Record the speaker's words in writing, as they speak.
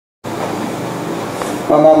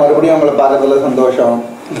மாமா மறுபடியும் உங்களை பார்க்கறதுல சந்தோஷம்.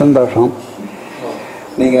 சந்தோஷம்.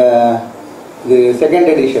 நீங்கள் இது செகண்ட்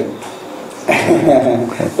எடிஷன்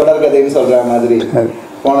தொடர்கதைன்னு சொல்கிற மாதிரி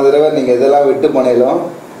போன தடவை நீங்கள் இதெல்லாம் விட்டு போனாலும்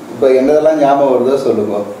இப்போ என்னதெல்லாம் ஞாபகம் வருதோ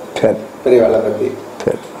சொல்லுங்க. சரி. பெரியவாளை பற்றி.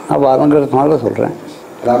 சரி, அப்போ அதுங்கிறதுனால சொல்கிறேன்.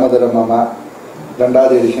 ராமதுரை மாமா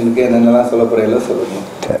 2வது எடிஷனுக்கு என்னென்னலாம் சொல்ல போகிறீங்களோ சொல்லுங்க.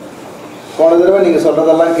 சரி. போன தடவை நீங்கள்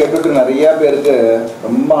சொல்கிறதெல்லாம் கேட்டுட்டு நிறையா பேருக்கு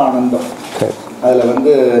ரொம்ப ஆனந்தம். சரி.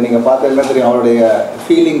 அதில் நீங்கள் பார்த்தெல்லாம் தெரியும், அவருடைய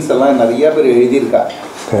ஃபீலிங்ஸ் எல்லாம் நிறையா பேர் எழுதியிருக்கா.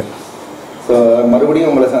 சரி. ஸோ மறுபடியும்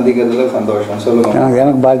உங்களை சந்திக்கிறதுல சந்தோஷம். சொல்லுங்கள்.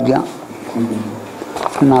 எனக்கு பாக்கியம்.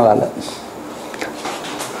 என்ன வேலை?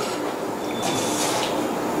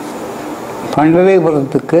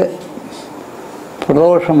 பண்டரிபுரத்துக்கு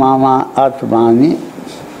பிரதோஷ மாமா ஆத்மானி,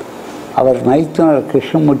 அவர் மைத்துனர்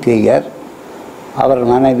கிருஷ்ணமூர்த்தி ஐயர், அவர்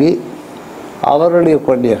மனைவி, அவருடைய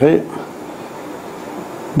குழந்தைகள்,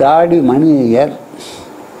 தாடி மணி ஐயர்,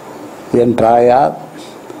 என் தாயார்,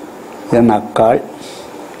 என் அக்காள்,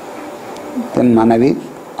 என் மனைவி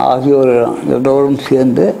ஆகியோர் எல்லோரும்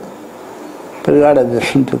சேர்ந்து பெரியாட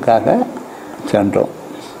தரிசனத்துக்காக சென்றோம்.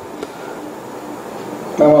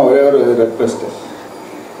 ஒரே ஒரு ரெக்வெஸ்ட்,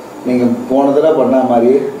 நீங்கள் போனதில் பண்ண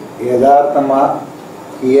மாதிரி யதார்த்தமாக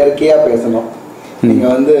இயற்கையாக பேசணும்.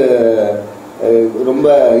 நீங்கள் ரொம்ப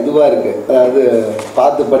இதுவாக இருக்குது, அதாவது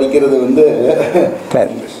பார்த்து படிக்கிறது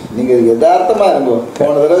நீங்கள் யதார்த்தமாக இருங்கோ.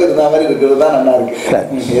 போன தடவை இருந்த மாதிரி இருக்கிறது தான் நல்லா இருக்கு.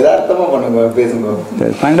 யதார்த்தமாக பண்ணுங்க, பேசுங்க.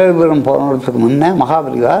 பண்டரிபுரம் போனதுக்கு முன்னே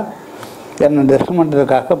மகாபலிவா என்னை தரிசனம்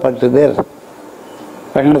பண்ணுறதுக்காக 10 பேர்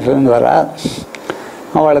பண்டரிபுரம் வரா.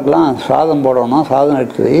 அவளுக்கெல்லாம் சாதம் போடணும், சாதம்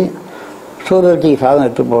எடுத்து போய் சூரியத்துக்கு சாதம்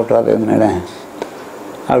எடுத்து போட்டார் என்னிடம்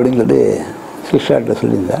அப்படின்னு சொல்லி சிஷ்யாட்ட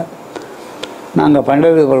சொல்லியிருந்தார். நாங்கள்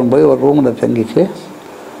பண்டரிபுரம் போய் ஒரு ரூமில் தங்கிச்சு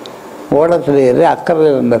ஓடத்தில் ஏறி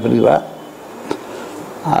அக்கறையில் இருந்த பிரிவா.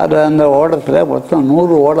 அது அந்த ஓடத்தில் மொத்தம்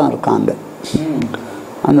 100 ஓடம் இருக்காங்க.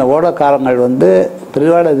 அந்த ஓடக்காரங்கள்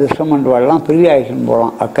பிரிவாட திருஷ்டமன்றவாடெல்லாம் பெரிய ஆயிடுச்சுன்னு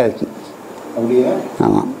போகலாம் அக்கறைக்கு.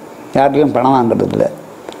 ஆமாம், யார்கிட்டையும் பணம் வாங்குறதில்ல.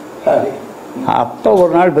 அப்போ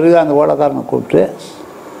ஒரு நாள் பெரிய அந்த ஓடக்காரனை கூப்பிட்டு,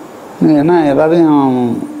 நீ என்ன எல்லோரையும்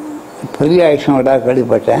பெரிய ஆயிடுச்சுன்னு விட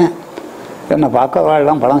கேள்விப்பட்டேன், என்னை பார்க்க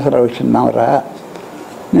வாழலாம் பணம் செலவு வச்சுன்னு தான் வர,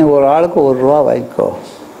 நீ ஒரு ஆளுக்கு 1 ரூபா வாங்கிக்கோ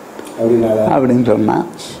அப்படின்னு சொன்னான்.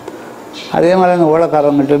 அதே மாதிரி அந்த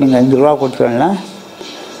ஓடக்காரங்கிட்ட நீங்கள் 5 ரூபா கொடுத்தோன்னா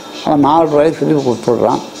அவன் 4 ரூபாய்க்கு திருப்பி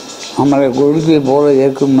கொடுத்துட்றான். நம்மளை குழுக்கி போல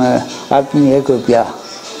ஏற்கும் ஆத்மீ ஏற்க வைப்பியா,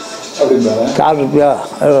 4 ரூபாயா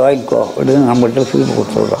வாங்கிக்கோ அப்படின்னு நம்மகிட்ட திருப்பி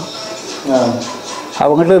கொடுத்துட்றான்.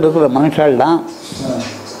 அவங்ககிட்ட இருக்கிற மனுஷால் தான்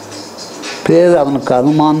பேர், அவனுக்கு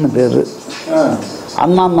அனுமான்னு பேர்.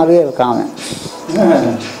 அனுமான் மாதிரியே இருக்கான் அவன்.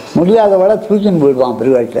 முடியாதவளை தூக்கின்னு போயிடுவான்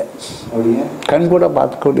பெருவாட்டில். கண் கூட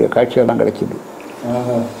பார்த்துக்கூடிய காட்சியெல்லாம் கிடைச்சிது.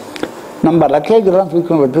 நம்ம லக்கேஜெல்லாம்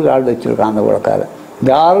தூக்கி வரத்துக்கு ஆள் வச்சுருக்கான் அந்த உலக்காரன்.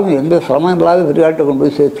 யாரும் எந்த சிரமம் இல்லாத பெருவாட்டை கொண்டு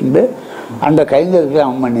போய் சேர்த்துட்டு அந்த கைங்கரிக்கு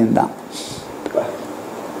அவன் பண்ணியிருந்தான்.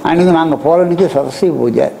 அன்றைக்கி நாங்கள் போகிற அன்றைக்கி சரஸ்வதி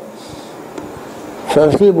பூஜை.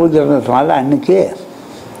 சரஸ்வதி பூஜை இருந்ததுனால அன்றைக்கி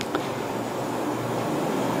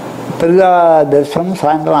பெரியா தரிசனம்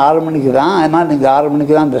சாயந்தரம் 6 மணிக்கு தான். அதனால் நீங்கள் 6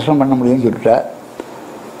 மணிக்கு தான் தரிசனம் பண்ண முடியும்னு சொல்லிட்டேன்.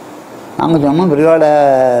 நாங்கள் சொன்னோம் பெரியாவோட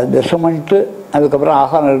தரிசனம் பண்ணிட்டு அதுக்கப்புறம்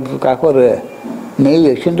ஆகாரம் எடுக்கிறதுக்காக ஒரு நெய்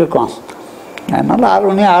வச்சுட்டு இருக்கோம். அதனால் 6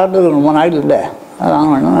 மணி ஆகிறதுக்கு ரொம்ப நாள் இல்லை.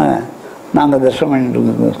 அதனால் நாங்கள் தரிசனம்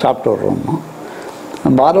பண்ணிட்டு சாப்பிட்டு வர்றோம்.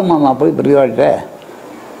 பாலமாமா போய் பெரியவாள்கிட்ட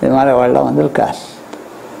இது மாதிரி அவள்லாம் வந்திருக்கா,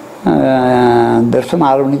 தரிசனம்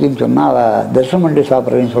 6 மணிக்குன்னு சொன்னால் அவள் தரிசனம் பண்ணி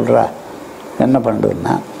சாப்பிட்றேன்னு சொல்கிறா, என்ன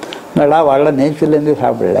பண்ணுறதுன்னா இல்லைடா அவளை நேர்த்திலேருந்தே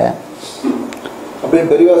சாப்பிடல அப்படின்னு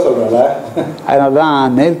பெரியவா சொல்கிறாள. அதனால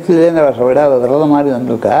தான் நேர்த்திலேருந்து அவள் விட அவள் விரதம் மாதிரி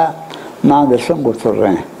வந்திருக்கா, நான் தரிசனம்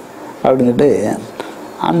கொடுத்துட்றேன் அப்படின்ட்டு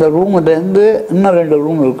அந்த ரூமுலேருந்து இன்னும் 2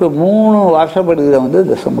 ரூம் இருக்குது. 3 வருஷப்படுகிறத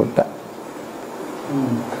தரிசனம் கொடுத்தேன்.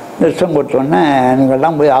 தரிசனம் கொடுத்தோடனே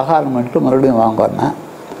நீங்கள்லாம் போய் ஆகாரம் பண்ணிட்டு மறுபடியும் வாங்கோன்னா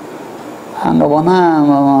அங்கே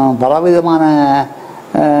போனால் பலவிதமான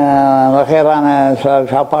வகையான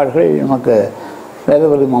சாப்பாடுகள் நமக்கு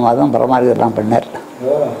வேலுபுரி மாமா தான் பரமாரிதெல்லாம் பண்ணார்.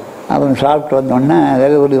 அப்புறம் சாப்பிட்டு வந்தோடனே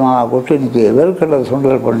வேலுபுரி மாமா கூப்பிட்டு இன்றைக்கி வெறுக்கடலை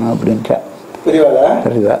சுண்டல் பண்ணணும் அப்படின்ட்டு.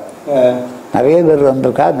 பெரியவா நிறைய பேர்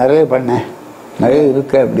வந்திருக்கா, நிறைய பண்ணேன், நிறைய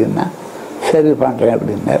இருக்கு அப்படின்னா சரி பண்ணுறேன்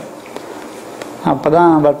அப்படின்னார். அப்போ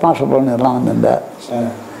தான் பத்மா சுப்பிரமணியெல்லாம் வந்திருந்தார்.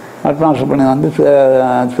 பத்மா சுப்பிரமணியம்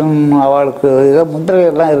அவளுக்கு ஏதோ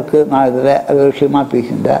முத்திரையெல்லாம் இருக்குது, நான் இதில் அது விஷயமா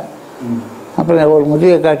பேசியிருந்தேன். அப்புறம் ஒரு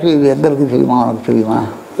முதிரையை காட்டி இது எங்கே இருக்குது தெரியுமா, உனக்கு தெரியுமா?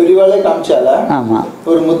 ஆமாம்,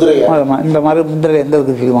 ஒரு முதிரை. ஆமாம், இந்த மாதிரி முதிரை எங்கே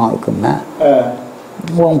இருக்குது தெரியுமா இருக்குன்னு.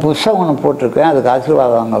 உன் புதுசாக ஒன்று போட்டிருக்கேன், அதுக்கு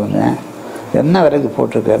ஆசீர்வாதம் வாங்க வந்தேன். என்ன விலைக்கு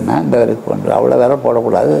போட்டிருக்கேன்னா இந்த விலைக்கு பண்ணுறேன், அவ்வளோ விலை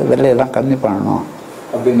போடக்கூடாது, விலையெல்லாம் கம்மி பண்ணணும்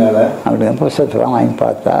அப்படின்னு புதுசத்தெல்லாம் வாங்கி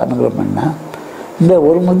பார்த்தா அனுகிரகம் பண்ணேன். இந்த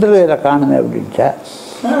ஒரு முத்திரையில் காணுமே அப்படின்ட்டா.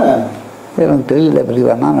 எனக்கு தெரியல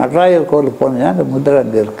பெரியவா, நான் நடராஜர் கோவிலுக்கு போனேன்னா அந்த முத்திரை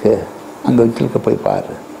அங்கே இருக்குது, அங்கே வச்சுருக்க போய்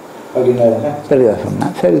பாரு பெரியவா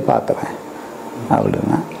சொன்னேன். சரி பார்க்குறேன்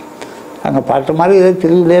அப்படின்னா, அங்கே பார்த்த மாதிரி ஏதோ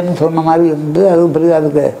தெரியலேன்னு சொன்ன மாதிரி இருந்து அதுவும் பெரிய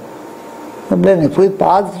அதுக்கு இல்லை நீ போய்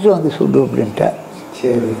பார்த்துட்டு வந்து சொல்லு அப்படின்ட்டா.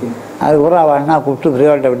 சரி. அதுக்கப்புறம் அவள் அண்ணா கூப்பிட்டு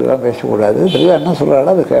பெரியவாள்கிட்ட அப்படிலாம் பேசக்கூடாது, பெரியவா என்ன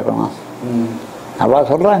சொல்கிறாளோ அதை கேட்கணும், அவள்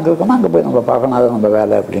சொல்கிறான் அங்கே இருக்கணும், அங்கே போய் நம்ம பார்க்கணும், அது நம்ம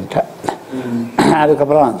வேலை அப்படின்ட்டா.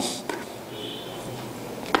 அதுக்கப்புறம்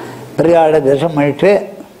பெரியாளை தரிசனம் பண்ணிட்டு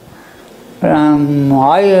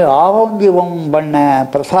ஆவந்தியம் பண்ண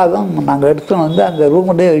பிரசாதம் நாங்கள் எடுத்துன்னு வந்து அந்த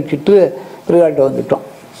ரூம்லேயே வச்சுட்டு பெரியாள்கிட்ட வந்துட்டோம்.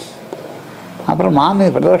 அப்புறம் மாமி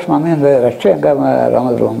பிரதோஷ மாமி அந்த ரெஸ்ட் எங்கே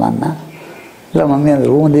ராமதுரை வந்தாங்கன்னா, இல்லை மம்மி அந்த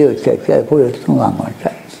ரூம்லேயே வச்சாச்சு, அது போய் எடுத்துன்னு வாங்க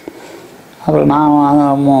மாட்டேன். அப்புறம்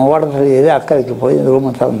நான் ஓட்டத்தில் ஏறி அக்கறைக்கு போய் அந்த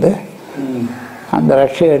ரூமை திறந்து அந்த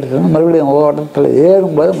ரஷ்யை எடுத்துன்னு மறுபடியும் ஓட்டத்தில்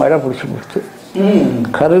ஏறும்போது மழை பிடிச்சி கொடுத்து,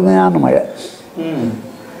 கருமையான மழை.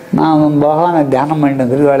 நான் பகவானை தியானம்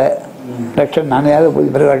பண்ணிட்டேன், திருவேளை லட்சம் நானையாவது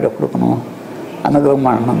போய் பெருவாள்கிட்ட கொடுக்கணும், அனுகிரகம்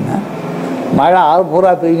பண்ணணுங்க. மழை ஆறு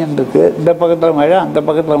பூரா பெய்யுன்னு இருக்குது, இந்த பக்கத்தில் மழை அந்த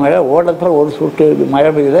பக்கத்தில் மழை, ஓடத்தில் ஒரு சுட்டு மழை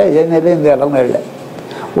பெய்யுது, ஏனிலே இந்த இடம் இல்லை.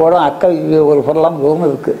 ஓடம் அக்கறைக்கு ஒரு பொருளாம் தூரம்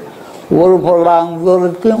இருக்குது, ஒரு பொருளாம்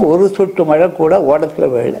தூரத்துக்கும் ஒரு சொட்டு மழை கூட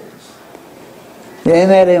ஓடத்தில் வெள்ளை,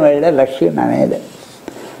 ஏனேலே வெள்ளை, லட்சியம் நனையில.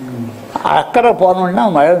 அக்கறை போனோன்னா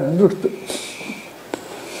மழை நின்றுடுத்து.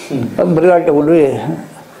 பெருவாள்கிட்ட கொண்டு போய்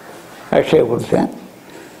லட்சியை கொடுத்தேன்.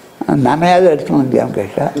 நனையாவது எடுத்துன்னு வந்தியான்னு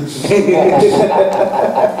கேட்டேன்.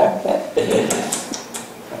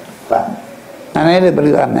 நனையில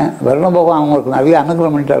பெரியதானே வருண பகவான் அவங்களுக்கு நிறைய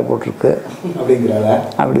அனுகிரகம் பண்ணிட்டார் போட்டிருக்கு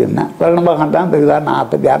அப்படின்னா, வருண பகவான் தான் பெரியதான் நான்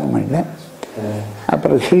அப்போ தியானம் பண்ணேன்.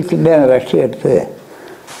 அப்புறம் சீக்கிண்டே அந்த ரஷ்யை எடுத்து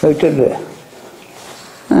வச்சுட்டு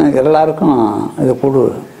எல்லாருக்கும் இதை கொடு,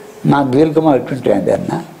 நான் தீர்க்கமாக விட்டுட்டேன்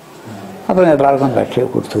என்ன. அப்புறம் எல்லாருக்கும் ரஷ்யை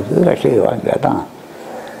கொடுத்துருக்கு, ரஷ்யை வாங்கிட்டான்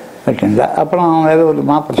வச்சுருந்தா. அப்புறம் ஏதோ ஒரு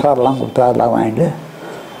மாப்பிரசாரெலாம் கொடுத்தா அதெல்லாம் வாங்கிட்டு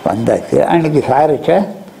வந்தாச்சு. அன்றைக்கி சாரிச்ச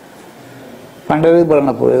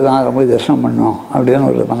பண்டரிபுரம் போய் தான் ரொம்ப தரிசனம் பண்ணோம் அப்படின்னு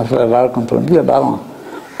ஒரு மனசில் எல்லாருக்கும் தோன்றி எல்லாரும்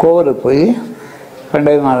கோவிலுக்கு போய்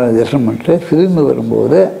பண்டரிமாரன் தரிசனம் பண்ணிட்டு திரும்பி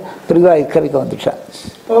வரும்போது பெரிவா இக்கரைக்கு வந்துச்சா.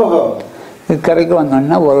 இக்கரைக்கு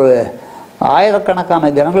வந்தோன்னா ஒரு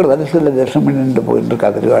ஆயிரக்கணக்கான ஜனங்கள் வரிசையில் தரிசனம் பண்ணிட்டு போயிட்டு இருக்கா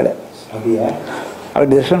பெரிவாளை. அப்படி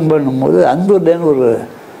தரிசனம் பண்ணும்போது அந்தூர்லேன்னு ஒரு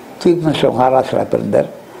சீஃப் மினிஸ்டர் மகாராஷ்டிரா இருந்தார்,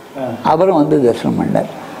 அவரும் வந்து தரிசனம் பண்ணார்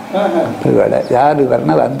பெரிவாளை. யார்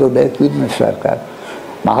வரனால் அந்தூர்லே சீஃப் மினிஸ்டராக இருக்கார்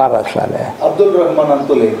மகாராஷ்டிராவில். அப்துல் ரஹ்மான்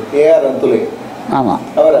அந்துலே, ஏஆர் அந்துலே. ஆமாம்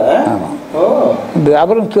ஆமாம். இந்த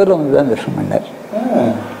அவரும் சூரில் வந்து தான் தரிசனம் பண்ணார்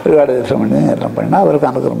பெரிவாளை. தரிசனம் பண்ணி எல்லாம் பண்ணால் அவருக்கு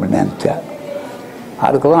அனுகிரகம் பண்ணி அனுப்பிச்சார்.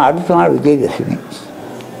 அதுக்கப்புறம் அடுத்த நாள் விஜயதசமி.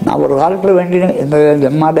 நான் ஒரு காலத்தில் வேண்டினேன், இந்த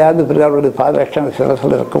ஜென்மாலையாவது பெரியாருடைய பாதரட்சண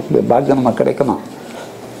சிரசில் இருக்கக்கூடிய பாக்கியம் நமக்கு கிடைக்கணும்.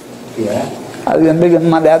 அது எந்த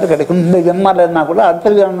ஜென்மாலையாவது கிடைக்கணும், இந்த ஜென்மாவில் இருந்தால் கூட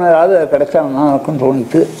அடுத்த ஜென்மாவது கிடைச்சா நமக்கும்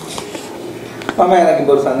தோணித்து. ஆமாம், எனக்கு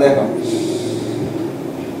இப்போ ஒரு சந்தேகம்.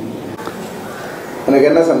 எனக்கு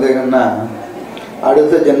என்ன சந்தேகம்னா,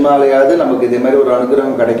 அடுத்த ஜென்மாலையாவது நமக்கு இதே மாதிரி ஒரு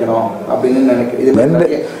அனுகிரகம் கிடைக்கணும் அப்படின்னு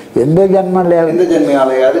நினைக்கிறேன். எந்த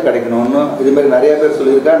ஜென்மாலையாவது கிடைக்கணும்னு இது மாதிரி நிறைய பேர்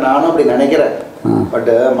சொல்லியிருக்கா, நானும் அப்படி நினைக்கிறேன்.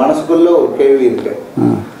 பட் மனசுக்குள்ள ஒரு கேள்வி இருக்கு,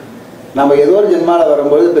 நம்ம ஏதோ ஒரு ஜென்மால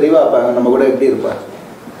வரும்போது பெரியவா நம்ம கூட எப்படி இருப்பா?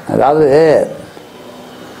 அதாவது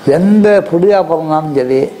எந்த புடியா பிறந்தாலும்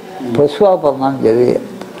சரி, பசுவா பிறந்தாலும் சரி,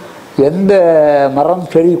 எந்த மரம்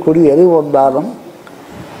செடி கொடி எது வந்தாலும்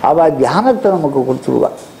அவள் தியானத்தை நமக்கு கொடுத்துருவா.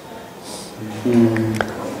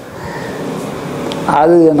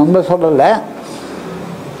 அது நம்ம சொல்லலை,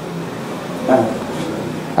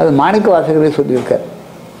 அது மாணிக்க வாசகரே சொல்லியிருக்க.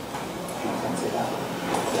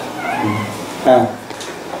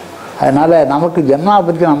 அதனால நமக்கு ஜென்மா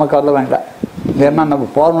பற்றி நமக்கு சொல்ல வேண்டாம். ஏன்னா நம்ம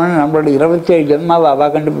போகணும்னு நம்மளுடைய 27 ஜென்மாவை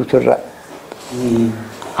அவள் கண்டுபிடிச்சிடுற.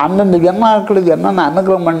 அந்தந்த ஜென்மாக்களுக்கு என்னென்ன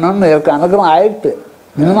அனுகிரகம் பண்ணணும்னு இருக்கு. அனுகிரகம் ஆயிடுத்து,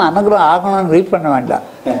 இன்னும் அனுகிரகம் ஆகணும்னு ரீட் பண்ண வேண்டாம்.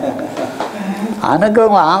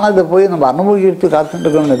 அனுகிரகம் ஆனதை போய் நம்ம அனுபவித்து காத்துட்டு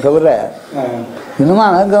இருக்கணுமே தவிர இன்னும்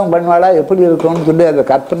அனுகிரகம் பண்ணுவாளா எப்படி இருக்கணும்னு சொல்லி அந்த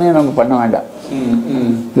கற்பனையை நம்ம பண்ண வேண்டாம்.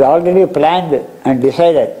 இது ஆல்ரெடி பிளான்டு அண்ட்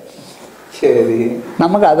டிசைடட். சரி,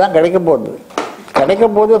 நமக்கு அதான் கிடைக்க போகுது.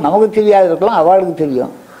 நமக்கு தெரியாது இருக்கலாம், அவளுக்கு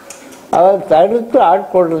தெரியும். அவள் தடுத்து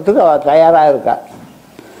ஆட்கொள்றதுக்கு அவள் தயாராக இருக்கா.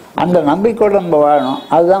 அந்த நம்பிக்கையோடு நம்ம வாழணும்,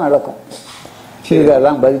 அதுதான் நடக்கும்.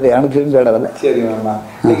 அதுதான் பதில் எனக்கு தெரிஞ்ச இடத்துல. சரி மாமா,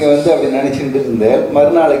 நீங்க வந்து அப்படி நினைச்சுட்டு இருந்த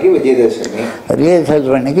மறுநாளைக்கு விஜயதசமி.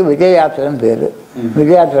 விஜயதசமி அன்னைக்கு விஜய யாத்திரைன்னு பேரு.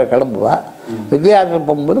 விஜய யாத்திரை கிளம்புவா. விஜய யாத்திரை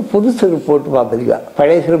போகும்போது புது செருப்பு போட்டு பார்ப்பதிக்கா,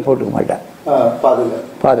 பழைய செருப்பு போட்டுக்க மாட்டான்,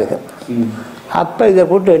 பாதுகாப்பு. அப்போ இதை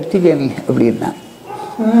போட்டு எடுத்துக்க நீ அப்படின்னா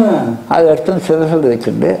அதை எடுத்து சிறசல்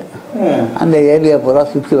வச்சுட்டு அந்த ஏரியா பூரா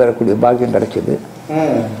சுற்றி வரக்கூடிய பாக்கியம் கிடைச்சிது.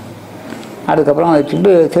 அதுக்கப்புறம்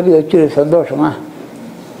வச்சுட்டு சரி வச்சு சந்தோஷமா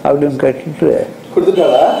அப்படின்னு கேட்டுட்டு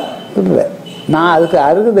கொடுத்துட்டாளா? இல்லை, நான் அதுக்கு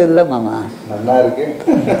அருகதை இல்லை மாமா. நல்லா இருக்கு,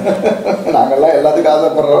 நாங்கெல்லாம் எல்லாத்துக்கும்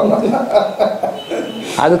ஆசைப்படுறோம்.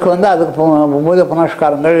 அதுக்கு அதுக்கு பூஜை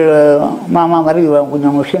புனஸ்காரங்கள் மாமா மாதிரி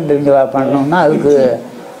கொஞ்சம் விஷயம் தெரிஞ்சு பண்ணணும்னா அதுக்கு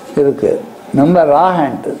இருக்குது. நம்ம ரா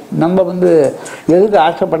ஹேண்ட், நம்ம எதுக்கு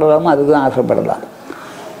ஆசைப்படலாமோ அதுக்கு தான் ஆசைப்படலாம்.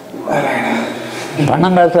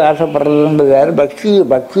 பணம் காசு ஆசைப்படுறதுன்றது வேறு.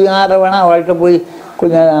 பக்தியார வேணால் அவள்கிட்ட போய்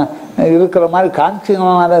கொஞ்சம் இருக்கிற மாதிரி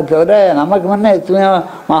காமிச்சிங்களாத தவிர நமக்கு முன்னே எத்தனையோ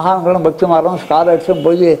மகான்களும் பக்திமாரும் ஸ்காலர்ஸும்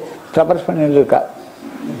போய் தபஸ் பண்ணிட்டு இருக்கா.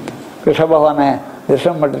 கிருஷ்ண பகவானை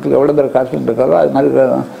தரிசனம் பண்ணுறதுக்கு எவ்வளோ பேர் காசுன்னு இருக்காரோ அது மாதிரி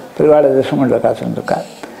பெருவாளை தரிசனம் பண்ணுற காசுன்னு இருக்கா.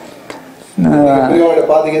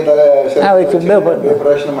 வச்சுட்டு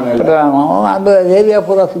அந்த ஏரியா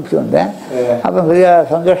பூரா சுற்றி வந்தேன். அப்புறம் பெரிய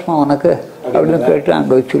சந்தோஷமா உனக்கு அப்படின்னு கேட்டு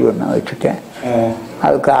அங்கே வச்சுருவேன். நான் வச்சுட்டேன்.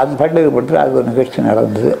 அதுக்கு அந்த பண்டிகை போட்டு அது ஒரு நிகழ்ச்சி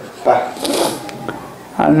நடந்தது.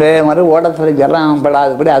 அந்த மாதிரி ஓடத்தில் ஜலம்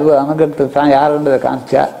படாதபடி அது அனுகிரகத்துக்கு தான் யாருன்றதை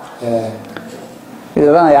காமிச்சா.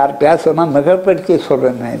 இதெல்லாம் யார்கிட்டயா சொன்னால் மிகப்படுத்தி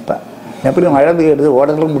சொல்கிறேன். இப்போ எப்படி மழை பெய்யுறது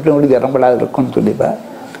ஓடத்தில் முட்டும் முடி ஜலம் படாது இருக்குன்னு சொல்லிப்பேன்.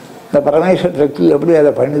 இந்த பரமேஸ்வர சக்தி எப்படி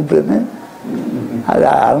அதை பண்ணிட்டுன்னு அது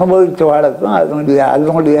அனுபவித்த வாழ்க்கும்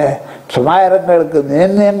அதனுடைய சமாயரங்களுக்கு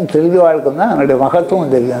நேர்நேம் தெரிஞ்ச வாழ்க்கும் தான் அதனுடைய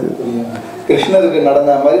மகத்துவம் தெரியாது. கிருஷ்ணருக்கு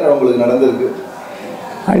நடந்த மாதிரி உங்களுக்கு நடந்திருக்கு.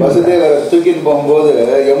 வசுதேவர் தூக்கின்னு போகும்போது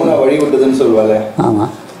யமுனா வழி விட்டதுன்னு சொல்லுவாங்க.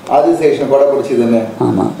 ஆமாம், ஆதிசேஷன் கொடை பிடிச்சதுன்னு.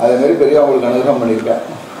 ஆமாம், அதே மாதிரி பெரிய அவங்களுக்கு அனுகிரகம் பண்ணியிருக்கா.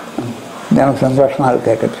 எனக்கு சந்தோஷமா இருக்கு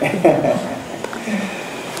கேட்கட்டு.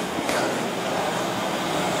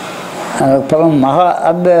 அப்புறம் மகா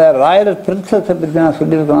அந்த ராயல் பிரின்சஸை பற்றி நான்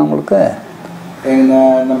சொல்லியிருக்கேன் உங்களுக்கு.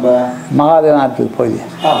 நம்ம மகாதேவநாத்துக்கு போய்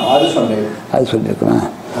அது சொன்னேன், அது சொல்லியிருக்கேன்.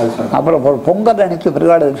 அப்புறம் ஒரு பொங்கல் அன்னைக்கு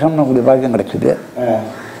பெருவாடு தரிசனம் கூடிய பாக்கியம் கிடைச்சிது.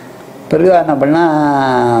 பெருவா என்ன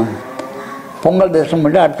பண்ணால் பொங்கல் தரிசனம்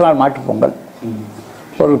பண்ணி அடுத்த நாள் மாட்டு பொங்கல்.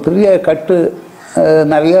 ஒரு பெரிய கட்டு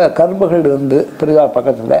நிறைய கரும்புகள் இருந்து பெருவா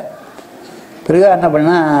பக்கத்தில். பெருவா என்ன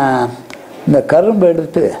பண்ணால் இந்த கரும்பு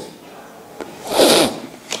எடுத்து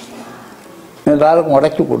எல்லாருக்கும்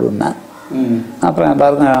உடைச்சி கொடுன்னா. அப்புறம்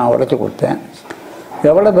எல்லாருக்கும் நான் உடைச்சி கொடுத்தேன்.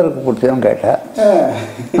 எவ்வளோ பேருக்கு கொடுத்தேன்னு கேட்டேன்.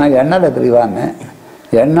 நான் எண்ணாத பிரிவான்னு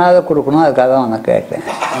எண்ணாத கொடுக்கணும், அதுக்காக தான் நான் கேட்டேன்.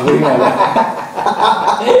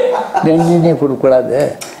 எண்ணி கொடுக்கூடாது,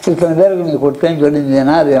 இத்தனை பேருக்கு நீ கொடுத்தேன்னு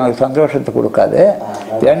சொல்லியிருந்தீங்கன்னா அது எனக்கு சந்தோஷத்தை கொடுக்காது.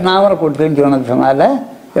 எண்ணாமல் கொடுத்தேன்னு சொன்னதுனால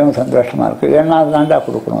எனக்கு சந்தோஷமாக இருக்குது. எண்ணாவது தாண்டா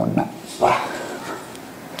கொடுக்கணும்னா.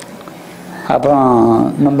 அப்புறம்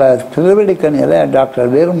நம்ம திருவடிக்கணியில்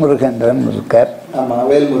டாக்டர் வேல்முருகேந்திரன் இருக்கார்.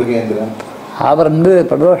 அவர்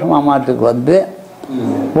பிரதோஷ மாமாத்துக்கு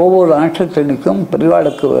ஒவ்வொரு நட்சத்திரனுக்கும்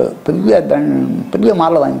பெரியவாளுக்கு பெரிய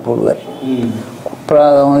மாலை வாங்கி போடுவார்.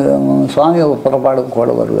 சுவாமி புறப்பாடுக்கு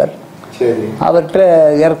கூட வருவார். அவர்கிட்ட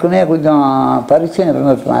ஏற்கனவே கொஞ்சம் பரிச்சயம்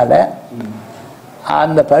இருந்ததுனால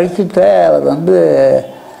அந்த பரிச்சயத்தை அவர்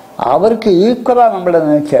அவருக்கு ஈக்குவலாக நம்மளை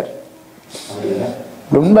நினைச்சார்.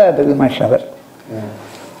 ரொம்ப பெரிய மனுஷன் அவர்.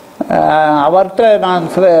 அவர்கிட்ட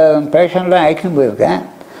நான் சில பேஷண்ட்லாம் அழைச்சின்னு போயிருக்கேன்.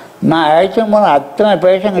 நான் அழைச்சும் போது அத்தனை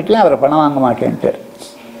பேஷண்ட்கிட்டையும் அவரை பணம் வாங்க மாட்டேன்ட்டார்.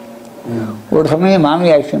 ஒரு சமயம்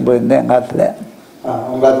மாமியை அழைச்சின்னு போயிருந்தேன். எங்கள் காலத்தில்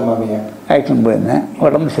அழைச்சின்னு போயிருந்தேன்.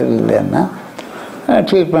 உடம்பு சரியில்லைன்னா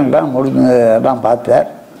ட்ரீட்மெண்ட்லாம் முடிஞ்சு எல்லாம் பார்த்தார்.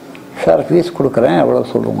 சார் ஃபீஸ் கொடுக்குறேன், எவ்வளோ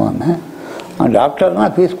சொல்லுங்கன்னு.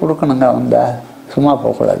 டாக்டர்னால் ஃபீஸ் கொடுக்கணுங்க, வந்தால் சும்மா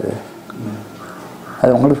போகக்கூடாது.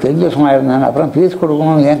 அது உங்களுக்கு தெரிஞ்ச சும்மா இருந்தாங்க. அப்புறம் ஃபீஸ்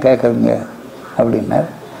கொடுக்கணும்னு ஏன் கேட்குறீங்க அப்படின்னார்.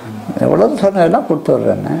 எவ்வளோன்னு சொன்னதெல்லாம் கொடுத்து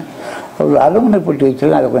விட்றேன்னு. ஒரு அலுமினி பொட்டி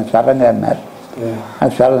வச்சுருக்கேன், அதை கொஞ்சம் சரங்கன்னார்.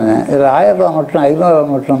 அது சரங்க இதில் 1000 ரூபா மட்டும் 500 ரூபா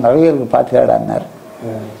மட்டும் நிறைய இருக்குது பார்த்துடான்னார்.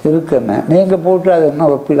 இருக்குன்னு நீங்கள் போட்டு அது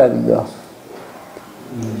இன்னும் ஒப்பிடாதீங்க,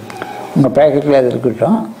 உங்கள் பேக்கெட்டில் அது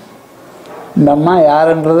இருக்கட்டும். இந்த அம்மா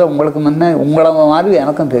யாருன்றது உங்களுக்கு முன்னே உங்களை மாதிரி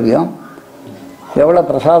எனக்கும் தெரியும். எவ்வளோ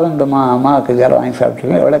பிரசாதம் இந்த அம்மாவுக்கு யாரும் வாங்கி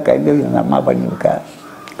சாப்பிட்ருக்கேன், எவ்வளோ கைங்கறி இந்த அம்மா பண்ணியிருக்கா.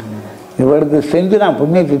 இவளுக்கு செஞ்சு நான்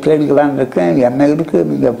புண்ணியத்தை தேடிக்கலான்னு இருக்கேன். என்ன இருக்கு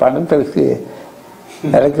நீங்கள் பணத்தை வச்சு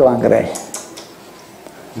விலைக்கு வாங்குறேன்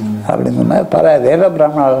அப்படிங்கிற மாதிரி பல வேத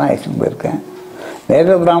பிராமணாலாம் அழைச்சின்னு போயிருக்கேன். வேத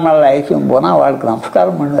பிராமணால் அழைச்சின்னு போனால் அவளுக்கு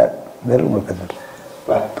நமஸ்காரம் பண்ணுவார். வெறும் முழுக்கத்தில்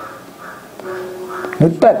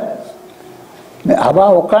நிற்பார்.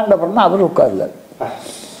 அவள் உட்காண்டப்புறம்னா அவர் உட்கார்ந்தார்.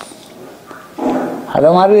 அதை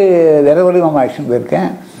மாதிரி வேற வடிவம் அழைச்சின்னு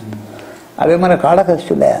போயிருக்கேன். அதே மாதிரி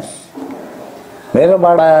காடகஸ்டியில்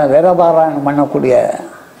வேதபாராயணம் பண்ணக்கூடிய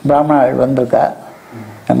பிராமணர்கள் வந்திருக்கா.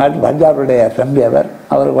 எங்காட்டு பஞ்சாபுடைய தம்பி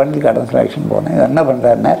அவர் வண்டி கடன் அழைச்சின்னு போனேன். என்ன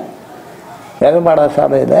பண்ணுறாருன்னா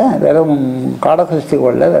வேதபாடசாலையில் வெறும்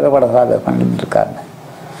காடகஸ்திகளில் வேதபாடசாலை பண்ணிட்டு இருக்காங்க.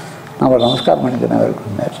 நான் ஒரு நமஸ்காரம் பண்ணிக்கிறேன்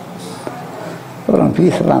அவருக்குன்னார். அப்புறம்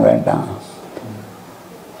ஃபீஸ்லாம் வேண்டாம்,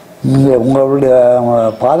 நீங்கள் உங்களுடைய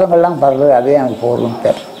பாதங்கள்லாம் பரவாயில்ல, அதே எனக்கு போடுறோம்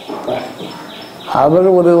பேர். அவர்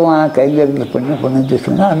ஒரு கைங்கரிகள் பண்ணி பண்ணிட்டு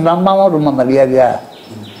சொன்னால் அந்த அம்மாவும் ரொம்ப மரியாதையாக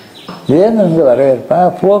வேந்து வரவேற்பேன்.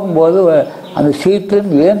 போகும்போது அந்த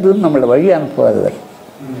சீட்டுன்னு வேந்துன்னு நம்மளை வழி அனுப்புவார்.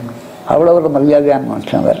 அவ்வளோ ஒரு மரியாதையான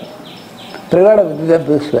மனுஷன் அவர். பிரிவாடை பற்றி தான்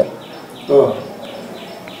பேசுவார்.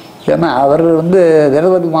 ஏன்னா அவர்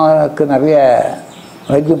திரௌபதி மாமாவுக்கு நிறைய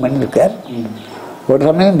வைத்தியம் பண்ணியிருக்கார். ஒரு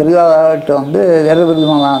சமயம் பிரிவாட்ட திரௌபதி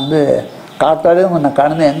மாமா காத்தாலே உன்னை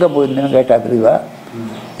காணுந்து எங்கே போயிருந்தேன்னு கேட்டா பிரிவா.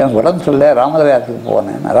 எனக்கு உடம்பு சொல்ல ராமதரையாத்துக்கு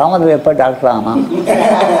போனேன். ராமதரை எப்போ டாக்டர் ஆனான்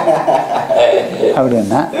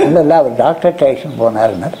அப்படின்னா இல்லை அவர் டாக்டர் ஐஷன்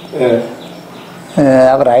போனார்னார்.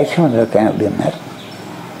 அவர் ஐஷன் இருக்கேன் அப்படின்னார்.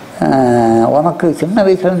 உனக்கு சின்ன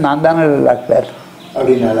வயசுல நான் தானே டாக்டர்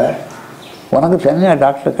அப்படின்னால உனக்கு தனியாக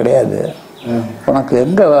டாக்டர் கிடையாது. உனக்கு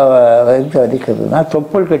எங்கே வயிற்று வடிக்கிறதுனா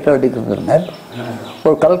தொப்புள் கிட்ட வடிக்கிறதுனார்.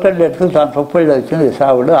 ஒரு கல்கண்டு எடுத்து தான் தொப்புளில் வச்சு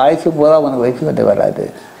சாப்பிடு, ஆயுசு போதா உனக்கு வயிற்று கட்ட வராது.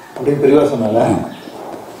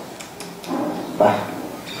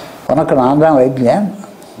 உனக்கு நான் தான் வைத்தியன்,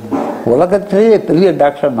 உலகத்திலேயே பெரிய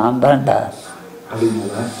டாக்டர் நான் தான்டா.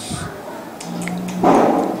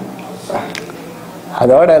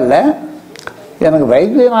 அதோட இல்லை, எனக்கு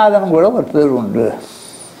வைத்தியநாதன் கூட ஒரு பேர் உண்டு.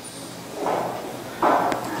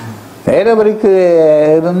 வேறவருக்கு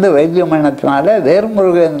இருந்து வைத்தியம் பண்ணத்தினால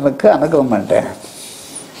வேறுமுருகனுக்கு அனுகிரகம் பண்ணிட்டேன்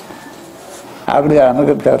அப்படி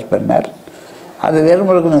அனுகிரகத்தை பண்ணார். அது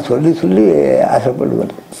வேறுமுருகன் சொல்லி சொல்லி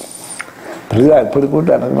ஆசைப்படுவார். இப்படி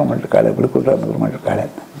கூட்டு அனுகிரகம் பண்ணிருக்காள், இப்படி கூட்டு அனுகிரகம் பண்ணிருக்காள்.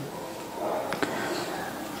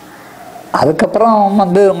 அதுக்கப்புறம்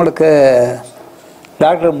உங்களுக்கு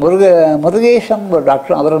டாக்டர் முருகேசன் ஒரு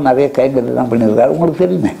டாக்டர், அவரும் நிறைய கைங்கரியம் தான் பண்ணியிருக்கார். உங்களுக்கு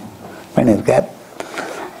தெரியுமே, பண்ணியிருக்கார்.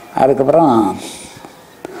 அதுக்கப்புறம்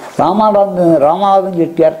ராமானந்தன்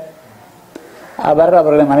செட்டியார்,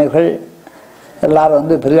 அவருடைய மனைவிகள் எல்லாரும்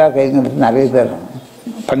பெரியா கைங்கரியத்தில் நிறைய பேர்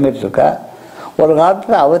பண்ணிட்டுருக்கா. ஒரு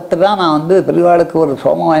காலத்தில் அவர்கிட்ட தான் நான் பெரியவாளுக்கு ஒரு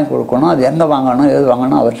சோமம் வாங்கி கொடுக்கணும், அது எங்கே வாங்கணும் எது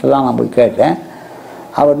வாங்கணும் அவர்கிட்ட தான் நான் போய் கேட்டேன்.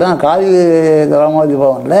 அவர் தான் காதி கிராமோதி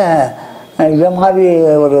பவனில் இதை மாதிரி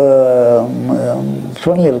ஒரு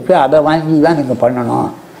துணி இருக்குது, அதை வாங்கி தான் நீங்கள் பண்ணணும்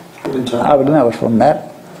அப்படின்னு அவர் சொன்னார்.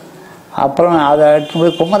 அப்புறம் அதை எடுத்து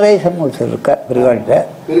போய் குமரேசன் ஒருத்தர் இருக்கார் பெரியவாள்கிட்ட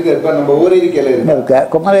இருக்கார்.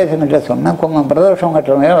 குமரேசன்கிட்ட சொன்னேன், பிரதோஷம்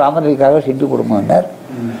கட்டுறவங்க ராமதிக்காக செஞ்சு கொடுங்கன்னார்.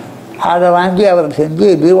 அதை வாங்கி அவர் செஞ்சு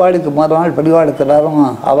தீபாவளிக்கு முதல் நாள் பெரியவாளுக்கு எல்லாரும்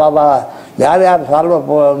அவாவா யார் யார் சால்வை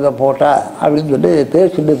போட்டா அப்படின்னு சொல்லி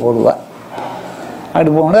பேர் சொல்லி போடுவாள்.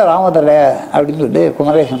 அப்படி போகணும் ராமதரை அப்படின்னு சொல்லி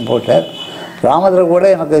குமரேசன் போட்டார். ராமதரை கூட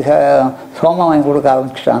எனக்கு சோமம் வாங்கி கொடுக்க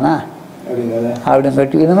ஆரம்பிச்சிட்டானா அப்படின்னு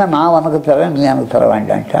கேட்டு, இனிமேல் நான் உனக்கு தரேன், நீ எனக்கு தர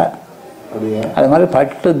வேண்டான்ட்டா. அது மாதிரி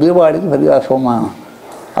பட்டு தீபாவளிக்கு பெரிய சோமம்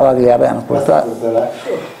அவளுக்கு யாரும் எனக்கு கொடுத்தா.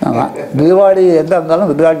 ஆமாம், தீபாவளி எங்கே இருந்தாலும்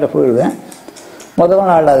விருதாட்ட போயிடுவேன். முதல்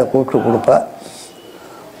நாள் அதை கூப்பிட்டு கொடுப்பேன்.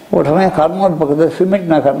 ஒரு சமயம் கர்னூர் பக்கத்தில் சிமெண்ட்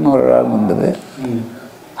நகர்னு ஒரு இடம் இருந்தது.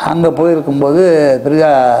 அங்கே போயிருக்கும்போது பெரிய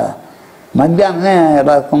மத்தியானமே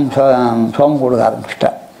எல்லாருக்கும் சோமம் கொடுக்க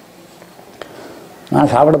ஆரம்பிச்சிட்டேன்.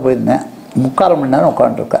 நான் சாப்பிட போயிருந்தேன். 3/4 மணி நேரம்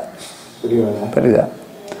உட்காந்துருக்கேன் பெரியா.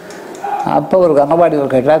 அப்போ ஒரு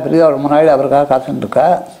கண்ணபாடியில் கேட்டால் பெரியவர் முன்னாடி அவருக்காக காத்துட்டுருக்கா,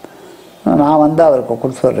 நான் அவருக்கு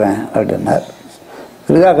கொடுத்து விட்றேன் அப்படின்னார்.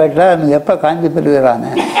 பெரியா கேட்டால் நீ எப்போ காஞ்சி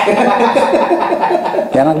பெரியவரானே,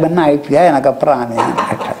 எனக்கு முன்ன ஆயிடுச்சியா எனக்கு அப்புறம் ஆனேன்னு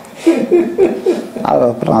கேட்டேன்.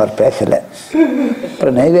 அதுக்கப்புறம் அவர் பேசலை.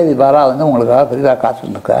 அப்புறம் நெய்வேலி பாரா உங்களுக்காக பெரியா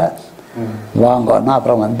காத்துட்டுருக்கா, வாங்கன்னா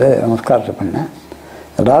அப்புறம் நமஸ்காரத்தை பண்ணேன்.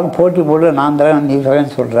 எல்லாரும் போட்டி போட்டு நான் தரேன் நீ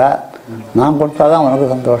தரேன்னு சொல்கிற, நான் கொடுத்தா தான்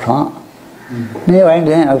உனக்கு சந்தோஷம், நீ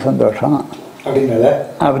வாங்கிட்டு எனக்கு சந்தோஷம்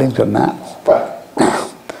அப்படின்னு சொன்னேன்.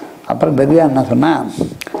 அப்புறம் பெரியா என்ன சொன்னேன்,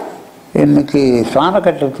 இன்னைக்கு சாண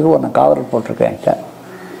கட்டுறதுக்கு ஒன்று காவல் போட்டிருக்கேன் சார்.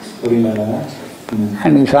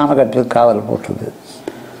 இன்னைக்கு சாண கட்டுறதுக்கு காவல் போட்டிருக்கு.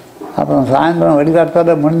 அப்புறம் சாயந்தரம்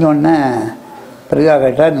வெடிக்காலத்தோட முடிஞ்சோடனே பெரியா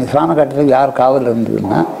கேட்டால் நீ சாண கட்டுறதுக்கு யார் காவல்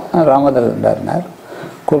இருந்ததுன்னா ராமதர் இருந்தாருனார்.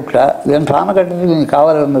 கூப்பிட்டா, என் சாண கட்டுறதுக்கு நீ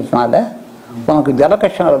காவல் இருந்ததுனால உனக்கு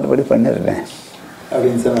ஜலகஷ்டம் வரதுபடி பண்ணிடுறேன்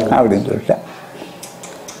அப்படின்னு சொல்லிட்டேன்.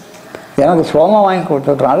 எனக்கு சோமம் வாங்கி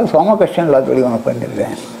கொடுத்ததுனால சோம கஷ்டம் இல்லாதபடி உனக்கு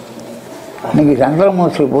பண்ணிடுறேன். இன்னைக்கு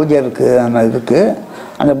சங்கரமூர்த்தி பூஜை இருக்குது, அந்த இதுக்கு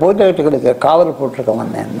அந்த பூஜை வீட்டுகளுக்கு காவல் போட்டிருக்க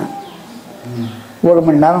வந்தேன்னா 1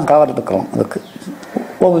 மணி நேரம் காவல் இருக்கிறோம். அதுக்கு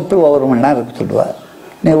ஒவ்வொரு மணி நேரம் இருக்கு சொல்லுவாள்.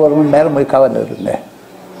 நீ 1 மணி நேரம் போய் காவல் இருங்க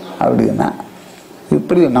அப்படின்னா,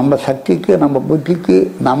 இப்படி நம்ம சக்திக்கு நம்ம புத்திக்கு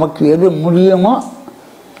நமக்கு எது முடியுமோ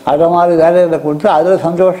அதை மாதிரி வேலைகளை கொடுத்து அதில்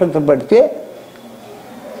சந்தோஷத்தை படுத்தி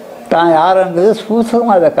தான் யாருன்றது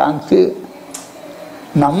சூசகமாக அதை காமிச்சு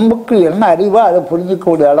நமக்கு என்ன அறிவோ அதை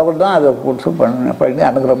புரிஞ்சிக்கக்கூடிய அளவில் தான் அதை கொடுத்து பண்ணி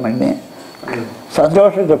அனுகிரகம் பண்ணி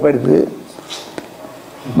சந்தோஷத்தை படுத்து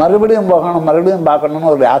மறுபடியும் போகணும் மறுபடியும்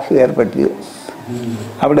பார்க்கணும்னு ஒரு ஆசை ஏற்படுத்தி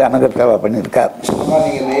அப்படி அனுகிரகத்தை பண்ணியிருக்கார்.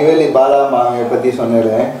 நீங்கள் நெய்வேலி பாலா மாமியை பற்றி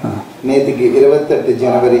சொன்னீங்க. நேற்றுக்கு 28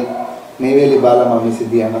 ஜனவரி நெய்வேலி பாலமாமி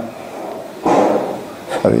சித்தியானம்.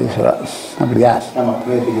 சரி சார், அப்படியா? ஆமாம்,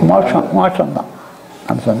 நேற்றுக்கு மோட்சம் தான்,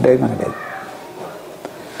 அது சந்தேகம் கிடையாது.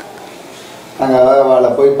 நாங்கள்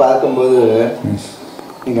அவளை போய் பார்க்கும்போது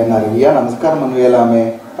நீங்கள் நிறையா நமஸ்காரம் பண்ணுவேலாமே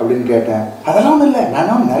அப்படின்னு கேட்டேன். அதெல்லாம் ஒன்றும் இல்லை,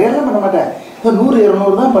 நான் நிறையெல்லாம் பண்ண மாட்டேன்,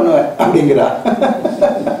 100-200 தான் பண்ணுவேன் அப்படிங்கிறா.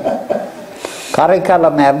 காரைக்கால்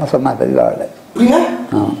அம்மையார்னு சொன்னா பெரியவாள். அப்படியா?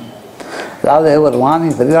 அதாவது ஒரு மாமி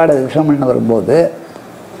பெரியவாளை விஷம் பண்ண வரும்போது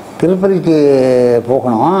திருப்பதிக்கு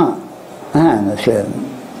போகணும்,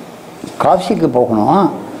 காசிக்கு போகணும்,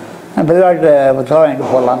 பெரியவாள்கிட்ட புத்தகம்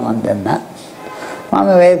வாங்கிட்டு போகலான்னு வந்தேன்னா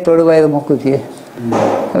மாமி வயதோடு வயது மூக்குத்தி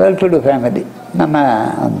வெல் டு ஃபேமிலி நம்ம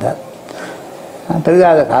வந்தார்.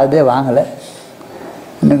 பெரியவாள் அதை காதே வாங்கலை.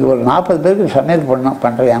 இன்னைக்கு ஒரு 40 பேருக்கு சமையல்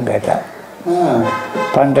பண்ணுறியான்னு கேட்டார்.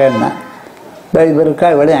 பண்ணுறேன்னா இவருக்கா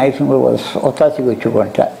இவளையும் ஆயிடுச்சு ஒத்தாசிக்கு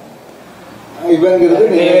வச்சுக்கோன்ட்டார்.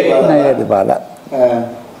 நெய்வேலி பாலா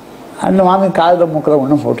அந்த மாமி காதில் மூக்கில்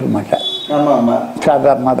ஒன்றும் போட்டுக்க மாட்டார்,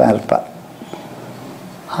 சாதாரணமாக தான் இருப்பார்.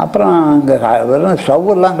 அப்புறம் இங்கே வெறும்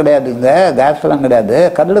ஸ்டவ்வெல்லாம் கிடையாது, இங்கே கேஸ்லாம் கிடையாது,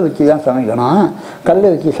 கல்லை வச்சு தான் சமைக்கணும். கல்லை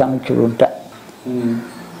வச்சு சமைச்சுக்கிட்டேன்,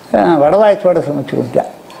 வடவாயத்தோடு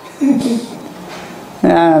சமைச்சுக்கிட்டேன்.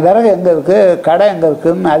 விறகு எங்கே இருக்குது, கடை எங்கே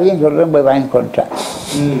இருக்குதுன்னு அதையும் சொல்கிறேன், போய் வாங்கி கொண்டுட்டேன்.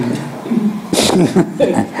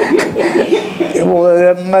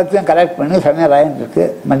 எல்லாத்தையும் கலெக்ட் பண்ணி சமையல் ஆகிட்டுருக்கு.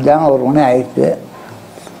 மத்தியானம் 1 மணி ஆயிடுச்சு.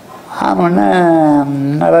 ஆனோடனே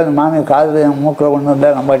நல்லா மாமி காதில் மூக்கில் ஒன்றும் இல்லை,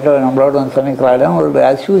 நம்மளோட வந்து சமைக்கிறாலும் ஒரு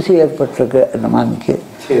அசூசி ஏற்பட்டிருக்கு அந்த மாமிக்கு.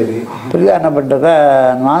 பெரிய என்ன பண்ணுறக்கா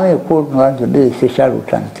மாமியை கூட்டணுவான்னு சொல்லி சிஷாடு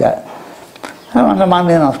விட்டாங்க. அந்த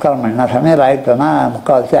மாமியை நமஸ்காரம் பண்ணா சமையல் ஆகிட்டோன்னா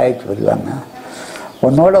முக்கால்வாசி ஆகிட்டு வருவாங்க.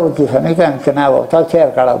 உன்னோட ஊற்றி சமைக்க அனுப்பிச்சேன்னா ஒத்தாச்சியாக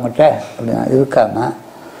இருக்காளா மட்டும் அப்படின்னா இருக்காங்க.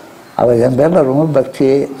 அவள் என் பேரில் ரொம்ப பக்தி.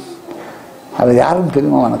 அவள் யாரும்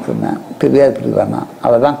தெரியுமா உனக்குன்னா தெரியாது பிரிவானா.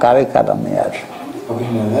 அவள் தான் காரைக்கால் அம்மையார்.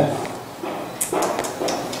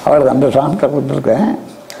 அவளுக்கு அந்த சாந்தத்தை கொடுத்துருக்கேன்.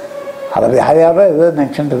 அவர் யாரோ ஏதோ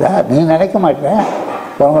நினச்சிட்டுருக்கா, நீ நினைக்க மாட்டேன்,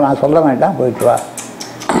 உனக்கு நான் சொல்ல வேண்டாம், போயிட்டு வா.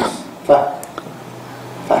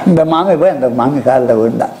 இந்த மாமி போய் அந்த மாமி காலில்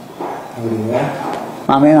விழுந்தான்.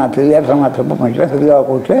 மாமியை நான் தெரியாத தப்பு பண்ணிட்டேன், தெரியாவை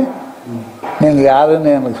கூப்பிட்டு நீங்கள்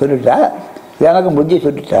யாருன்னு எனக்கு சொல்லிட்டா, எனக்கும் புத்தி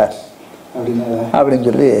சொல்லிட்டா அப்படின்னு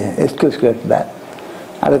சொல்லி எக்ஸ்கியூஸ் கேட்டுட்டார்.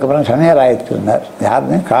 அதுக்கப்புறம் சமையல் ஆகிட்டு இருந்தார்.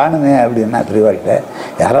 யாருமே காணுமே அப்படின்னா பெரியவாள்கிட்ட,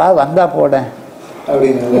 யாராவது வந்தால் போடேன்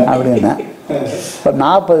அப்படின்னா. இப்போ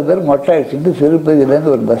 40 பேர் மொட்டை அடிச்சுட்டு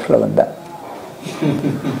திருப்பதியிலேருந்து ஒரு பஸ்ஸில் வந்தார்.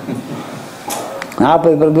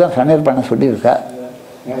 40 பேருக்கு தான் சமையல் பண்ண சொல்லியிருக்கா.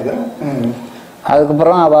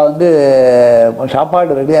 அதுக்கப்புறம் அவள் வந்து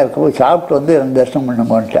சாப்பாடு ரெடியாக இருக்க சாப்பிட்டு வந்து எனக்கு தரிசனம் பண்ண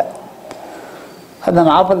போன்ட்டேன். அந்த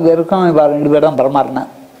 40 பேருக்கும் இப்போ 2 பேரும் பரமாறினேன்.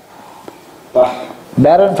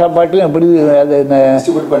 பேரன் சாப்பாட்டையும் எப்படி அதை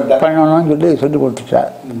பண்ணணும்னு சொல்லி கொடுத்துட்டா.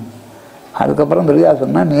 அதுக்கப்புறம் பெரியா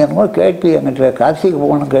சொன்னால், நீ என்னமோ கேட்டு என்கிட்ட காசிக்கு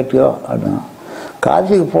போகணும்னு கேட்டியோ அப்படின்னா.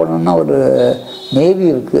 காசிக்கு போகணுன்னா ஒரு நேவி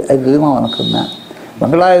இருக்குது, அது தெரியுமா உனக்குன்னா.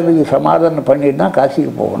 மங்களாயுதிக்கு சமாதானம் பண்ணிட்டு தான்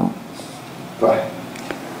காசிக்கு போகணும்.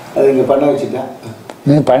 பண்ண வச்சுட்டேன்,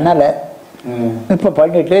 நீ பண்ணலை, இப்போ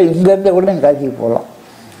பண்ணிட்டு இங்கேருந்து கூட நீ காசிக்கு போகலாம்,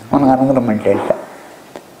 உனக்கு அனுகிரகம் பண்ணிட்டேன்.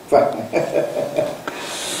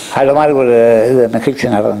 அது மாதிரி ஒரு இது நிகழ்ச்சி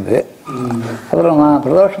நடந்தது. அப்புறம்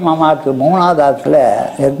பிரதோஷ மாமாவுக்கு 3வது ஆற்றுல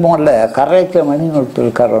எக்மோரில் கரைத்திய மணின்னு ஒருத்தர்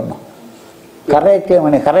இருக்கார். ஒன்றும் கரைத்திய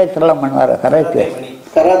மணி, கரைத்தெல்லாம் பண்ணுவார், கரைத்திய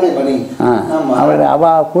அவர்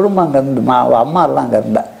அவள் குடும்பம் அங்கே இருந்து, அவள் அம்மா எல்லாம் அங்கே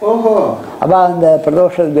இருந்தா. அவள் அந்த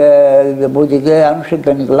பிரதோஷ இந்த பூஜைக்கு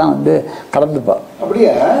அனுஷ்டித்தன்னைக்கெல்லாம் வந்து கலந்துப்பாள்.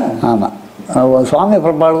 ஆமாம், சுவாமி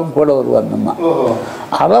பிரபாளுக்கும் கூட வருவார் அந்த அம்மா.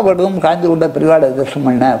 அவள் படுக்கும் காஞ்சி கொண்ட பெரியவாளை தரிசனம்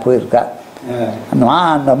பண்ண போயிருக்கா.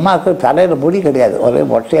 அந்த அம்மாவுக்கு தலையில் முடி கிடையாது, ஒரே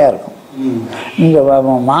மொட்டையாக இருக்கும். இந்த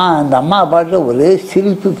அந்த அம்மா பாட்டு ஒரே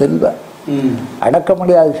சிரிப்பு பெரியவா, அடக்க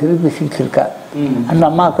முடியாத சிரிப்பு சிரிச்சிருக்கா. அந்த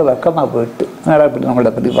அம்மாவுக்கு வெக்கமாக போயிட்டு இப்படி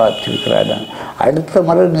நம்மளை பெரியவா வச்சிருக்கிறாரு, அடுத்த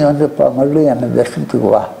முறை நீ வந்து இப்போ மறுபடியும் என்னை தரிசனத்துக்கு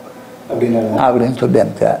வா அப்படின்னு சொல்லி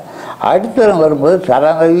அனுப்பிச்சா. அடுத்த வரும்போது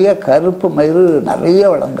தர நிறைய கருப்பு மயிறு நிறைய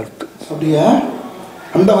வளர்ந்துருது.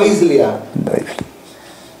 அந்த வயசுலையா? இந்த வயசுல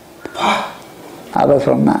அதை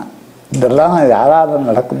சொன்னான். இதெல்லாம் யாராவது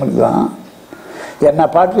நடக்க முடியும், என்னை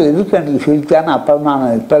பார்த்து எதுக்கு எனக்கு சிரிச்சான்னு அப்போ நான்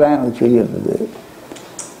இப்போ தான் எனக்கு தெரியுது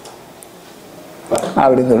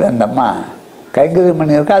அப்படின்னு சொல்லி அந்த அம்மா கைங்கரியம்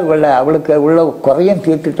பண்ணியிருக்கா. அது உள்ள அவளுக்கு உள்ள குறையும்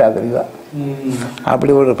தீர்த்துட்டா தெரியுதா,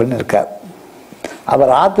 அப்படி ஒரு பண்ணியிருக்கா.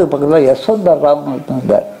 அவர் ஆற்று பக்கத்தில் யஸ்வந்தர் ராவ்னு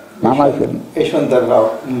இருந்தார், நாமாஸ்கரம்.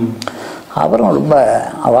 அவரும் ரொம்ப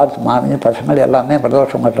அவார்த்து மாமி பசங்கள் எல்லாமே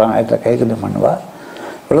பிரதோஷம் கட்டுறாங்க, கைங்கரியம் பண்ணுவாள்.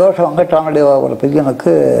 பிரதோஷம் வெங்கட்ராமனுடைய ஒரு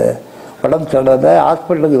பையனுக்கு உடம்பு சொல்கிறத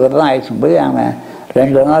ஹாஸ்பிட்டலுக்கு இவர் தான் ஆயிடுச்சும் போய் அவன்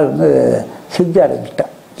 2 நாள் வந்து சித்தி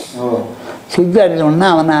அடைஞ்சிட்டான். சிக்ஸ் அடிச்சோன்னா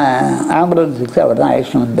அவனை ஆம்புலன்ஸுக்கு அவர் தான்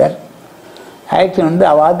அழைச்சிட்டு வந்தார். அழைச்சிட்டு வந்து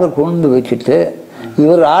அவள் ஆற்றுல கொண்டு வச்சுட்டு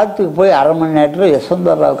இவர் ஆற்றுக்கு போய் அரை மணி நேரத்தில்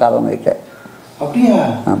யசவந்தராவுக்கு ஆரம்பித்தார். அப்படியா?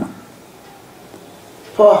 ஆமாம்.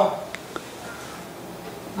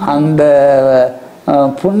 அந்த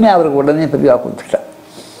புண்ணியம் அவருக்கு உடனே பெரியவா கொடுத்துட்டார்.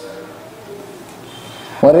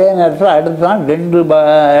 ஒரே நேரத்தில் அடுத்த நாள் 2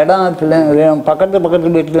 இடத்துல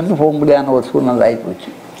பக்கத்து வீட்டிலேருந்து போக முடியாத ஒரு சூழ்நிலை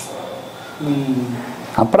ஆகிப்போச்சு.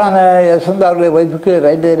 அப்புறம் அந்த யசவந்தாருடைய ஒய்ஃபுக்கு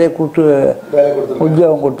ரயில்வேலே கூப்பிட்டு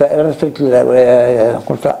உத்தியோகம் கொடுத்தா, எலக்ட்ரிசிட்டியில்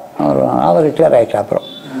கொடுத்தா. அவர் ரிட்டையர் ஆகிட்டா. அப்புறம்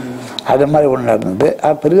அது மாதிரி ஒன்று நடந்தது.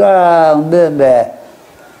 பெரியவா வந்து அந்த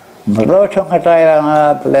பிரதோஷம்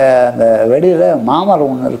கட்டாயத்தில் அந்த வெளியில்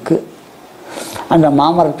மாமரம் ஒன்று இருக்குது. அந்த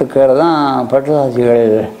மாமரத்துக்கு கீழே தான் பட்டுசாட்சிகள்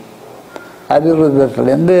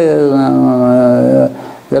அதிர்வதத்துலேருந்து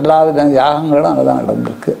எல்லா வித யாகங்களும் அங்கே தான்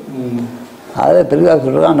நடந்திருக்கு. அதை பெரியவா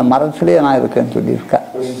சொல்கிறேன், அந்த மரத்துலேயே நான் இருக்கேன்னு சொல்லியிருக்கேன்.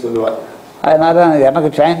 அதனால் எனக்கு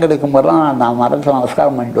டைம் கிடைக்கும் போதெல்லாம் நான் மரத்தை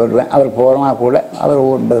நமஸ்காரம் பண்ணிட்டு வருவேன். அவர் போகிறோன்னா கூட, அவர்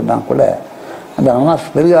ஊர்ன்றதுனா கூட அந்த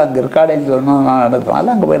பெரியவா அங்கே இருக்காடேன்னு சொல்லணும் நான்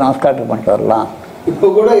நடத்துனால அங்கே போய் நமஸ்காரம் பண்ணிட்டு வரலாம். இப்போ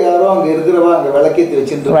கூட யாரோ அங்கே இருக்கிறவா அங்கே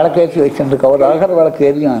விளக்கேற்றி வச்சுருக்க ஒரு அழகர் விளக்கு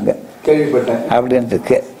எரியும் அங்கே, கேள்விப்பட்டேன்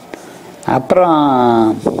அப்படின்ட்டுருக்கு. அப்புறம்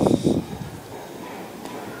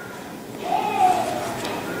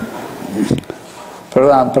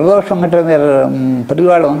பிரதோஷம் கிட்ட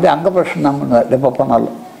பெரியவாளை வந்து அங்கபிரஷன் தான் பண்ணுவார். எப்போ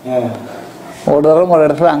போனாலும் ஒரு தரம் ஒரு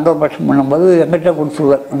இடத்துல அங்கபிரஷன் பண்ணும்போது எங்கிட்ட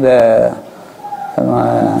கொடுத்துருவார். இந்த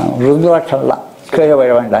ருத்ராட்சம்லாம் கீழே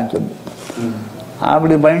விழ வேண்டாம்னு சொல்லி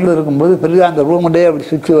அப்படி பண்ணிட்டு இருக்கும்போது பெரிய அந்த ரூமுடைய அப்படி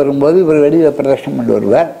சுற்றி வரும்போது இவர் வெளியில் பிரதர்ஷனம் பண்ணிட்டு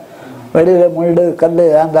வருவார். வெளியில் முள்ளு கல்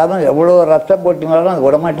இருந்தாலும் எவ்வளோ ரத்தம் போட்டினாலும் அது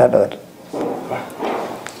விடமாட்டார். அவர்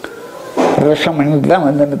பிரதர்ஷனம் பண்ணிட்டு தான்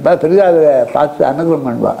வந்து நிற்பா. பெரிய அதை பார்த்து அனுகிரகம்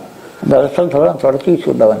பண்ணுவா. அந்த ரத்தத்தெல்லாம் தொடச்சி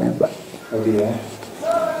சொல்லுவான் என்பார்.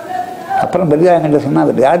 அப்புறம் பெரியா என்கிட்ட சொன்னால்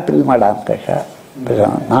அவர் யார் தெரியுமாடான்னு கேட்டா,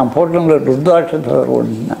 நான் போட்டுங்கிற ருத்ராட்சத்தில்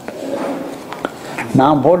ஒன்று,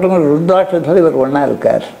 நான் போட்டுங்கிற ருத்ராட்சத்தில் இவர் ஒன்றா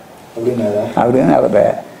இருக்கார் அப்படின்னு அவரை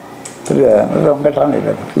பெரிய வெங்கட்டான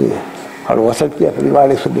பற்றி அவர் வசதியாக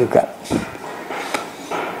பெரியவாளை சொல்லியிருக்கார்.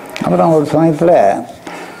 அப்புறம் ஒரு சமயத்தில்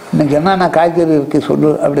இன்னைக்கு என்னென்ன காய்கறி இருக்குது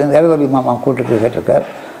சொல்லு அப்படின்னு வேதவரி மாமா கூட்டுக்கு கேட்டிருக்கார்.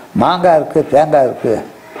 மாங்காய் இருக்குது, தேங்காய் இருக்குது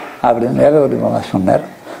அப்படின்னு வேதவரி மாமா சொன்னார்.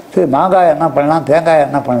 சரி, மாங்காய் என்ன பண்ணலாம், தேங்காய்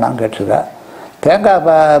என்ன பண்ணலான்னு கேட்டிருக்கா. தேங்காய்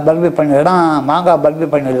பல்பி பண்ணிடலாம், மாங்காய் பல்பி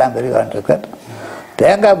பண்ணிடலாம் பெரியவான்ருக்கார்.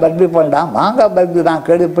 தேங்காய் பல்பி பண்ணலாம், மாங்காய் பல்பி நான்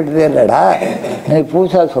கேள்விப்பட்டதே இல்லைடா, நீ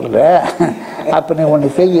புதுசாக சொல்கிற. அப்போ நீ ஒன்று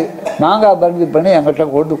செய்ய, மாங்காய் பல்பி பண்ணி என்கிட்ட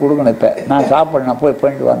கொண்டு கொடுக்கணும். இப்போ நான் சாப்பிடணும், போய்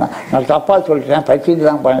பண்ணிட்டு வந்தேன். நான் தப்பாக சொல்லிட்டேன், பச்சிட்டு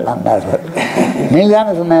தான் பண்ணலான்னு. நீ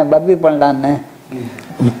தானே சொன்னேன் பல்பி பண்ணலான்னு.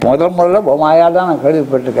 முதல்ல பொம்மாயாக தான் நான்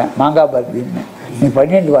கேள்விப்பட்டிருக்கேன் மாங்காய் பல்பின்னு. நீ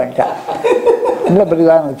பண்ணிட்டு வந்துட்டா. இல்லை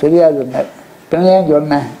பெரியவா எனக்கு தெரியாதுன்னார். பின்னையும்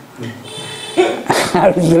சொன்னேன்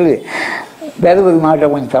அப்படின்னு சொல்லி வேதபதி மாவட்ட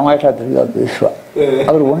கொஞ்சம் தமாஷா தெரியவா பேசுவா.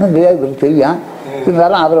 அவர் ஒன்றும் தெரியாது, இவர் தெரியும்.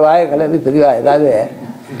 இருந்தாலும் அவர் வாயை கலந்து தெரியவா ஏதாவது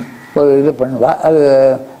ஒரு இது பண்ணுவா. அது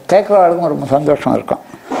கேட்குறவாளுக்கும் ரொம்ப சந்தோஷம் இருக்கும்.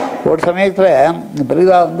 ஒரு சமயத்தில்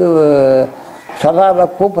பெரியவா வந்து சதாவை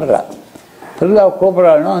கூப்பிட்றா. பெரியவா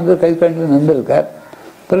கூப்பிட்றாலும் வந்து கை கண்டு நின்றுருக்கார்.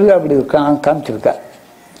 பெரியவா அப்படி காமிச்சிருக்கார்.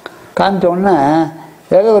 காமிச்ச உடனே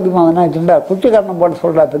வேதவதி மாமா என்ன வச்சுருந்தா, குட்டிக்கரணம் போட்டு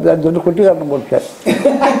சொல்கிறா பெரியவான்னு சொல்லி குட்டிக்கரணம் போட்டுட்டார்.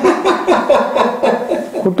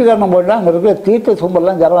 குட்டிக்கரணம் போட்டால் அங்கே இருக்கிற தீர்த்த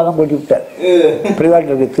சும்பல்லாம் ஜரவாலாம் கொட்டி விட்டார்.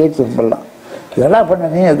 பெரியவாட்டில் இருக்க தீர்த்த சும்பல்லாம் இதெல்லாம் பண்ண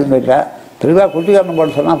நீ அப்படின்னு கேட்டா. பெரியவா குட்டிக்கரணம்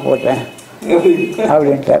போட்டு சொன்னால் போட்டேன்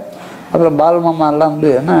அப்படின்ட்டார். அப்புறம் பாலமாமா எல்லாம்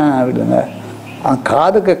வந்து என்ன அப்படிங்க, அவன்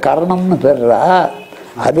காதுக்கு கரணம்னு பேர்றா,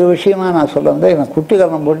 அது விஷயமா நான் சொல்ல வந்தேன். இவன்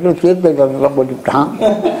குட்டிக்கரணம் போட்டு தீர்த்த கரணம் போட்டுவிட்டான்.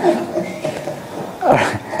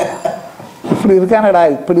 இப்படி இருக்கானடா,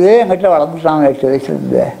 இப்படியே என்கிட்ட வளர்ந்துட்டான் 8 வயசுல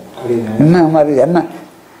இருந்து. என்ன மாதிரி என்ன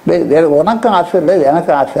வேறு உனக்கும் ஆசை இல்லை,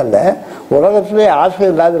 எனக்கும் ஆசை இல்லை. உலகத்திலே ஆசை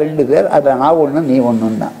இல்லாத 2 பேர், அதை நான் ஒன்று நீ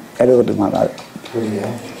ஒன்றுன்னு தான் 70 மாதம்.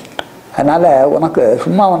 அதனால் உனக்கு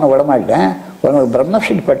சும்மா ஒன்று விடமாட்டேன், உனக்கு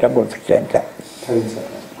பிரம்மஸ்ரீ பட்டம் கொடுத்துட்டேன்ட்டேன்.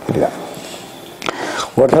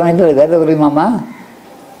 ஒரு சமயத்தில் வேதவரி மாமா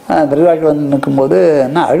பெரியவாட்டி வந்து நிற்கும்போது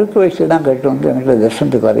என்ன அழுக்கு வயசு தான் கேட்டு வந்து என்கிட்ட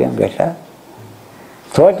தர்சனத்துக்கு வரையும் கேட்டால்.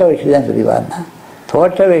 தோட்ட வயசு தான் தெரியவாருன்னா,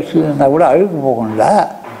 தோட்ட வயசு இருந்தால் கூட அழுக்கு போகணும்ல,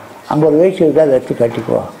 அங்கே ஒரு வேஷ்டி இருக்கா, அதை எடுத்து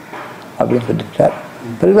கட்டிக்கோ அப்படின்னு சொல்லிட்டார்.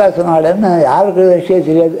 பெரியவா சொன்னாலேன்னு யாருக்கு வேஷ்டியே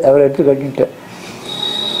தெரியாது, அவரை எடுத்து கட்டிட்டு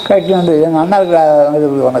வந்து எங்கள்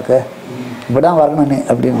அண்ணாவுக்கு உனக்கு இப்படி தான் வரணும் நீ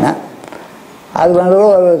அப்படின்னா. அது வந்து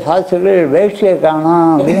ஒரு சாஸ்திரத்தில் வேஷ்டியை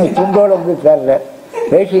காணும் அப்படின்னு துண்டோடு வந்து சேரல.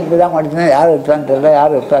 வேஷ்டி இப்படி தான் மாட்டினா யார் எடுத்தான்னு தெரியல,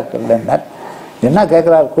 யார் எடுத்தா தெரியலன்னார். என்ன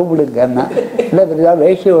கேட்குறாரு, கூப்பிடுங்க என்ன. இல்லை பெரியவா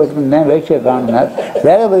வேஷ்டியை வச்சுருந்தேன், வேஷ்டியை காணுனார்.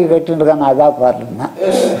 வேலை போய் கட்டின்னு இருக்காங்க, அதான் பாருன்னா.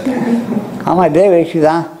 ஆமாம் இதே வேஷ்டி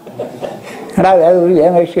தான். ஏடா வேலை போய்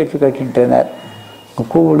ஏன் வேஷ்டி எடுத்து கட்டின்ட்டுனார்.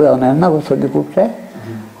 கூப்பிடு. அவனை என்ன சொல்லி கூப்பிட்டேன்?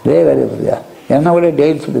 வேலை புரியா, என்ன விட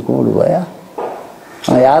டெய்லி சொல்லி கூப்பிடுவாயா?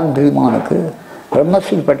 அவன் யாரும் தெரியுமா உனக்கு?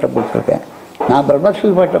 பிரம்மஸ்ரீ பட்டம் போட்டிருக்கேன். நான் பிரம்மஸ்ரீ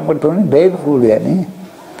பட்டம் கொடுத்தோன்னே டெய்லி கூப்பிடுவியா நீ?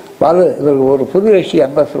 வாழு, இவருக்கு ஒரு புது வேஷ்டி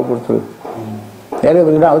அம்பாசர் கொடுத்துரு. வேலை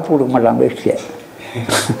தான் அவுத்து கொடுக்க மாட்டான் வேஷ்டியை.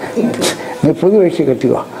 நீ புது வேஷ்டி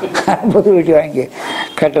கட்டிக்கோ. புது வேஷ்டி வாங்கி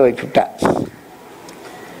கட்ட வச்சுட்டா.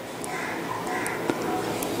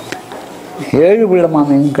 7 பிள்ளை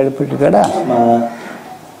மாமியும் கழிப்பிட்டுக்கடா.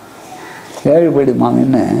 7 படி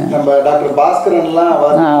மாமின்னு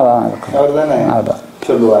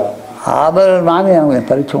சொல்லுவார். அவர் மாமி அவங்க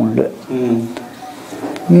பரிச்சம் உண்டு.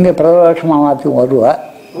 இங்கே பிரதோஷம் மாமாத்துக்கு வருவா.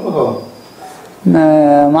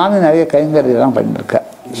 மாமி நிறைய கைங்கரியெல்லாம் பண்ணியிருக்கேன்.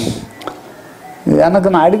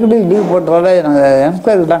 எனக்கு நான் அடிக்கடி லீவ் போட்டதால எனக்கு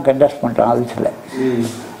என்கொயரி தான் கண்டெஸ்ட் பண்ணுறேன். ஆஃபீஸில்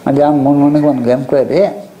மத்தியானம் 3 மணிக்கு உனக்கு enquiry,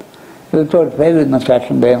 report fail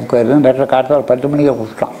instruction enquiry letter காட்டால் 10 மணிக்கே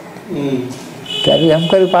கொடுத்துட்டான். சரி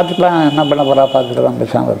என்கொயரி பார்த்துக்கலாம், என்ன பண்ண போகிறா பார்த்துக்கலாம்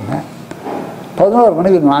பேசாமல் இருந்தேன். 11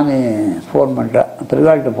 மணிக்கு மாமி ஃபோன் பண்ணுறேன்,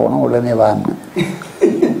 பெருவாழ்கிட்ட போகணும் உடனே வாங்க.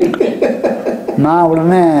 நான்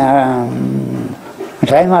உடனே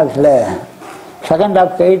டைம் ஆஃபீஸில் செகண்ட்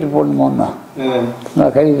ஹாஃப் கைட்டு போடணுமோன்னா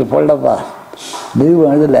கைட்டு போடலப்பா, லீவு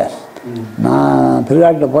எழுதலை, நான்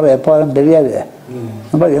பெருவாழ்கிட்ட போகிறேன் எப்போ வரேன்னு தெரியாது.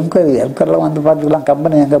 நம்ம எம்கர்லாம் வந்து பார்த்துக்கலாம்,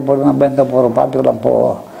 கம்பெனி எங்கே போடுறோம், நம்ம எங்கே போகிறோம் பார்த்துக்கலாம் போ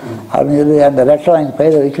அப்படின்னு சொல்லி அந்த லெட்டர் வாங்கி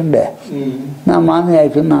பயிரை வச்சுட்டு நான் மாமி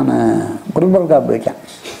ஆயிடுச்சுன்னு நான் குல்பர்கா போயிட்டேன்.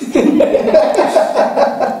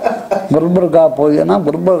 குல்பர்கா போயின்னா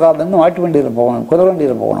குல்பர்காலேருந்து மாட்டு வண்டியில் போகணும், குதிரை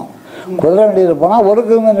வண்டியில் போகணும். குதிரை வண்டியில் போனால் 1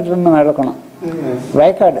 கிலோமீட்டர் நடக்கணும்.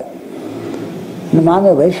 வயக்காடு. இந்த மாமி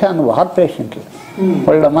வயசான ஹார்ட் பேஷண்ட்டு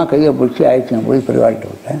கொள்ளமாக கையை பிடிச்சி ஆயிடுச்சு. போய் பெருவாழ்கிட்ட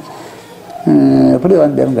விட்டேன். எப்படி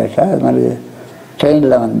வந்தேன்னு கேட்டா, அது மாதிரி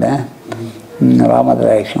ட்ரெயினில் வந்தேன்,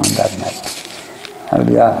 ராமதுரை வந்தாருனார்.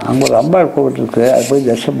 அப்படியா, அங்கே ஒரு அம்பாள் கோவில் இருக்குது, அது போய்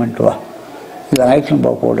தரிசனம் பண்ணிட்டு வா, இதை நைட்டும்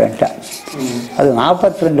போக கூடன்ட்டேன். அது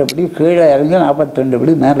 42 படி கீழே இறங்கி 42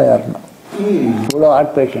 படி மேலே ஏறணும். இவ்வளோ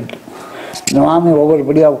ஹார்ட் பேஷண்ட்டு. இந்த மாமி ஒவ்வொரு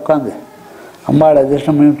படியாக உட்காந்து அம்பாளை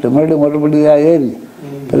தரிசனம் பண்ணிட்டு மறுபடியும் ஒரு படியாக ஏறி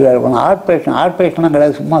பெரிய ஹார்ட் பேஷண்ட்லாம்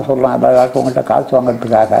கிடையாது, சும்மா சொல்லலாம். அதாவது உங்கள்கிட்ட காசு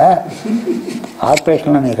வாங்கிறதுக்காக. ஹார்ட்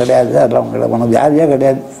பேஷண்ட்லாம் நீ கிடையாது, அதெல்லாம் உங்களுக்கு உனக்கு வியாதியே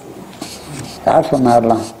கிடையாது. யார்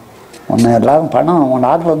சொன்னார்லாம்? உன்னை எல்லாரும் பணம் உன்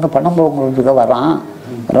நாட்டில் வந்து பணம் போகிறதுக்காக வரான்,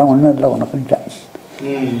 அதெல்லாம் ஒன்றும் இல்லை உனக்குன்ட்டேன்.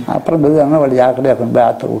 அப்புறம் பெருசாக வழி யாக்கடையாக கொண்டு போய்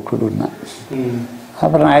ஆற்றுல விட்டுடுனேன்.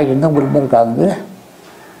 அப்புறம் ஆயிட்டு குடும்பம் காந்து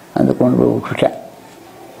அந்த கொண்டு போய் விட்டுட்டேன்.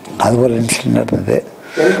 அது ஒரு இன்சிடென்ட் நடந்தது.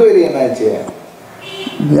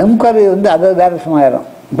 எம்கொயரி வந்து அதை வேறு சும்மாயிரும்.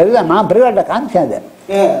 பெரிதா நான் பெரியவாட்ட காமிச்சேன். அது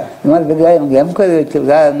இது மாதிரி பெரியவா இவங்க எம்கொயரி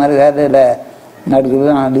வச்சுருக்கா, இது மாதிரி வேலையில்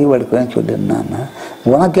நடிக்கிறது, நான் லீவ் எடுக்கிறேன்னு சொல்லியிருந்தேன்.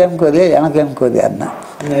 உனக்கு எம்கொயரியா எனக்கு எம்கொயரியா என்ன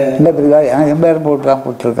இல்லை பெரியவா, எனக்கு 80,000 போட்டு தான்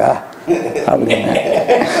கொடுத்துருக்கா அப்படின்னு.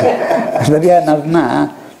 சரியா என்னன்னா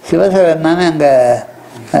சிவசேகர் என்னன்னு அங்கே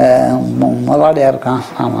முதலாளியாக இருக்கான்.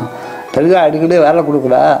 ஆமாம், பெரியவா அடிக்கடி வேலை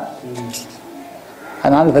கொடுக்குறா,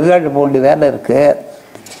 அதனால் பெரியவாட்ட போக வேண்டிய வேலை இருக்குது,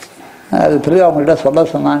 அது பெரிய அவங்கள்ட்ட சொல்ல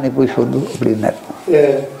சொன்னால் நீ போய் சொல்லு அப்படின்னார்.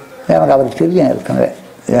 எனக்கு அவர் தெரியும் ஏற்கனவே.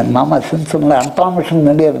 என் மாமா சிம்சனில் அன்பாமிஷன்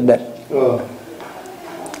வேண்டியே இருந்தார்.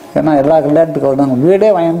 ஏன்னா எல்லா கல்யாணத்துக்கு வந்தாங்க, வீடே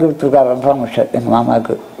வாங்கி கொடுத்துருக்காரு அன்பாமிஷன் எங்கள்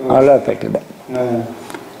மாமாவுக்கு அவ்வளோப்பேட்டில்.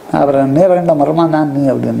 அப்புறம் நீரண்ட மரமாக தான் நீ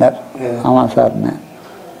அப்படின்னார். ஆமாம் சார்னேன்.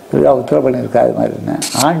 பெரிய உத்தரவு பண்ணியிருக்கா அது மாதிரி இருந்தேன்.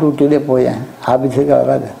 ஆண்டு விட்டிலே போயேன், ஆஃபீஸுக்கு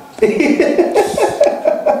வராது.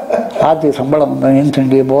 ஆற்றுக்கு சம்பளம் வந்தோம்,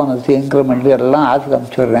 இன்சென்டிவ் போனஸ் இன்க்ரிமெண்ட் எல்லாம் ஆற்றுக்கு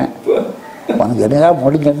அனுப்பிச்சுடுறேன். உனக்கு என்னையா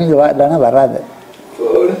முடிஞ்சன்னைக்கு வா, இல்லைன்னா வராது.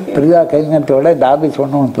 பெரியா கைங்கத்தை விட இந்த ஆஃபீஸ்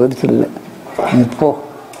ஒன்றும் பெருசு இல்லை, நீ போ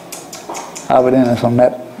அப்படின்னு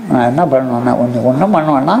சொன்னார். நான் என்ன பண்ணுவேன்னா ஒன்றும்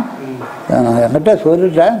பண்ணுவேன்னா என்கிட்ட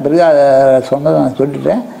சொல்லிட்டேன், பெரியா சொன்னதை நான்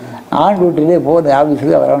சொல்லிட்டேன், ஆண்டு வீட்டிலே போகுது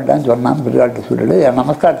ஆஃபீஸுக்கு வர வேண்டாம்னு சொன்னான்னு பெரியாள்கிட்ட சொல்லிட்டு என்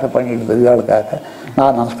நமஸ்காரத்தை பண்ணிட்டு பெரியாளுக்காக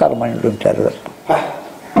நான் நமஸ்காரம் பண்ணிட்டு வந்துட்டார்.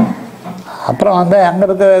 அப்புறம் வந்து அங்கே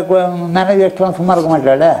இருக்க மேனேஜர்ஸ்லாம் சும்மா இருக்க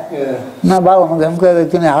மாட்டாள். என்னப்பா உனக்கு எம்கொயரி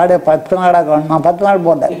வச்சு நீ ஆடே 10 நாளாக வேணும். நான் 10 நாள்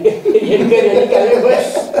போட்டேன்.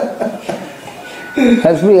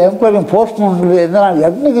 எம்கொயரி போஸ்ட் பண்ணுறது எந்த நாள்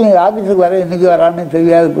என்னைக்கு நீ ஆஃபீஸுக்கு வர இன்றைக்கி வரான்னு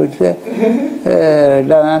தெரியாது போயிடுச்சு.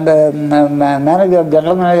 அந்த மேனேஜர்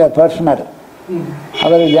ஜென்ரல் மேனேஜர் பர்சனர்,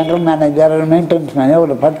 அவர் ஜென்ரல் மேனேஜர் மெயின்டெனன்ஸ் மேனேஜர்,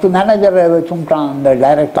 ஒரு 10 மேனேஜரை வச்சுட்டான். அந்த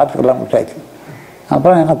டைரக்ட் பார்த்துக்கலாம் விட்டாச்சு.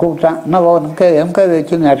 அப்புறம் என்னை கூப்பிட்டான், என்ன உனக்கு எம்கொயரி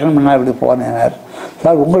வச்சு நீ அட்டன் பண்ணால் இப்படி போனேன்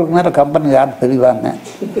சார். உங்களுக்கு நேரம் கம்பெனி யார் பிரிவாங்க?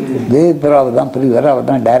 தேவிபுராவை தான் பிரிவார், அவர்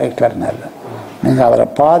தான் டைரக்டர்னார். நீங்கள் அவரை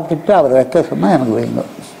பார்த்துட்டு அவரை வைக்க சொன்னால் எனக்கு வைங்க,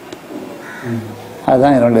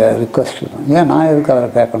 அதுதான் என்னுடைய ரிக்வஸ்ட். ஏன் நான் எதுக்கு அவரை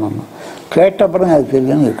கேட்கணும்னு கேட்டப்பறம் அது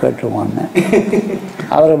தெரியும் கேட்டுருவோன்னு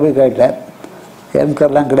அவரை போய் கேட்டார்.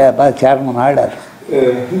 எம்கர்லாம் கிடையாதுப்பா, chairman order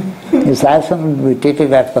is action we take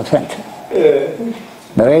it at present.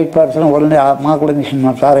 The right person, only Amalgamation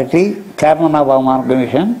Authority, Chairman of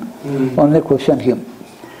Amalgamation, only question him.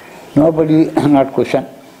 Nobody not question.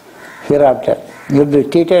 Hereafter, you will be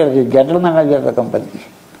treated as a general manager of the company.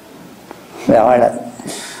 The order.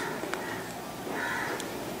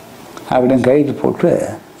 அப்படின்னு கைது போட்டு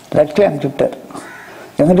லெட்டரை அனுப்பிச்சுட்டார்.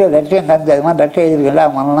 எங்கிட்ட லெட்டரையும் காமிச்சு அது மாதிரி லெட்டரை எழுதிருக்கல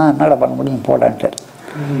அவங்களாம் என்னடா பண்ண முடியும் போடான்ட்டார்.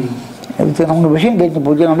 இதுக்கு நமக்கு விஷயம் தெரிஞ்சு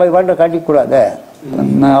போச்சு, நம்ம பாட்டை காட்டிக்கூடாது.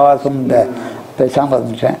 ஆவாசம் இந்த பேசாமல்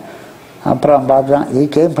இருந்துட்டேன். அப்புறம் பார்த்தேன், இது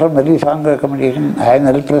came from very strong recommendation. I am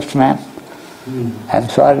helpless man, I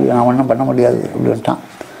am sorry, நான் ஒன்றும் பண்ண முடியாது அப்படின்ட்டான்.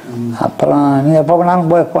 அப்புறம் நீ எப்போ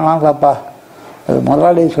வேணாலும் போய் போனாலும் பாப்பா, அது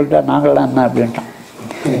முதலாளி சொல்லிட்டா நாங்களாம் என்ன அப்படின்ட்டான்.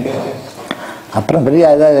 அப்புறம் பெரிய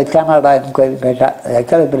ஏதாவது வச்சானாடா கேட்டா,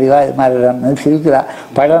 வைக்கல பெரியவா இது மாதிரி சிரிக்கிறா.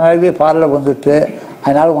 பல நாளைக்கு பார்லர் வந்துட்டு,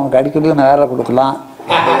 அதனால உனக்கு அடிக்கடி நான் வேலை கொடுக்கலாம்,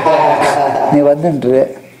 நீ வந்துன்று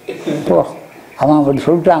போ. அவன் அப்படி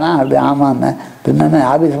சொல்லிட்டானா? அப்படி ஆமான்னு. பின்னே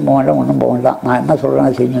ஆஃபீஸ் போக வேண்டாம், ஒன்றும் போக வேண்டாம், நான் என்ன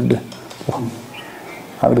சொல்கிறேன்னா செய்யணுண்டு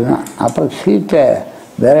அப்படின்னா. அப்புறம் சீட்டை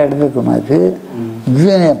வேற இடத்துக்கு மாற்றி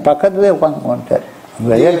பக்கத்துலேயே உட்காந்து போட்டார்.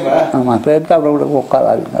 ஆமாம், பேருக்கு அப்படி கூட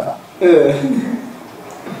உட்காராதுங்க.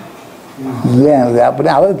 அப்படி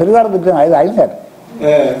அவர் திருவாரத்துக்கு ஐந்தார்.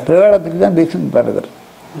 திருவாரத்துக்கு தான் தீட்சன் பாருகிறார்.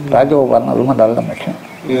 ராஜகோபாலன் ரொம்ப நல்ல மனுஷன்,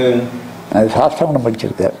 அது சாஸ்திரம்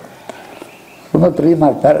படிச்சிருக்கார், ரொம்ப பிரியமா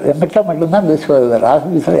இருப்பார். எங்கிட்ட மட்டும்தான் பேசுவார்,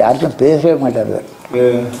 ஆஃபீஸில் யாருக்கும் பேசவே மாட்டார்.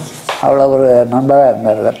 அவ்வளோ ஒரு நண்பராக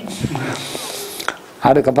இருந்தார்.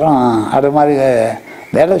 அதுக்கப்புறம் அது மாதிரி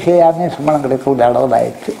வேலை செய்யாமே சம்பளம் கிடைக்கக்கூடிய அளவில்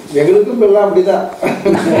ஆயிடுச்சு. எங்களுக்கும் எல்லாம் அப்படிதான்.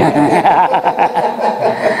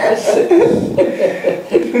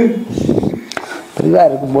 பிரிவாக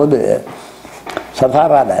இருக்கும்போது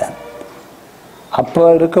சதாரால அப்போ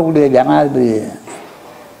இருக்கக்கூடிய ஜனாதிபதி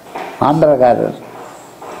ஆந்திரக்காரர்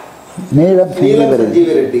நீலம்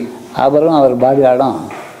செஞ்சி, அவரும் அவர் பாடியாடும்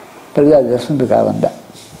பெரியா தரிசனத்துக்காக வந்தேன்.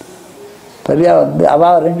 பெரியா வந்து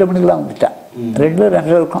அவள் 2 மணிக்கெலாம் வந்துட்டான்.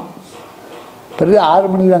 2 இருக்கும். பெரிய 6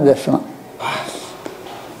 மணிக்கு தான் தரிசனம்.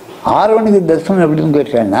 6 மணிக்கு தரிசனம் எப்படின்னு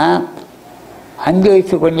கேட்டேன்னா, 5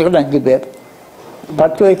 வயசு குழந்தைகள் 5 பேர்,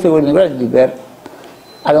 10 வயசு குழந்தைகள் 5 பேர்,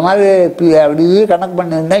 அது மாதிரி அப்படியே கணக்கு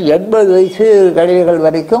பண்ணியிருந்தேன். 80 வயசு கழிவுகள்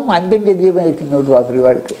வரைக்கும் 5 தீபம் வச்சு விடுவா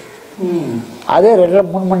பிரிவாளுக்கு. அதே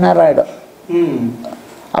 2-3 மணி நேரம் ஆகிடும்.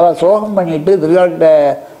 அவள் சோகம் பண்ணிட்டு பிரிவாள்கிட்ட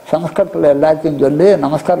சமஸ்கிருதத்தில் எல்லாத்தையும் சொல்லி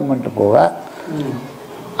நமஸ்காரம் பண்ணிட்டு போவா.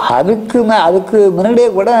 அதுக்கு முன்னாடியே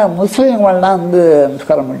கூட முஸ்லீம்கள்லாம் வந்து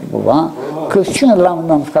நமஸ்காரம் பண்ணிட்டு போவான், கிறிஸ்டின் எல்லாம்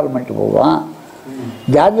வந்து நமஸ்காரம் பண்ணிட்டு போவான்.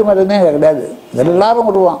 ஜாதி மதமே கிடையாது, எல்லாரும்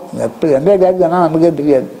விடுவான். எந்த ஜாதி வேணால் நமக்கே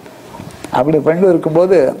தெரியாது. அப்படி பண்ணி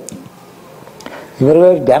இருக்கும்போது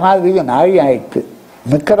இவர்கள் ஜனாதிபதி நாழி ஆயிடுச்சு.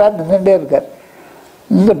 நிற்கிறார், நின்றுட்டே இருக்கார்.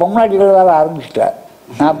 இந்த பொம்நாட்டிகள் வேற ஆரம்பிச்சிட்டார்.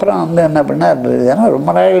 அப்புறம் வந்து என்ன பண்ணார், ஏன்னா ரொம்ப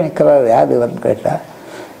நாளே நிற்கிறார், யார் இவர்னு கேட்டார்.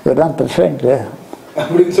 இவர் தான் பிரசிடென்ட்டு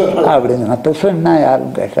அப்படின்னு. நான் பிரசிடென்ட்னா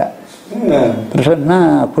யாருன்னு கேட்டேன். பிரசிடென்ட்னா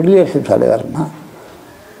குடியரசுத் தலைவர்னா.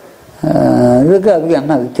 இதுக்கு அதுக்கு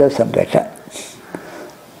என்ன வித்தியாசம் கேட்டேன்.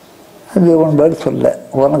 அது ஒன்று பதில் சொல்ல,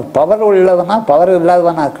 உனக்கு பவர் உள்ளவனா பவர்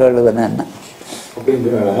இல்லாதவனா கேளுவனா என்ன?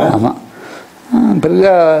 ஆமாம், பெரிய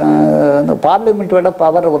பார்லிமெண்ட் விட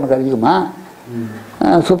பவர் உனக்கு அதிகமா,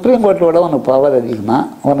 சுப்ரீம் கோர்ட்டை விட உனக்கு பவர் அதிகமா,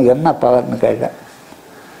 உனக்கு என்ன பவர்னு கேட்டேன்.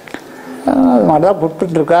 அது மாதிரி தான்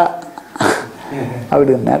கொடுத்துட்ருக்கா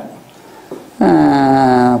அப்படின்னார்.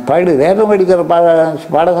 வேதம் படிக்கிற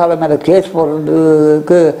பாடசாலை மேலே கேஸ்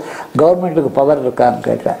போடுறதுக்கு கவர்மெண்ட்டுக்கு பவர் இருக்கான்னு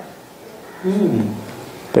கேட்டேன்.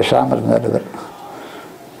 பேசாமல் இருந்தார்.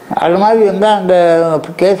 அது மாதிரி இருந்தால் அந்த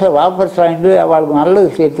கேஸை வாபஸ் வாங்கிட்டு அவளுக்கு நல்லது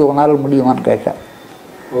சேர்த்து உன்னால் முடியுமான்னு கேட்டேன்.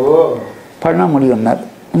 பண்ண முடியும்னார்.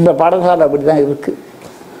 இந்த பாடசாலை அப்படி தான் இருக்குது,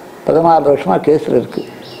 14 வருஷமாக கேஸில் இருக்குது.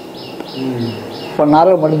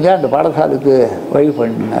 பொண்ணால் முடிஞ்சால் அந்த பாடசாலைக்கு வழி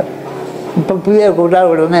பண்ணினார். இப்போ பிரியா கூட்டா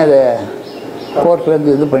உடனே அதை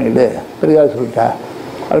கோர்ட்லேருந்து இது பண்ணிவிட்டு பிரியா சொல்லிட்டா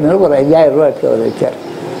அப்படின்னு ஒரு 5000 ரூபா எடுத்து அவர் வச்சார்.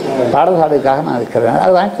 பாடசாலைக்காக நான் இருக்கிறேன்,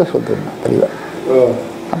 அதை வாங்கிக்க சொல்லிருந்தேன் பிரிவா.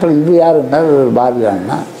 அப்புறம் இது யார் இருந்தார்,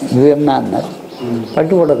 பாரதியான்னா. இது என்னன்னார்,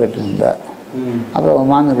 பட்டுப்படை கட்டிருந்தார்.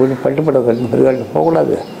 அப்புறம் வாங்க கூட்டி பட்டுப்படை கட்டின்னு பிரிவாட்டு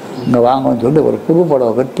போகக்கூடாது, இங்கே வாங்கன்னு சொல்லி ஒரு புது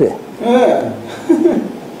புடவை கட்டு,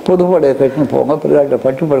 புது புடவை கட்டின்னு போங்க, பிரிவாட்டை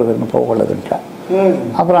பட்டுப்படை கட்டின்னு போகக்கூடாதுன்ட்டா.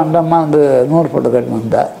 அப்புறம் அந்த அம்மா வந்து 100 புடவை கட்டின்னு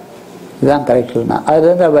வந்தா. இதுதான் கரெக்டுன்னா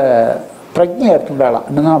அதுலேருந்து அவள் பிரஜை எடுத்துட்டாலாம்,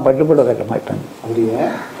 இன்னும் நான் பட்டுப்படவை கட்ட மாட்டேன்.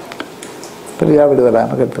 பிரியா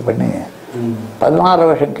விடுதலான்னு கருத்து பண்ணி 16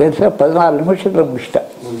 வருஷம் கேஸை 14 நிமிஷத்தில் முடிச்சிட்டேன்.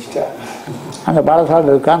 அந்த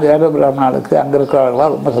பாடசாலை இருக்கா, அந்த ஏழை பிராமணாளுக்கு அங்கே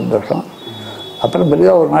இருக்கிறவர்களாம் ரொம்ப சந்தோஷம். அப்புறம்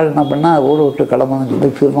பெரியா ஒரு நாள் என்ன பண்ணால் ஊரை விட்டு கிளம்புன்னு சொல்லி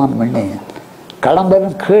தீர்மானம் பண்ணி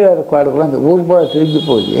கிளம்புன்னு கீழே இருக்கிறவர்களுக்குலாம் அந்த ஊர் போல திரும்பி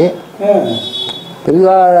போய்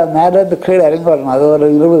பெரியா மேலேருந்து கீழே இறங்கி வரணும். அது ஒரு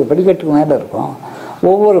 20 படிக்கட்டுக்கு மேலே இருக்கும்.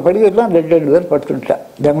 ஒவ்வொரு படிக்கட்டுலாம் 2 பேர் படுத்துட்டேன்.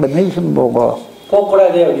 எங்களை மியூசியம்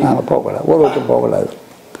போகக்கூடாது, போகக்கூடாது, ஒரு வருஷம் போகக்கூடாது.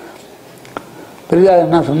 பெரியார்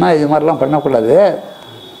என்ன சொன்னால், இது மாதிரிலாம் பண்ணக்கூடாது,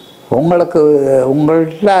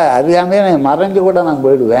 உங்கள்கிட்ட அறியாமையே நான் மறைஞ்சு கூட நான்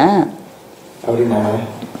போயிடுவேன் அப்படின்னா.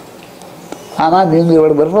 ஆனால் நீங்கள்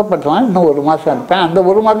இவ்வளோ விருப்பப்பட்டா இன்னும் 1 மாதம் இருப்பேன், அந்த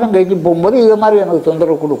 1 மாதம் கழிச்சு போகும்போது இது மாதிரி எனக்கு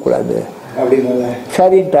தொந்தரவு கொடுக்கக்கூடாது அப்படின்னு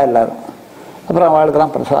சரின்ட்டா எல்லாரும். அப்புறம்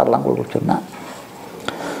அவளுக்கெல்லாம் பிரசாதெல்லாம் கொடுத்துருந்தேன்.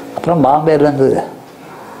 அப்புறம் பாம்பேலேருந்து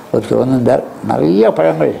ஒருத்தர் வந்திருந்தார். நிறைய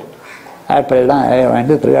பழங்கள் ஆப்பிள்லாம்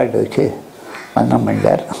வாங்கி திருவாட்டி வச்சு வந்தம்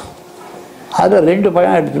பண்ணிட்டார். அதில் 2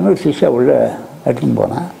 பழம் எடுத்துன்னு சிஷா உள்ளே எடுத்துன்னு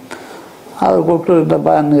போனேன். அவர் கூப்பிட்டு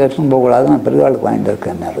இருந்தப்பா இன்னும் எடுத்துன்னு போகக்கூடாது, நான் பெரியவாளுக்கு வாங்கிட்டு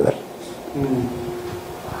இருக்கேன்.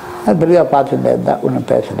 அது பெரியா பார்த்துட்டே இருந்தா, ஒன்றும்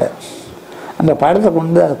பேசலை. அந்த படத்தை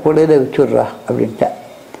கொண்டு அந்த கூடையில் வச்சுட்றா அப்படின்ட்டேன்.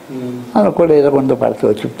 அந்த கூடையில் கொண்டு படத்தை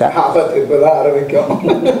வச்சுக்கிட்டேன்.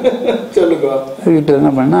 வீட்டில்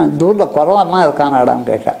என்ன பண்ணால், இந்த ஊரில் குறவெல்லாம் இருக்கானாடான்னு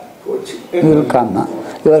கேட்டேன். இருக்கான்னா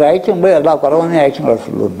இவர் அழைச்சும் போய் எல்லா குறவனையும் அழைச்சும் வர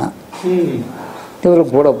சொல்லுன்னா.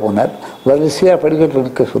 இவரும் கூட போனார். வரிசையாக படிக்கட்டு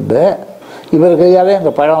நிற்க சொல்லு, இவர் கையாலே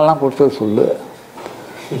இந்த பழம்லாம் கொடுத்து சொல்லு,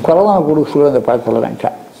 குறவனை கொடுக்க சொல்லு அந்த பழத்தில்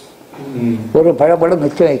வேண்டாம். ஒரு பழப்படம்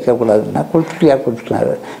மிச்சம் வைக்கக்கூடாதுன்னா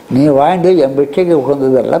கொடுத்துட்டாரு. நீ வாழ்ந்து என் பிச்சைக்கு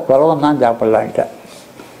உகந்ததில்ல, குறவன் தான் சாப்பிட்லான்ட்டார்.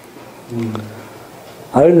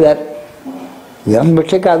 அழுதார். என்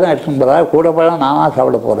பிச்சைக்காக தான் எடுத்துன்னு போகிறா, கூட பழம் நானாக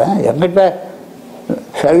சாப்பிட போகிறேன், என்கிட்ட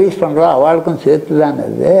சர்வீஸ் பண்ணுறா அவளுக்கும் சேர்த்து தானே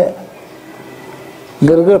இது,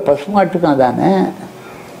 இங்கே இருக்கிற பசுமாட்டுக்கும் தானே,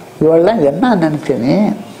 இவெல்லாம் என்ன நினச்சேனே,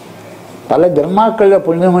 பல ஜென்மாக்களில்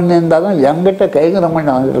புண்ணியம் பண்ணி இருந்தாலும் என்கிட்ட கைகரம் பண்ண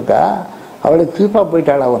வந்திருக்கா, அவளை சீப்பாக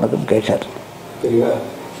போயிட்டாளா உனக்குன்னு கேட்டார்.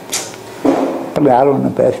 அப்புறம் யாரும்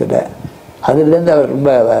ஒன்றும் பேசலை. அதுலேருந்து அவர் ரொம்ப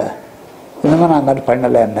இனிமேல் நான் அந்த மாதிரி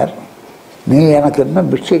பண்ணலைன்னார். நீ எனக்கு இன்னும்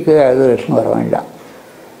பிக்ஷைக்கு அது ரெஸ்ட் வர வேண்டாம்,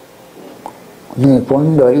 நீ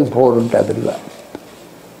கொண்டு வரைக்கும் போடுன்ட்டு அது இல்லை.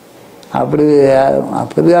 அப்படி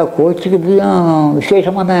அப்படியா கோச்சிக்கிட்டையும்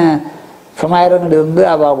விசேஷமான சமாயரங்கள் இருந்து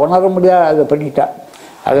அவள் உணர முடியாது அதை பண்ணிட்டா.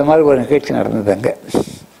 அது மாதிரி ஒரு நிகழ்ச்சி நடந்தது அங்கே.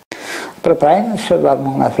 அப்புறம் பிரைம் மினிஸ்டர்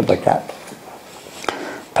வரணும்னு ஆசைப்பட்டார்.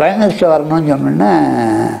 பிரைம் மினிஸ்டர் வரணும்னு சொன்னோன்னா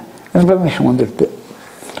இன்ஃபர்மேஷன் வந்துடுது.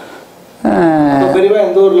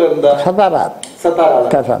 சதாரா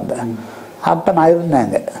அப்போ நான்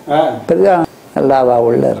இருந்தேங்க. பெரிய எல்லாவா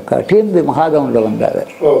உள்ள இருக்கா டிஎம்பி மகாதவனில் வந்தார்.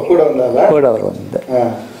 கூட அவர் வந்து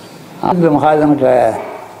டிஎம்பி மகாதவன்கிட்ட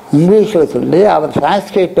இங்கிலீஷில் சொல்லி அவர்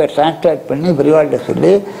டிரான்ஸ்லேட் பண்ணி பெரியவாள்கிட்ட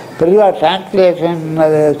சொல்லி, பெரியவா டிரான்ஸ்லேஷன்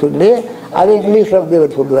சொல்லி அது இங்கிலீஷில் வந்து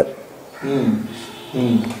இவர் சொல்லுவார்.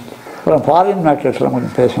 அப்புறம் ஃபாரின் மேட்டர்ஸ்லாம்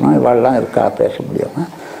கொஞ்சம் பேசணும், இவாளெலாம் இருக்கா பேச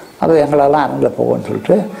முடியாமல், அதை எங்களெல்லாம் அரங்கில் போகணும்னு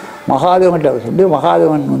சொல்லிட்டு மகாதேவன்கிட்ட அவர் சொல்லி,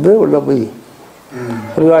 மகாதேவன் வந்து உள்ளே போய்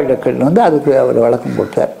பெரியவாள்கிட்ட வந்து அதுக்கு அவர் வழக்கம்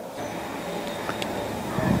கொடுத்தார்.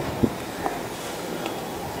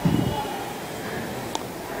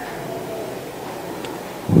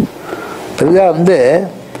 பெரியா வந்து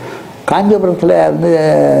காஞ்சிபுரத்தில் வந்து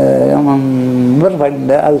இவர்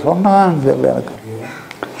பண்ணிட்டு அது சொன்னதான் தெரியல எனக்கு.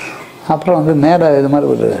 அப்புறம் வந்து நேராக இது மாதிரி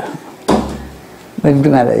ஒரு ரெண்டு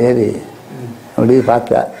மேலே ஏறி அப்படி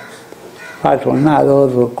பார்த்தா பார்த்தோன்னா அது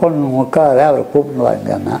ஒரு முக்காத அவரை கூப்பிட்டு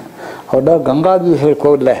வாங்கினா அவர்தான் கங்காதீஸ்வரர்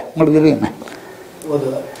கோவிலில் உங்களுக்கு தெரியுமே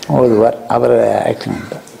ஓதுவார். அவர்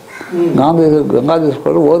ஆக்சிடென்ட் கங்காதீஸ்வரர்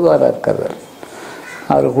கோவில் ஓதுவாராக இருக்கார்.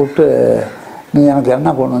 அவரை கூப்பிட்டு நீ எனக்கு என்ன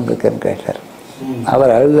கொண்டு வந்துருக்கேன்னு கேட்டார்.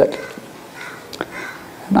 அவர் அழுதார்.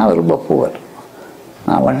 நான் அவர் ரொம்ப பூவர்,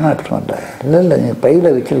 நான் வண்ணம் எடுத்து வந்தேன். இல்லை நீ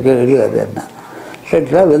பையில் வச்சிருக்க எழுதாது என்ன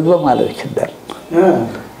கேட்டால் வில்வ மாலை வச்சுருந்தார்.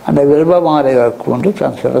 அந்த வில்வ மாலை கொண்டு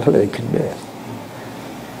தன் சிரசில் வச்சுட்டு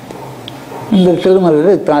இந்த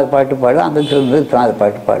திருமலையில் இத்தனாவது பாட்டு பாடு, அந்த திருமலையில் இத்தனாவது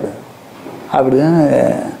பாட்டு பாடு அப்படின்னு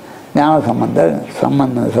ஞான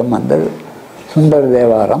சம்பந்தர் சுந்தர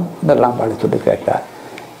தேவாரம் இதெல்லாம் பாட சொல்லி கேட்டார்.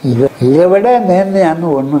 இதை விட மேன்மையானு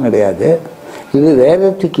ஒன்றும் கிடையாது, இது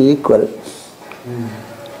வேதத்துக்கு ஈக்குவல்.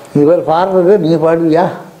 இவர் பாடுறது நீ பாடுவியா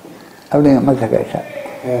அப்படின்னு அம்மா கேட்டார்.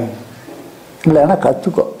 இல்லைன்னா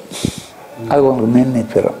கற்றுக்கோ, அது உங்களுக்கு மேன்மை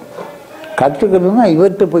தரும். கற்றுக்கிறதுனா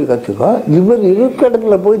இவர்கிட்ட போய் கற்றுக்கோ, இவர் இருக்கிற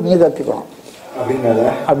இடத்துல போய் நீ கற்றுக்கணும்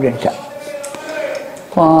அப்படின்ட்டா.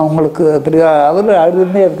 உங்களுக்கு பெரிய அவர்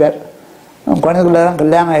அழுதுன்னே இருக்கார். குழந்தைக்குள்ள தான்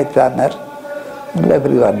கல்யாணம் ஆயிடுச்சார். இல்லை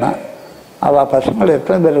பெரியவார்னா அவள் பசங்களை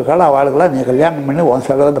எத்தனை பேர் இருக்காளோ அவளுக்கெல்லாம் நீ கல்யாணம் பண்ணி உன்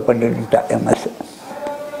செலவத்தை பண்ணிட்டா எம்எஸ்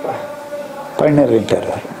பண்ணிட்டார்.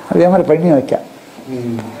 அதே மாதிரி பண்ணி வைக்க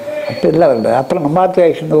அப்போ இல்லை வரல. அப்புறம் நம்பாத்து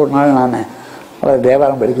ஆக்ஷன் ஒரு நாள் நான் அவர்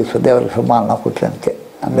தேவாரம் படிக்க சொல்லி அவருக்கு சும்மாலாம் கொடுத்துருந்துச்சு.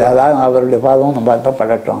 அந்த அதாவது அவருடைய பாதமும் நம்ம தான்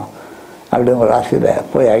படட்டும் அப்படின்னு ஒரு ஆசையில்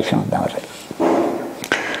போய் ஆக்ஷன் வந்தேன் அவர்.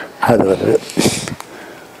 அது வருது.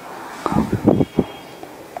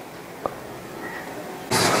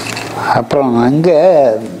 அப்புறம் அங்கே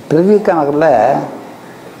திருவிக நகரில்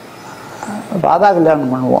ராதா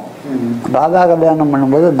கல்யாணம் பண்ணுவோம். ராதா கல்யாணம்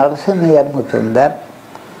பண்ணும்போது நரசிம்மையர்னு இருந்தார்.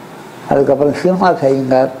 அதுக்கப்புறம் சீனிவாச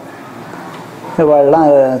ஐயங்கார் இவெல்லாம்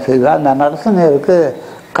செய்தார். அந்த நரசிம்மையருக்கு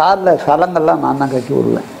காலில் சலங்கள்லாம் நான் தான் கட்டி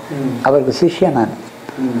விடுவேன். அவருக்கு சிஷ்யன் நான்.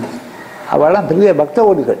 அவெல்லாம் பெரிய பக்த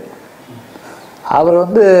கோடிகள். அவர்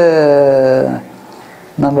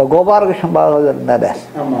நம்ம கோபாலகிருஷ்ணன் பாகவதர் இருந்தார்,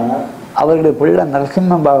 அவருடைய பிள்ளை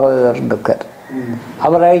நரசிம்ம பாகவதர் இருக்கார்.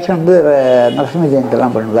 அவர் அழைச்சி நரசிம்ம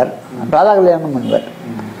ஜெயந்திலாம் பண்ணுவார், ராதா கல்யாணம் பண்ணுவார்.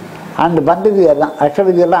 அந்த பண்டிகையெல்லாம்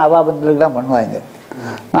அஷ்டபதியெல்லாம் அவா பண்டிகைலாம் பண்ணுவாங்க.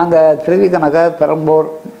 நாங்கள் திருவிக நகர், பெரம்பூர்,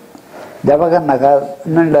 ஜவஹர் நகர்,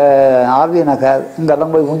 இன்னும் இந்த ஆர்வி நகர்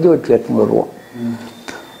இங்கெல்லாம் போய் முந்தி வச்சு எடுத்துன்னு வருவோம்.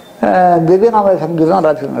 திவ்யநாம சங்கீதம்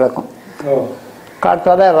ராத்திரி நடக்கும்,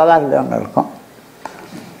 காற்றால ராதா கல்யாணம் இருக்கும்.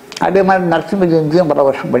 அதே மாதிரி நரசிம்ம ஜெயந்தியும் பல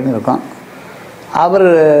வருஷம் பண்ணியிருக்கோம். அவர்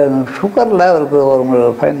சுகரில் அவருக்கு ஒரு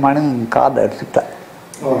ஃபைன் பண்ணி கார்டு எடுத்துட்டார்.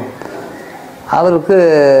 அவருக்கு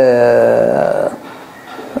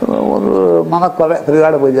ஒரு மனக்குறை,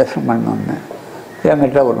 பெரியாட போய் தரிசனம் பண்ணோன்னு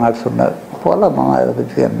என்கிட்ட ஒரு நாள் சொன்னார், போல மாமா அதை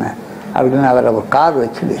பற்றி என்ன அப்படின்னு. அவரை ஒரு கார்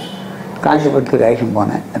வச்சு காஞ்சிபுரத்துக்கு அழைச்சின்னு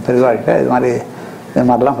போனேன். பெரியவாள்கிட்ட இது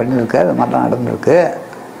மாதிரிலாம் பண்ணியிருக்காரு, இது மாதிரிலாம் நடந்திருக்கு.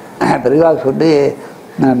 பெரியவாள் சொல்லி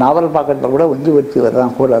நாவல் பாக்கத்தில் கூட உஞ்சி வச்சு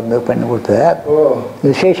வரதான் கூட பண்ணி கொடுத்தார்.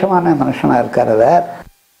 விசேஷமான மனுஷனாக இருக்கார் அவர்.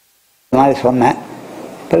 இது மாதிரி சொன்னேன்.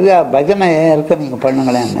 பெரிய பஜனை இருக்க நீங்கள்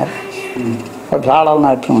பண்ணுங்களேன். ஒரு சாடலாம்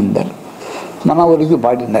எடுத்துன்னு வந்தார். மன உருக்கி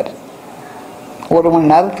பாடினார். 1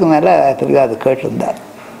 மணி நேரத்துக்கு மேலே பெரிய அதை கேட்டிருந்தார்.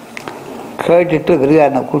 கேட்டுட்டு பெரிய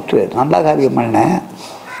என்னை கூப்பிட்டு நல்ல காரியம் பண்ணேன்.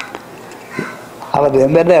 அவர்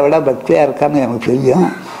எந்த எவ்வளோ பக்தியாக இருக்கான்னு எனக்கு தெரியும்.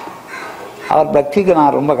 அவர் பக்திக்கு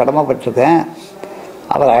நான் ரொம்ப கடமைப்பட்டிருக்கேன்.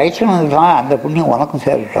 அவர் அழைச்சணும் தான், அந்த புண்ணியம் உனக்கும்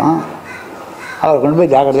சேரட்டும். அவர் கொண்டு போய்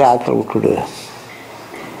ஜாக்கிரதையாக ஆற்றுல விட்டுடு.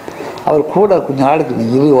 அவர் கூட கொஞ்சம் நாளைக்கு நீ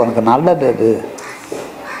இது உனக்கு நல்லது. அது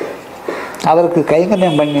அவருக்கு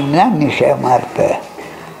கைங்கரியம் பண்ணினா நீ சேமாக இருப்ப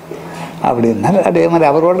அப்படின்னாரு. அதே மாதிரி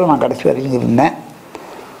அவரோடு நான் கடைசி வரைக்கும் இருந்தேன்.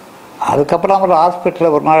 அதுக்கப்புறம் அவர்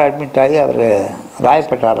ஹாஸ்பிட்டலில் ஒரு நாள் அட்மிட் ஆகி அவர்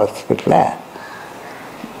ராயப்பேட்டார் ஹாஸ்பிட்டலில்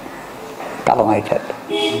காலமாயிட்டார்.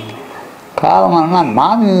 காலமானா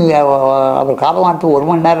மாமி அவர் காலமானத்துக்கு 1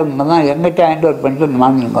 மணி நேரம் இருந்தால் தான் எங்கிட்ட ஹேண்ட் ஓவர் பண்ணிட்டு அந்த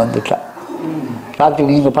மாமி இங்கே வந்துட்டான். ராத்திரி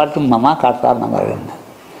நீங்கள் பார்த்துங்கம்மா காத்தால் நான் வரேன்னு.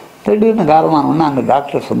 திடீர்னு காலமானோன்னா அங்கே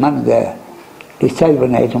டாக்டர் சொன்னால் நீங்கள் டிஸ்சார்ஜ்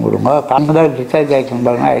பண்ணி அழைச்சின்னு போடுங்க, காங்க தான் டிஸ்சார்ஜ் ஆகிடுச்சுன்னு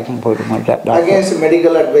பாருங்க, அழைச்சின்னு போயிட்டு மாட்டேன்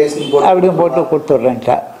மெடிக்கல் அட்வைஸ் அப்படியும் போட்டு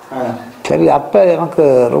கொடுத்துட்றேன்ட்டா. சரி, அப்போ எனக்கு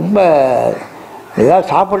ரொம்ப ஏதாவது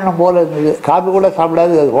சாப்பிடணும் போல் இருந்தது. காஃபி கூட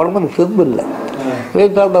சாப்பிடாது, அது உடம்புக்கு திரும்ப இல்லை.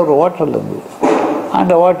 வீட்டில் ஒரு ஹோட்டல் இருந்தது.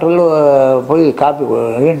 அந்த ஹோட்டலில் போய் காஃபி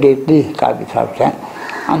 2 இட்லி காஃபி சாப்பிட்டேன்.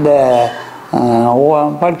 அந்த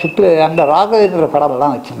படிச்சுட்டு அந்த ராகவேந்திர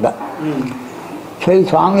படம்லாம் வச்சுருந்தேன். சரி,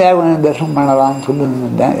 சுவாமியாக தரிசனம் பண்ணலாம்னு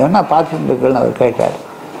சொல்லியிருந்தேன். என்ன பார்த்துட்டு இருக்குன்னு அவர் கேட்டார்.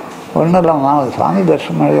 ஒன்றும் இல்லாமல் அவர் சுவாமி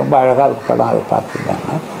தரிசனம் பண்ணி ரொம்ப அழகாக இருக்கு படம், அதை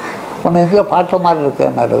பார்த்துருந்தாங்க. ஒன்று எங்கே பார்த்த மாதிரி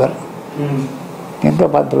இருக்கேன் அவர். எங்கே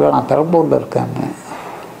பார்த்துருக்கேன்? நான் பெரம்பூரில் இருக்கேன்னு.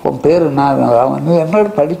 உன் பேர் என்ன? நீ என்னோட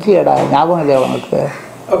படிச்சியடா, ஞாபகம் இல்லையா உனக்கு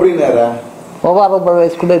அப்படின்னாரா? 9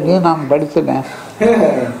 வயசு கூட நீ நான் படிச்சுனேன்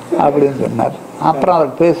அப்படின்னு சொன்னார். அப்புறம்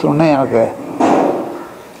அவர் பேசணுன்னே எனக்கு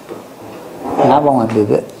ஞாபகம்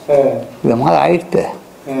வந்தது. இது மாதிரி ஆயிடுத்து.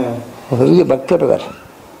 பெரிய பக்தர் அவர்.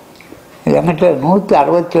 என்கிட்ட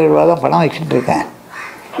 167 ரூபா தான் பணம் வச்சுட்டு இருக்கேன்.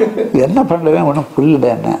 என்ன பண்ணுறேன் ஒன்றும் புரியல.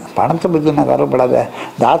 என்ன பணத்தை பற்றி நான் கவலைப்படாத.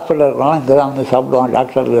 இந்த ஹாஸ்பிட்டல் இருக்கிறோம், இங்கே தான் வந்து சாப்பிடுவோம்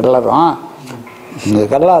டாக்டர் எல்லாரும்.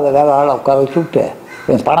 இங்கேக்கெல்லாம் அதை வேறு ஆளை உட்கார வச்சுவிட்டு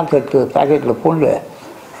என் பணத்தை எடுத்து பேக்கெட்டில் போண்டு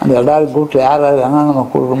அந்த எல்லாரும் கூப்பிட்டு யார் யார் என்ன நம்ம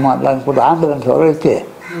கொடுக்கணுமோ எல்லாரும் கூப்பிட்டு ஆம்புலன்ஸ் வர வச்சு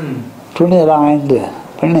துணியெல்லாம் வாங்கிட்டு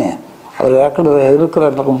பண்ணி அவர் இருக்கிற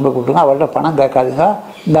இடத்துல கொண்டு போய் கொடுத்துங்க. அவர்கிட்ட பணம் கேட்காதீங்க,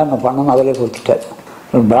 இந்தாங்க பணம்னு அவரே கொடுத்துட்டார்.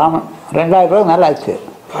 ஒரு பிராமணன் 2000 ரூபா மேலே ஆச்சு.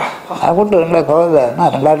 அதை கூட்டு 2000 ரூபா என்ன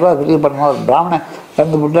 2000 ரூபா பெரிய பண்ணுவோம். ஒரு பிராமணன்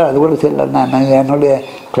தந்து விட்டு அது கூட செய்யலைன்னா நான் என்னுடைய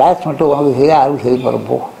கிளாஸ் மட்டும் உனக்கு செய்ய யாரும் செய்ய போகிறோம்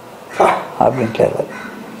போ அப்படின்ட்டு.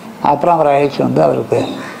 அப்புறம் அவர் அழைச்சி வந்து அவருக்கு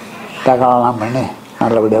தகவலாம் பண்ணி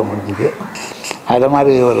நல்லபடியாக முடிஞ்சுது. அது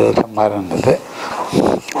மாதிரி ஒரு சம்பாரம் இருந்தது.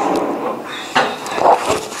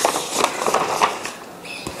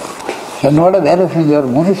 என்னோட வேலை செஞ்ச ஒரு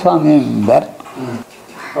முனிசுவாமி இருந்தார்.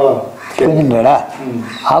 தெரிஞ்சுங்களா?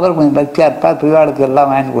 அவர் கொஞ்சம் பக்தியாக இருப்பார். பிரிவாளுக்கு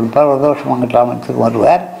எல்லாம் வாங்கி கொடுப்பார். ஒரு வருஷம் அங்கிட்டாமத்துக்கு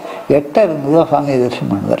வருவார். 8 இருந்ததும் சுவாமியை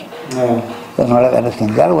தரிசனம் பண்ணுவார். என்னோட வேலை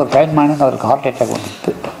செஞ்சார். ஒரு டைம் மார்னிங் அவருக்கு ஹார்ட் அட்டாக்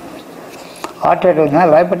வந்துட்டு. ஹார்ட் அட்டாக்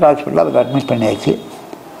வந்து ராயப்பேட்டை ஹாஸ்பிட்டலில் அவருக்கு அட்மிட் பண்ணியாச்சு.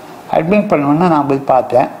 அட்மிட் பண்ணோன்னா நான் போய்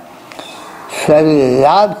பார்த்தேன். சரி,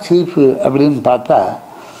 யார் சீஃபு அப்படின்னு பார்த்தா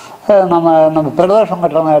நம்ம பிரதோஷம்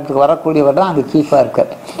கட்டுற இடத்துக்கு வரக்கூடியவர் தான் அந்த சீஃபாக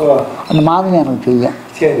இருக்கார். அந்த மாதிரி எனக்கு தெரியும்.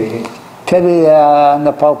 சரி சரி, அந்த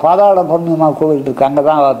பாதாள பௌர்ணமா கோவில் இருக்கு, அங்கே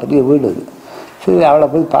தான் பெரிய வீடு இது. சரி, அவளை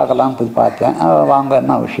போய் பார்க்கலாம் போய் பார்த்தேன். வாங்க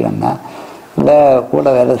என்ன விஷயம்னா, இல்லை கூட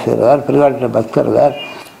வேலை செய்கிறவர் பெருவாட்டில் பக்தர்வர்,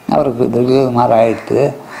 அவருக்கு திடீர்னு மாதிரி ஆகிடுது.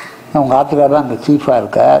 அவங்க ஆத்துக்கார் தான் அங்கே சீஃபாக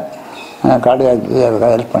இருக்கார், கார்டியாக்கு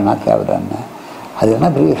அதுக்காக ஹெல்ப் பண்ணா தேவைதான்னு. அது என்ன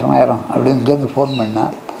பெரிய சமாயிரம் அப்படின்னு இங்கேருந்து ஃபோன்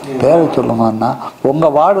பண்ணால் பேரை சொல்லுங்கன்னா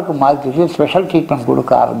உங்கள் வார்டுக்கு மாற்றிட்டு ஸ்பெஷல் ட்ரீட்மெண்ட்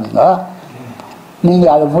கொடுக்க ஆரம்பிங்க,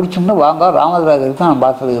 நீங்கள் அதை முடிச்சுன்னு வாங்க, ராமதுராஜருக்கு தான் நான்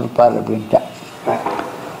பாசத்தில் இருப்பார் அப்படின்ட்டேன்.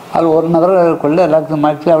 அது ஒரு நபருக்குள்ள எல்லாத்தையும்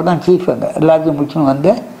மாற்றி அவர் தான் சீஃப். அங்கே எல்லாத்தையும் முடிச்சுன்னு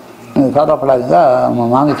வந்து நீங்கள் கவலைப்படாதீங்க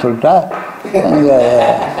வாங்கி சொல்லிட்டா நீங்கள்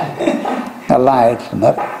எல்லாம்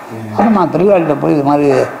ஆயிடுச்சுனார். ஆனால் நான் பெரியவாள்கிட்ட போய் இது மாதிரி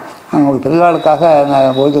உங்களுக்கு பெரியவாளுக்காக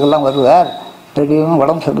பொழுதுக்கெல்லாம் வருவார், திடீர்னு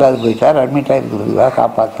உடம்பு சரியில்லாது போயிட்டார், அட்மிட் ஆகிருக்கிறதுக்காக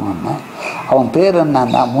காப்பாற்றணும்னு. அவன் பேர்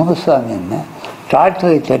என்னன்னா முனுசாமின்னு.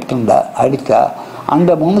 டாக்டரை செட்டுண்டா அடித்தா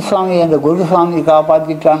அந்த முனுசாமி அந்த குருசாமி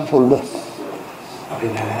காப்பாற்றிட்டான்னு சொல்லு.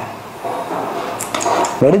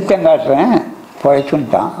 வெளிச்சம் காட்டுறேன்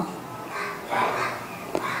பழைச்சுட்டான்.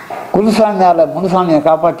 குருசாமியால் முனுசாமியை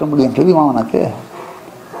காப்பாற்ற முடியும் தெரியுமா உனக்கு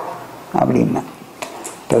அப்படின்னா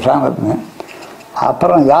பேசாம.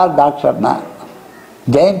 அப்புறம் யார் டாக்டர்னா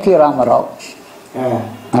ஜெயந்தி ராமராவ்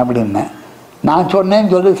அப்படின்னு நான்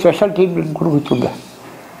சொன்னேன்னு சொல்லி ஸ்பெஷல் ட்ரீட்மெண்ட் கொடுக்க சொல்ல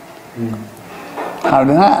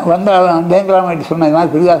அப்படின்னா வந்து ஜெயந்தி ராமன் சொன்ன இது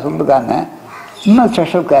மாதிரி பெரியா சொல்லிருக்காங்க, இன்னும்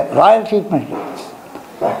ஸ்பெஷல் கேர் ராயல் ட்ரீட்மெண்ட்.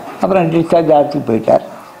 அப்புறம் டிஸ்சார்ஜ் ஆகிட்டு போயிட்டார்.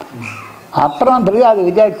 அப்புறம் பெரிய அதை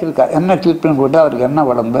விசாரிச்சிருக்கார், என்ன ட்ரீட்மெண்ட் போட்டு அவருக்கு என்ன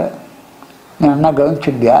உடம்பு என்ன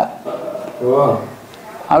கவனிச்சுட்டியா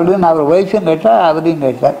அப்படின்னு அவர் வயசும் கேட்டால் அவரையும்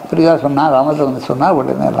கேட்டார். பெரியா சொன்னால் ராமத்தை வந்து சொன்னால்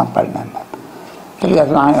உடனே எல்லாம் பண்ணேன். பெரியா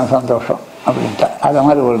சொன்னால் சந்தோஷம் அப்படின்ட்டா. அது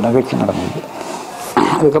மாதிரி ஒரு நிகழ்ச்சி நடந்தது.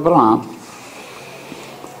 அதுக்கப்புறம்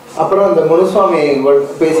அப்புறம் இந்த முனுசாமி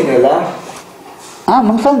பேசினீங்கள?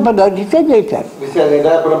 முன்சாமி இப்போ டிஸ்சார்ஜ் ஆகிட்டார்.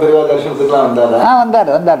 அப்புறம் பெரியவா தரிசனத்துக்குலாம் வந்தார்.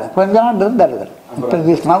 வந்தார் கொஞ்ச நாள் இருந்தார். இப்போ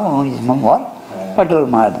வீசினாலும் பட்டு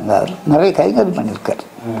இருந்தார். நிறைய கைகறி பண்ணியிருக்கார்.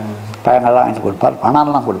 பழங்கள்லாம் வாங்கி கொடுப்பார்,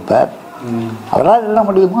 பணம்லாம் கொடுப்பார். அவரால் எல்லாம்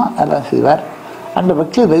முடியுமோ அதெல்லாம் செய்வார். அந்த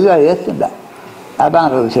பக்தி பெரியவாக ஏற்றுண்டார். அதுதான்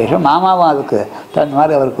ஒரு விசேஷம். மாமாவும் அதுக்கு தன்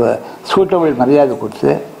மாதிரி அவருக்கு சூட்டபிள் மரியாதை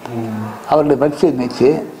கொடுத்து அவருடைய பக்தியை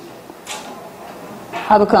நிச்சு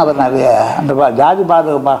அதுக்கும் அவர் நிறைய அந்த ஜாதி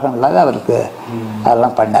பாதக பாகம் இல்லாத அவருக்கு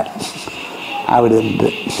அதெல்லாம் பண்ணார். அப்படி இருந்து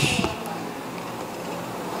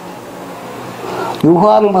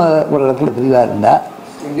உகார்னு ஒரு இடத்துல பிரிவாக இருந்தா,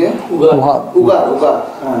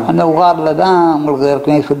 அந்த உகாரில் தான் உங்களுக்கு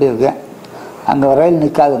ஏற்கனவே சொல்லியிருக்கேன். அங்கே ரயில்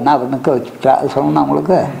நிற்காதுன்னா அவர் நிற்க வச்சுட்டா அது சொன்னா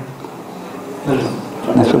உங்களுக்கு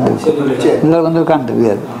இல்லை வந்திருக்கான்னு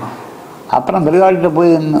தெரியாது. அப்புறம் பெரியாள்கிட்ட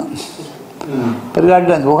போய்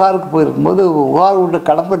பெரியாள்கிட்ட அந்த உகாருக்கு போயிருக்கும்போது உகார் விட்டு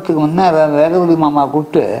கிளம்புறதுக்கு முன்னே வேதவதி மாமா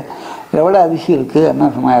கூப்பிட்டு எவ்வளோ அரிசி இருக்குது என்ன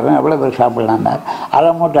சமாயிரம் எவ்வளோ பேர் சாப்பிட்லான்னார். அரை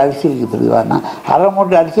மூட்டை அரிசி இருக்குது பெரியவாருன்னா. அரை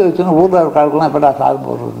மூட்டை அரிசி வச்சுன்னு ஊரில் ஒரு காலக்குலாம் எப்படா சாதம்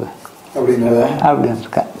போடுறது அப்படின்னு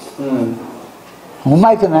இருக்கா.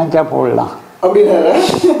 மும்மாய்க்கு நினைச்சா போடலாம்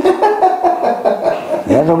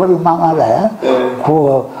வேதவதி மாமாவை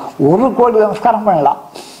 1 கோடி நமஸ்காரம் பண்ணலாம்.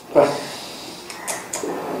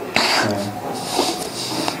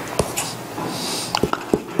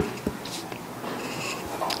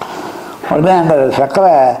 உடனே அந்த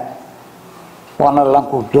சக்கரை ஓனர்லாம்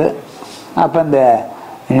கூப்பிட்டு அப்போ இந்த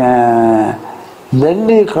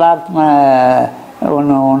டெல்லி கிளாத்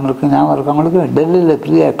ஒன்று இருக்கு ஞாபகம் இருக்கவங்களுக்கு. டெல்லியில்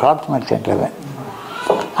பெரிய கிளாத் மர்ச்சென்ட்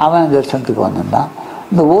அவன் தரிசனத்துக்கு வந்திருந்தான்.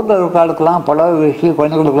 இந்த ஊரில் இருக்காளுக்கெல்லாம் புடவை வேஷ்டி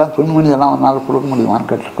குழந்தைகளுக்கெல்லாம் துணிமணி எல்லாம் ஒரு நாள் கொடுக்க முடியுமான்னு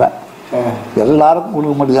கேட்டிருப்பேன். எல்லாருக்கும்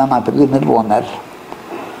கொடுக்க முடியும். நான் பெரிய நெல் ஓனர்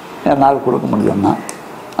என்னால் கொடுக்க முடியும்னா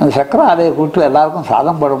அந்த சக்கரை அதையை கூப்பிட்டு எல்லாருக்கும்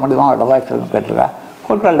சாதம் போட முடியுமா வடவாய்ச்சல்னு கேட்டிருக்கேன்.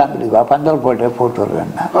 போட்டுடலாம் தெரியுவா பந்தல் போட்டு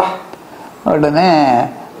வருவேன்னா. உடனே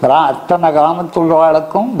அத்தனை கிராமத்தில்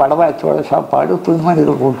உள்ளவாளுக்கும் வடவாய்ச்சோட சாப்பாடு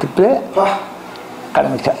துணிமணிகள் கொடுத்துட்டு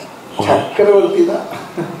கிளம்பிச்சார்.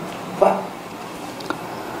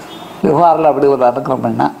 விவகாரில் அப்படி ஒரு அடக்கம்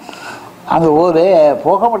பண்ணேன். அந்த ஊரே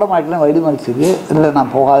போக விட மாட்டேன்னு வழி மறிச்சது. இல்லை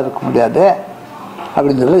நான் போகாது இருக்க முடியாது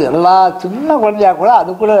அப்படின்னு சொல்லி எல்லா சின்ன குழந்தையா கூட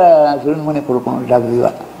அது கூட துணிமணி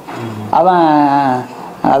கொடுக்கணும். அவன்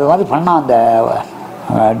அது மாதிரி பண்ணான். அந்த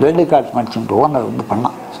டெல்லி கார்ட் மடிச்சுட்டு ஓனர் வந்து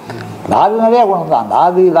பண்ணான். லாரி நிறையா கொண்டு வந்தான்.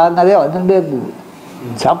 லாரி நிறையா வந்துட்டே இருந்தது.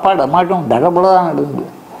 சாப்பாடு மாட்டும் தடப்பட தான் இருந்தது.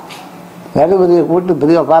 வேலைபதியை கூப்பிட்டு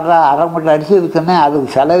பெரிய பாடுறா அரை மூட்டை அடிச்சு இருக்குன்னு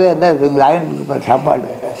அதுக்கு செலவே இல்லை, எங்களுக்கு ஆயிரம் சாப்பாடு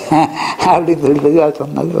அப்படின்னு சொல்லி பெரிய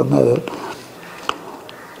சொன்னது.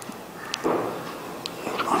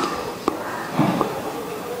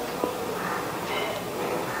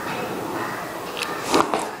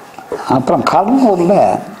 அப்புறம் கர்னூலில்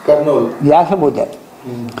வியாச பூஜை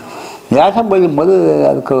போது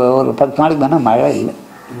அதுக்கு ஒரு 10 நாளைக்கு தானே மழை இல்லை,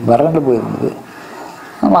 வறண்டு போயிருந்தது.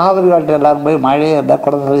 மகாபலிவாட்ட எல்லாரும் போய் மழையே இல்லை,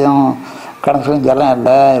 குடத்துலையும் கணக்குலையும் ஜலம்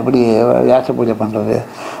இல்லை, எப்படி வியாச பூஜை பண்ணுறது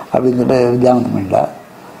அப்படின்னு சொல்லிட்டு வித்யானந்தம் இல்லை.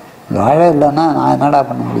 மழை இல்லைன்னா நான் என்னடா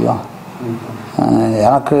பண்ண முடியும்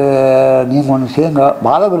எனக்கு நீங்கள் ஒன்று செய்யுங்க,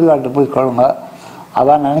 பாலபரிவாட்டு போய் கொள்ளுங்க,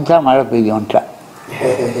 அதான் நினச்சா மழை பெய்யும்ட்டேன்.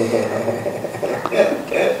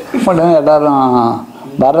 உடனே எல்லாரும்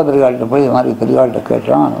பாரபரிவாட்ட போய் இது மாதிரி பெரியவாள்கிட்ட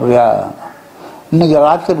கேட்டோம். இன்னைக்கு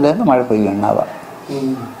ராத்திரிலேருந்து மழை பெய்யும்னாவா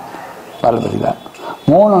பாரபரிவா.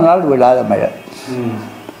 3 நாள் விடாத மழை.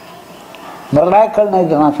 மிராக்கள்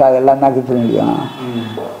நைட்டுனா சார் எல்லாம் நகர்த்து முடியும்.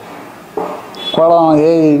 குளம்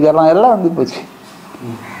ஏரி இதெல்லாம் எல்லாம் வந்து போச்சு.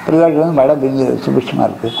 பெரியவாட்டுக்கு வந்து மழை பெஞ்சு சுபிஷமாக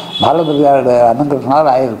இருக்குது. பாலபரிவாரோட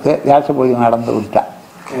அனுகிரகத்தினால ஆயிருக்கு. வியாச பூஜை நடந்து விட்டான்.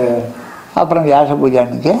 அப்புறம் வியாச பூஜை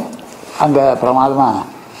அன்னைக்கு அங்கே பிரமாதமாக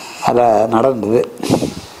அதை நடந்தது.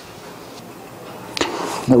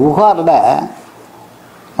 இந்த உகாரில்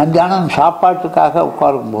மத்தியானம் சாப்பாட்டுக்காக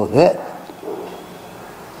உட்காரும்போது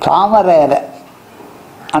தாமரை இலை,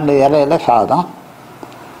 அந்த இலையில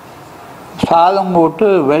சாதம் போட்டு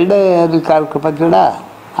வெள்ளை அரிக்காருக்கு பற்றிடா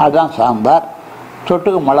அதுதான் சாம்பார்,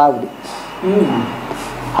 தொட்டுக்கு மிளகாடி.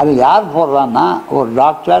 அது யார் போடுறான்னா ஒரு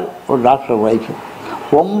டாக்டர் ஒய்ஃபு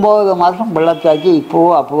 9 மாதம் பிள்ளைத்தாக்கி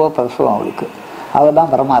இப்போவோ அப்போவோ பிரசவம் அவளுக்கு. அவள்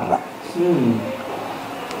தான் பரமாறுறான்.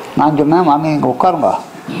 நான் சொன்னேன், மாமி இங்கே உட்காருங்க,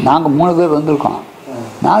 நாங்கள் 3 பேர் வந்திருக்கோம்,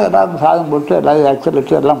 நாங்கள் எல்லாருக்கும் சாதம் போட்டு எல்லாரும்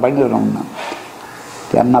எச்சரிட்டு எல்லாம் பண்ணிடுறோம்னு.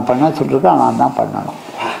 என்ன பண்ண சொல்லியிருக்கேன், நான் தான் பண்ணணும்.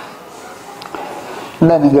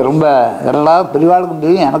 இல்லை நீங்கள் ரொம்ப எல்லாரும் பெரியவாளுக்கும்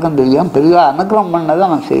தெரியும், எனக்கும் தெரியும், பெரியவா அனுகிரகம் பண்ணதை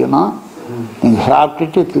நான் செய்யணும், நீங்கள்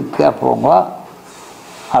சாப்பிட்டுட்டு திருப்தியாக போங்க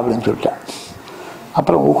அப்படின்னு சொல்லிட்டேன்.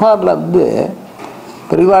 அப்புறம் உகாரில் வந்து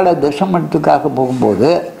பெரியவாளை தரிசனத்துக்காக போகும்போது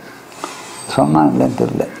சொன்னான் இல்லைன்னு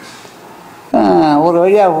தெரியல, ஒரு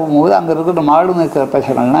வழியாக போகும்போது அங்கே இருக்கிற மாடு மேய்க்கிற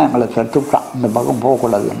பசங்கள்லாம் எங்களை தடுத்துவிட்டான், இந்த பக்கம்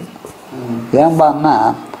போகக்கூடாதுன்னு. ஏன்பான்னா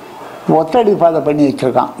ஒத்தடி பாதை பண்ணி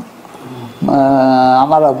வச்சுருக்கான்.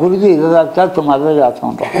 அமரா குருஜி இதாச்சா சும்மா அதை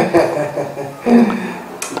ஆச்சோன்றோம்.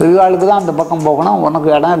 பெரியவாளுக்கு தான் அந்த பக்கம் போகணும், உனக்கு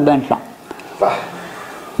இடம் இல்லைன்ட்டான்.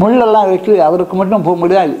 முள்ளெல்லாம் வச்சு அவருக்கு மட்டும் போக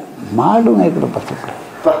முடியாது, மாடு மேய்க்கிற பசங்க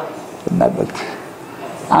என்ன பச்சு.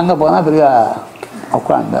 அங்கே போனால் பெரிய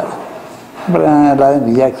உட்காந்தார். அப்புறம் எல்லாரும்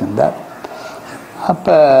விஜயாக்கு இருந்தார்.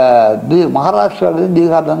 அப்போ மகாராஷ்டிராவிலேருந்து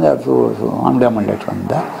பீகார்லேருந்து அடுத்து ஆம்பியா மண்டேட்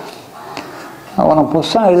வந்தார். உனக்கு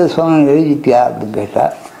புஸ்தகம் எழுத சொன்ன எழுதிட்டியா அப்படின்னு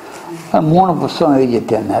கேட்டார். 3 புஸ்தகம்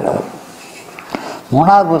எழுதிட்டேன்னார் அவர்.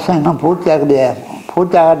 3ஆவது புஸ்தகம் இன்னும் பூர்த்தி ஆகலையே,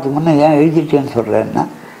 பூர்த்தி ஆகிறதுக்கு முன்னே ஏன் எழுதிட்டேன்னு சொல்கிறேன்னா,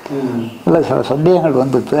 இல்லை சில சந்தேகங்கள்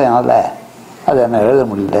வந்துட்டு அதனால் அதை என்ன எழுத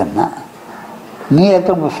முடியலன்னா. நீ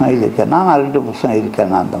எத்தனை புஸ்தகம் எழுதியிருக்கேன்னா, நான் 2 புஸ்தகம்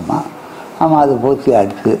எழுதியிருக்கேன் அந்தம்மா. ஆமாம் அது பூர்த்தி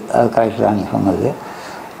ஆகிடுச்சு, அது கரெக்டாக நீ சொன்னது.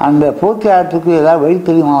 அந்த பூர்த்தி ஆகிறதுக்கு ஏதாவது வழி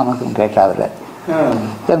தெரியுமா உனக்குன்னு கேட்டாவில்.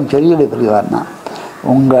 எனக்கு தெரியல பெரியவார்னா.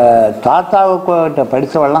 உங்கள் தாத்தாவுக்கிட்ட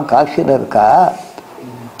படித்தவெல்லாம் காசியில் இருக்கா,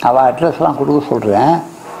 அவள் அட்ரஸ்லாம் கொடுக்க சொல்கிறேன்,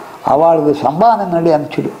 அவளுக்கு சம்பாதனை நடி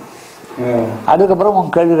அனுப்பிச்சிடு, அதுக்கப்புறம்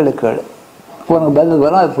உன் கேள்விகளை கேளு, உனக்கு பதில்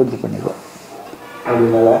வரும், அதை பூர்த்தி பண்ணிக்கோ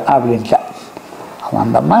அப்படின்ட்டா. அவன்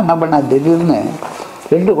அந்த அம்மா என்ன பண்ணா, திடீர்னு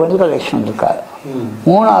 2 குழந்தைகள் லட்சணம் இருக்கா,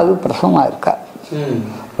 3ஆவது பிரசவமாக இருக்கா.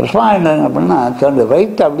 பிரசவம் என்ன பண்ணால் தன்னுடைய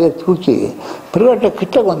வயிற்று அப்படியே தூக்கி பிறட்ட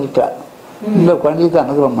கிட்ட வந்துட்டா, இந்த குழந்தைக்கு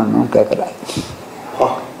அனுகிரகம் பண்ணணும்னு கேட்குறாரு.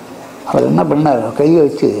 அவர் என்ன பண்ணார், கையை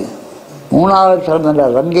வச்சு 3ஆவது சிறந்த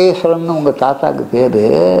ரங்கேஸ்வரன் உங்கள் தாத்தாக்கு பேர்,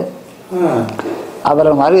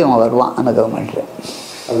 அவரை மாதிரி அவன் வருவான் அனுகிரகம் பண்ணுறேன்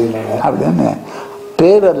அப்படின்னு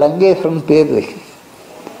பேர் லங்கேஸ்வரன் பேர் வச்சு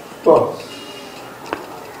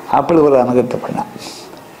அப்படி ஒரு அனுகிரகத்தை பண்ணான்.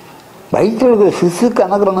 வயிற்று இருக்கிற சிசுக்கு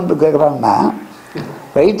அனுகிரகம் கேட்குறாங்கன்னா,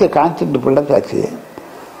 வயிற்றை காய்ச்சிட்டு பிள்ளைக்காச்சு,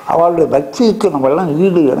 அவளுடைய பக்திக்கு நம்மளாம்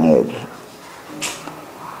ஈடு இணையாச்சு.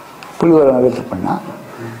 புள்ளி ஒரு அனுகிரகத்தை பண்ணான்.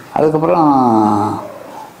 அதுக்கப்புறம்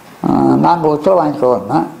நாங்கள் உத்தரவு வாங்கிட்டு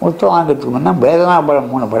வந்தோம். உத்தரவு வாங்கிறதுக்கு முன்னே வேதனா பழம்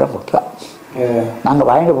 3 பழம் கொடுத்தா. நாங்கள்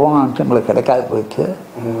வாங்கிட்டு போகணும்னு எங்களுக்கு கிடைக்காது போயிடுச்சு.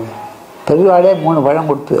 பெரியவாளே 3 பழம்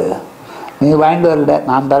கொடுத்து, நீ வாங்கிட்டு வரல,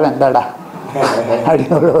 நான் தரேன் எந்தாடா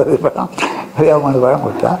அப்படின்னு ஒரு பழம் 3 பழம்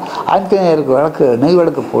கொடுத்தா. ஆஞ்சநேயருக்கு விளக்கு நெய்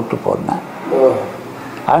விளக்கு போட்டு போடணும்.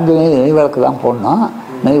 ஆஞ்சநேயர் நெய் விளக்கு தான் போடணும்,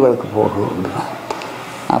 நெய் விளக்கு போடு அப்படின்னா.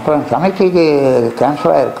 அப்புறம் சமைக்கைக்கு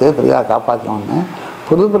கேன்சராக இருக்குது, பெரியாவை காப்பாற்றணும்னு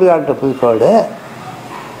புது பெரியாள்கிட்ட போய் போடு,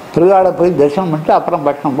 பெரியாளை போய் தரிசனம் பண்ணிட்டு அப்புறம்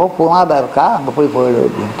பட்டணம் போ, புனாத இருக்கா அங்கே போய் போயிடு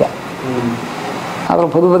அப்படின்ட்டேன்.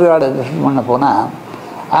 அப்புறம் புது பெரியாளை தரிசனம் பண்ண போனால்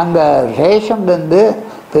அங்கே ரேஷன்லேருந்து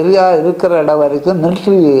பெரியார் இருக்கிற இடம் வரைக்கும்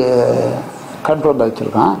மிலிட்ரி கண்ட்ரோலில்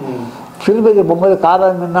வச்சுருக்கான். திருப்பதி போகும்போது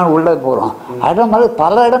காரணம் உள்ளே போகிறோம், அதே மாதிரி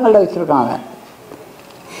பல இடங்களில் வச்சுருக்காங்க.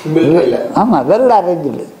 ஆமாம், வெல்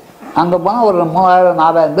அரேஞ்சு. அங்கே போனால் ஒரு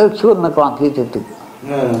 3000-4000 பேர் சூர் நிற்கலாம் தீர்த்தத்துக்கு.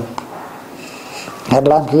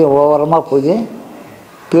 எல்லாம் ஓரமாக போய்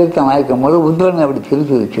தீர்த்தம் வாய்க்கும் போது உந்திரனை அப்படி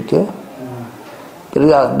திருப்பி வச்சுட்டு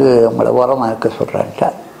பெரியார் வந்து உங்களை ஓரமாக இருக்க சொல்கிறான்ட்டா.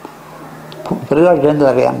 பெரியார் சேர்ந்து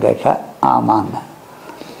வரையான்னு கேட்டா, ஆமாங்க.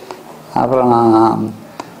 அப்புறம்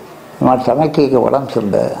இந்த மாதிரி தனக்கைக்கு உடம்பு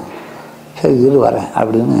சரியில்லை, சரி இரு வரேன்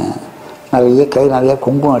அப்படின்னு நிறைய கை நிறைய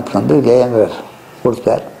குங்குமம் எடுத்து வந்து ஜெயங்கர்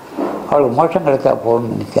கொடுத்தார். அவளுக்கு மோட்சம் கிடைச்சா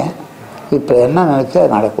போகணும்னு நினைச்சேன். இப்போ என்ன நினைச்சா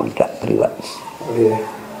நடக்க பண்ணிட்டேன் பிரிவா.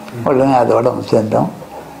 உடனே அதோட சேர்ந்தோம்.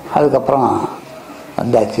 அதுக்கப்புறம்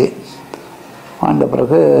வந்தாச்சு. வந்த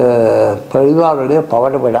பிறகு பிரிவாவுடைய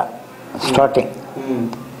பவட விழா ஸ்டார்டிங்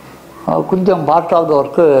கொஞ்சம் part of the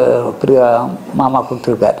work Priya மாமா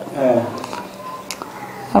கொடுத்துருக்கார்.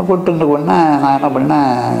 கொடுத்துட்டு உடனே நான் என்ன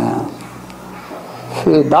பண்ணேன்,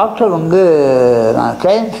 டாக்டர் வந்து நான்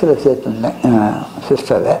சயின்ஸில் சேர்த்துருந்தேன்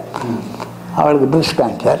சிஸ்டரை. அவளுக்கு பிரெஸ்ட்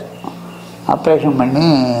கேன்சர். ஆப்ரேஷன் பண்ணி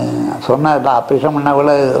சொன்னார், ஆப்ரேஷன் பண்ணால்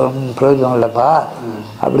கூட ஒன்றும் பிரயோஜனம் இல்லைப்பா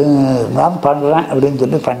அப்படின்னு நான் பண்ணுறேன் அப்படின்னு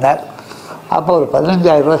சொல்லி பண்ணார். அப்போ ஒரு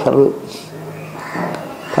 15,000 ரூபா செலவு.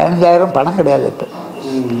 15,000 பணம் கிடையாது. இப்போ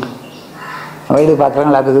வயது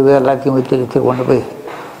பாத்திரங்கள் இருக்குது எல்லாத்தையும் விற்று கொண்டு போய்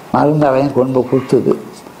மருந்தாவையும் கொண்டு போய் கொடுத்தது.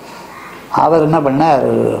 அவர் என்ன பண்ணார்,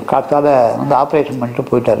 காத்தால வந்து ஆப்ரேஷன் பண்ணிட்டு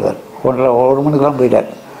போயிட்டார். 1 மணிக்கெலாம் போயிட்டார்.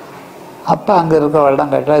 அப்போ அங்கே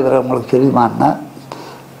இருக்கிறவெல்லாம் கேட்டால் இதில் உங்களுக்கு தெரியுமான்னா,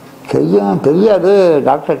 தெரியாது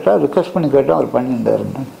டாக்டர்கிட்ட ரிக்வெஸ்ட் பண்ணி கேட்டோம், அவர்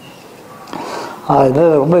பண்ணியிருந்தாருன்னு.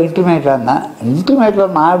 இதில் ரொம்ப இன்டிமேட்டாக இருந்தேன்.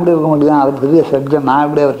 இன்டிமேட்டில் நான் எப்படி இருக்க முடியும், அவர் பெரிய சப்ஜெக்ட், நான்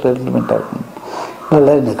எப்படி அவர்கிட்ட இன்டிமேட்டாக இருக்கணும்.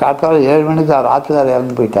 இல்லை இந்த காத்தால 7 மணிக்கு அவர் ஆற்றுக்கார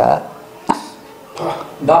இறந்து போயிட்டா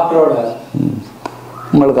டாக்டரோட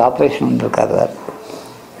உங்களுக்கு ஆப்ரேஷன் இருக்காரு.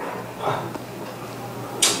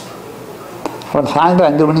 அப்புறம் சாயந்தரம்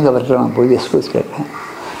 5 மணிக்கு அவர்கிட்ட நான் போய் எக்ஸ்கியூஸ் கேட்டேன்.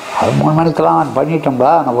 அது 3 மணிக்கெல்லாம் நான்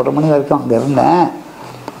பண்ணிட்டோம்பா, நான் 1 மணி வரைக்கும் அங்கே இருந்தேன்,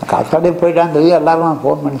 காத்தாலே போயிட்டான்னு தெரியும், எல்லாரும் நான்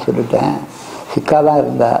ஃபோன் பண்ணி சொல்லிட்டேன், சிக்காதான்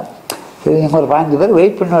இருந்தா. சரி நீங்கள் ஒரு 15 பேர்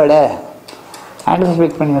வெயிட் பண்ணுவாட,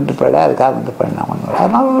 ஆன்டிசிபேட் பண்ணி வந்துட்டு போயிட, அதுக்காக வந்து பண்ணாம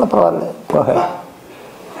அதனால இல்லை பரவாயில்ல போக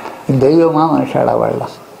தெய்வமாக மனுஷாடா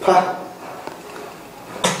வாழலாம்.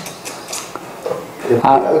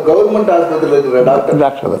 கவர்மெண்ட் ஆஸ்பத்திரியில் இருக்கிற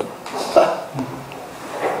டாக்டர்.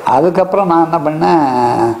 அதுக்கப்புறம் நான் என்ன பண்ணேன்,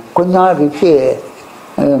 கொஞ்ச நாள் கழிச்சு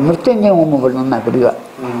மிருத்தஞ்சயம் ஹோமம் பண்ணேன் பிரிவா,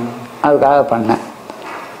 அதுக்காக பண்ணேன்.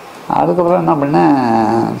 அதுக்கப்புறம் என்ன பண்ணேன்,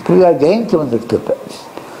 பிரிவா ஜெயந்தி வந்துடுச்சு. இப்போ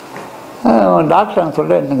டாக்டர் நான்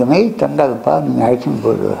சொல்கிறேன், இன்றைக்கி நைட் தங்காதுப்பா, நீங்கள் அழைச்சின்னு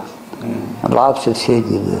போயிடு, லாஸ்ட்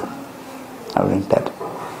ஸ்டேஜ் இது அப்படின்ட்டார்.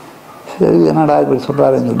 சரி என்னடா இப்படி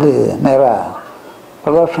சொல்கிறாருன்னு சொல்லி நேராக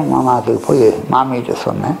பிரதோஷம் மாமாத்துக்கு போய் மாமிகிட்ட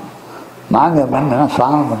சொன்னேன். மாமி பண்ண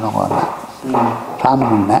ஸ்நானம் பண்ணுவாங்க வந்தேன்.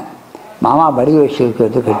 ஸ்நானம் பண்ணேன். மாமா படி வயசுக்கு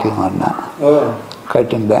எடுத்து கட்டிங்க வந்தேன்,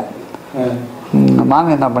 கட்டிந்தேன். மாமி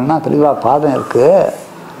என்ன பண்ணால் தெளிவாக பாதம் இருக்குது,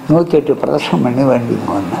 108 பிரதர்ஷனம் பண்ணி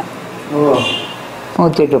வேண்டிங்க வந்தேன்.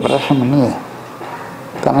 108 பிரதர்ஷனம் பண்ணி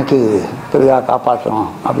தனக்கு தெளிவாக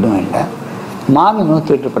காப்பாற்றணும் அப்படின்னு வேண்டேன். மாமி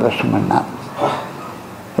 108 பிரதர்ஷனம் பண்ணேன்.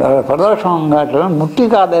 பிரதோஷம் காட்டிலும் முட்டி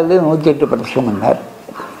காலையிலே 108 பிரதர்ஷனம் பண்ணார்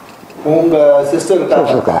உங்கள்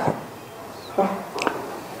சிஸ்டருக்காக.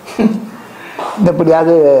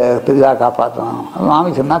 எப்படியாவது பெரிதாக காப்பாற்றணும்.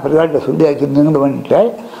 மாமி சொன்னால் பெரியாட்ட சொல்லி ஆக்கி நின்று பண்ணிட்டேன்,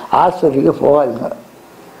 ஆஸ்பத்திரிக்கு போகாதீங்க,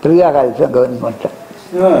 பெரியா காலத்தை கவனிக்க மாட்டேன்.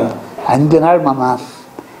 5 நாள் மாமா,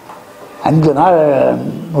 5 நாள்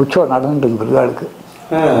உற்சவம் நடந்துருக்கு பெரியாளுக்கு.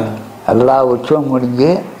 எல்லா உற்சவம்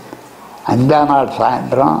முடிஞ்சு 5ஆம் நாள்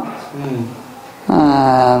சாயந்தரம்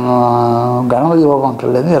கணபதி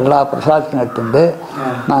ஹோமத்துலேருந்து எல்லா பிரசாதத்தையும் எடுத்துட்டு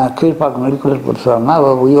நான் கீழ்பாக்கம் மெடிக்கல் கொடுத்தோம்னா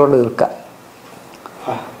உயிரோடு இருக்கேன்.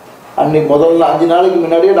 அன்னைக்கு முதல்ல 5 நாளைக்கு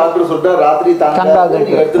முன்னாடியே டாக்டர் சொல்லிட்டார், ராத்திரி தங்காது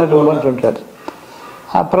சொல்லிட்டார்.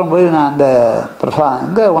 அப்புறம் போய் நான் அந்த பிரசாதம்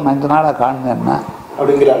எங்கே 5 நாளாக காணுங்கன்னா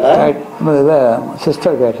இதை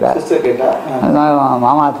சிஸ்டர் கேட்டேன்,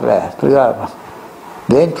 மாமாத்தில் பிரியா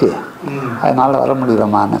ஜெயந்தி அதனால் வர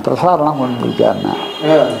முடியலம்மாண்ணே, பிரசாதம்லாம் கொண்டு பிடிக்காருண்ணே,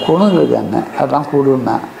 குணம் இருக்காண்ணே, அதெல்லாம்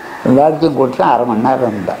கூடுன்னா எல்லாத்தையும் கொடுத்து 1/2 மணி நேரம்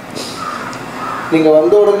இருந்தேன். நீங்கள்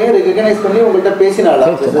வந்த உடனே ரெகக்னைஸ் பண்ணி உங்கள்கிட்ட பேசினாளா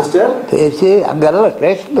சிஸ்டர்? பேசி அங்கெல்லாம்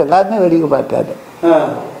ஸ்டேஷன் எல்லாருமே வேடிக்கை பார்த்தாரு.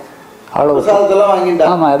 அவ்வளோ பிரசாதத்தெல்லாம் வாங்கிட்டா?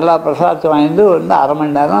 ஆமாம், எல்லா பிரசாதத்தையும் வாங்கிட்டு வந்து 1/2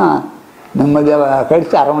 மணி நேரம் நிம்மதியாக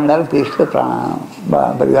கழித்து 1/2 மணி நேரம் பேசிட்டு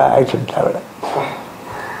ஆயிடுச்சுட்டா விட.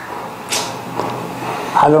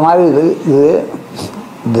 அது மாதிரி இது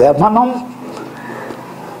தமனம்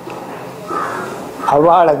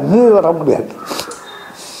அவளை மீறி வர முடியாது.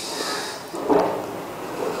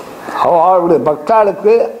 அவளுடைய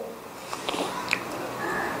பக்தாளுக்கு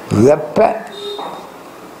எப்ப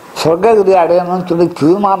சொர்க்ககிரி அடையணும்னு சொல்லி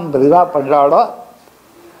தீர்மானம் பெரிதா பண்றாளோ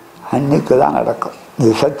அன்னைக்கு தான் நடக்கும்.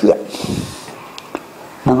 இது சத்தியம்.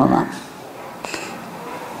 நம்ம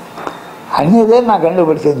அன்னைக்கே நான்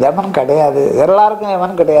கண்டுபிடிச்சேன், யமன் கிடையாது, எல்லாருக்கும்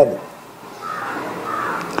யமன் கிடையாது.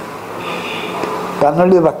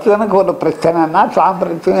 தன்னுடைய பக்தனுக்கு ஒரு பிரச்சனைனா தான்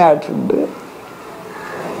பிரச்சனை ஆயிடுச்சு.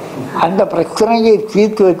 அந்த பிரச்சனையை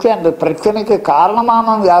தீர்த்து வச்சு அந்த பிரச்சனைக்கு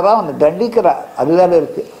காரணமானவங்க யாரோ அவனை தண்டிக்கிறார், அதுதான்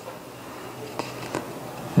இருக்கு.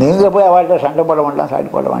 நீங்கள் போய் அவள்கிட்ட சண்டை போட வேண்டாம்,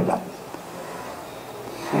 சாட்டி போட வேண்டாம்.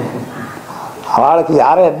 அவளுக்கு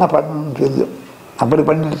யாரை என்ன பண்ணணும்னு தெரியும், அப்படி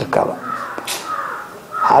பண்ணிட்டு இருக்காங்க.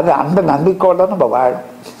 அது அந்த நம்பிக்கையோட நம்ம வாழும்.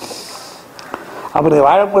 அப்படி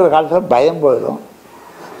வாழக்கூடிய காலத்தில் பயம் போயிடும்,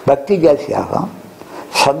 பக்தி ஜாஸ்தியாகும்,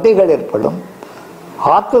 சந்தைகள் ஏற்படும்,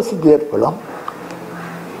 ஆத்மசித்தி ஏற்படும்.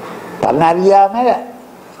 தன்னை அறியாமல்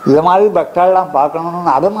இது மாதிரி பக்தர்கள்லாம்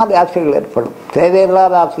பார்க்கணும்னு அது மாதிரி ஆசைகள் ஏற்படும்.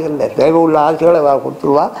 தேவையில்லாத ஆசைகள் இல்லை, தேவை உள்ள ஆசைகளை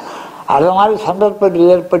கொடுத்துருவா. அது மாதிரி சந்தர்ப்பத்தில்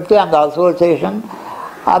ஏற்பட்டு அந்த அசோசியேஷன்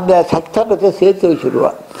அந்த சத்தத்தை சேர்த்து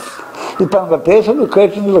வச்சுருவா. இப்போ அங்கே பேசுறது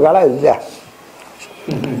கேட்டுருக்காளா இல்லையா?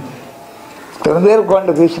 சில பேர்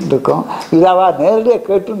கொண்டு பேசிட்டு இருக்கோம், இதாவா நேரடியாக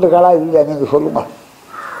கேட்டுருக்காளா இல்லையா? நீங்கள் சொல்லுங்க.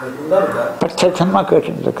 பிரத்யட்சமாக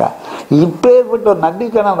கேட்டுட்டு இருக்கா. இப்பேற்பட்ட ஒரு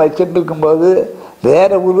நம்பிக்கை நான் வச்சுட்டு இருக்கும்போது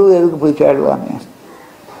வேற குரு எதுக்கு போய் தேடுவாங்க?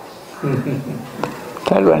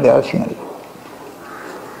 தேட வேண்டிய அவசியம் இல்லை.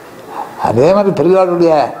 அதே மாதிரி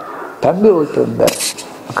பெரியவாளுடைய தம்பி ஒருத்தர்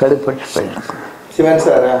கடுப்பட்டு போயிடும்.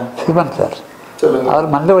 சிவன் சார் அவர்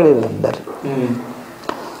மண்டவழியில் இருந்தார்.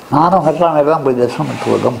 நானும் கட்டாமையில தான் போய் தரிசனம்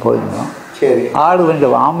பண்ணிட்டு போயிருந்தோம். ஆடு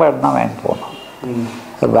கொஞ்சம் ஆம்பளம் தான் வாங்கிட்டு போனோம்.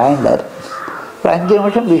 அவர் வாங்கிட்டார். ஒரு 5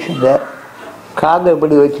 நிமிஷம் பேசியிருந்தார். காதை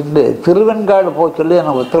எப்படி வச்சுட்டு திருவெண்காடு போக சொல்லி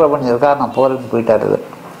எனக்கு உத்தரவு பண்ணியிருக்கா, நான் போகிறேன்னு போயிட்டார்.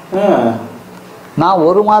 நான்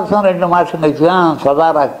 1 மாதம் 2 மாதம் கழிச்சு தான்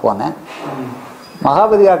சதாராக்கு போனேன்.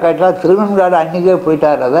 மகாபலியா கேட்டா திருவெண்காடு அன்றைக்கே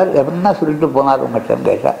போயிட்டார். அவர் எப்படின்னா சொல்லிட்டு போனார் உங்கள்கிட்ட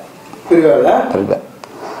கேட்டா.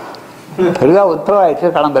 பெரிவா உத்தரவாயிடுச்சு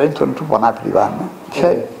கிளம்புறேன்னு சொல்லிட்டு போனா பெரியவான்னு.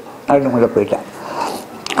 சரி அப்படின்னு போயிட்டேன்.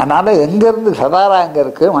 அதனால் எங்கேருந்து சதாரா எங்கே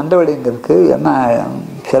இருக்குது, மண்டவெளி எங்கே இருக்குது, என்ன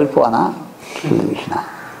செல்ஃபோனா டெலிவிஷனா,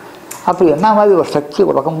 அப்போ என்ன மாதிரி ஒரு சக்தி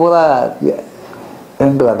உலகம் பூரா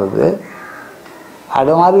இருந்து வர்றது.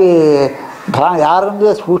 அது மாதிரி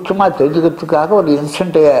யாருன்னு சூட்சமாக தெரிஞ்சுக்கிறதுக்காக ஒரு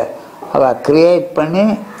இன்ஸ்டன்ட்டை அவள் க்ரியேட் பண்ணி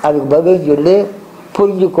அதுக்கு பதில் சொல்லி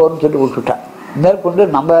புரிஞ்சுக்கோன்னு சொல்லி விட்டுட்டான். மேற்கொண்டு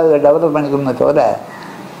நம்ம டெவலப் பண்ணிக்கணுமே தவிர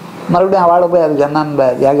மறுபடியும் அவளை போய் அதுக்கு என்னென்ன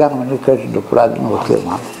வியாகியானம் பண்ணி கேட்டுட்டு கூடாதுன்னு ஒரு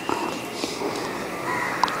தீர்மானம்.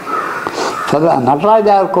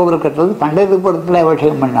 நடராஜார் கோவில் கட்டுறது பண்டையத்துப்புறத்தில்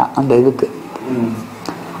அபிஷேகம் பண்ணான். அந்த இதுக்கு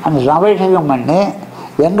அந்த அபிஷேகம் பண்ணி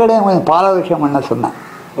எங்கடையும் கொஞ்சம் பாலாபிஷேகம் பண்ண சொன்னேன்.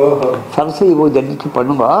 சரஸ்வதி பூஜை அன்னைக்கு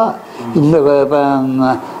பண்ணுங்க. இந்த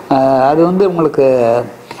அது வந்து உங்களுக்கு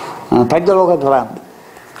பஞ்சலோகத்தில்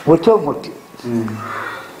உற்சவமூர்த்தி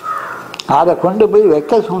அதை கொண்டு போய்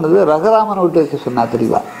வைக்க சொன்னது ரகுராமன் விட்டு வைக்க சொன்னா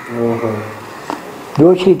தெரியவா.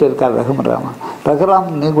 ஜோஷிகிட்ட இருக்கார் ரகுராமன்.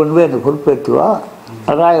 ரகுராமன் நீ கொண்டு போய் அந்த பொறுப்பேற்றுவா,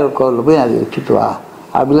 நடராஜர் கோவிலில் போய் அதை வச்சுட்டு வா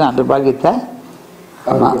அப்படின்னு அந்த பாக்கியத்தை.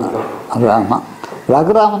 ஆமாம்,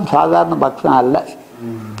 ரகுராமன் சாதாரண பக்தன் அல்ல.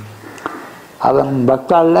 அவன்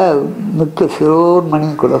பக்தாளில் மிக்க சிரோன்மணி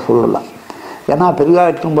கூட சொல்லலாம். ஏன்னா பெரியா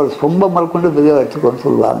எடுத்தும்போது சொம்ப மறுக்கொண்டு பெரியா எடுத்துக்கொண்டு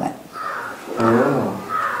சொல்லுவாங்க.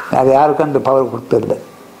 அது யாருக்கும் அந்த பவர் கொடுத்ததில்லை.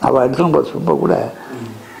 அவள் எடுத்துன்னு போது சொம்ப கூட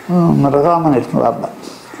ரகுராமன் எடுத்துன்னு வரல.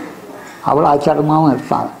 அவ்வளோ ஆச்சாரமாகவும்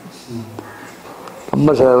இருப்பாங்க.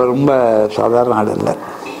 ரொம்ப சாதாரண ஆள் இல்லை.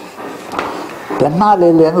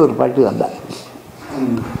 தென்னாலிலேருந்து ஒரு பாட்டி வந்தாள்.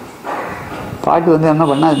 பாட்டி வந்து என்ன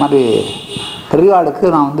பண்ணால் இது மாதிரி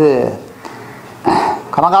பெரியவாளுக்கு நான் வந்து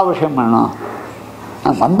கனகாபிஷேகம் பண்ணணும்.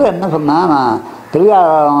 நான் வந்து என்ன சொன்னேன், நான் பெரியவா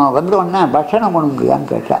வந்த உடனே பட்சணம்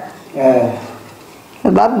பண்ணுங்கன்னு கேட்டேன்.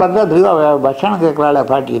 எல்லாரும் பார்த்தா பெரியவா பட்சணம் கேட்குறாள்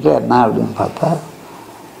பாட்டிக்கிட்ட. என்ன அப்படின்னு பார்த்தா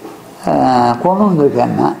கொண்டு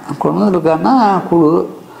வந்துருக்கேன்னா குழு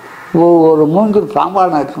ஒரு 3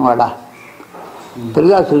 சாம்பாடம் எடுத்துன்னு வாடா.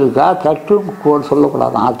 பெரியா சொல்லியிருக்கா தட்டும் கோடு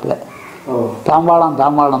சொல்லக்கூடாது. ஆற்றுல தாம்பாளம்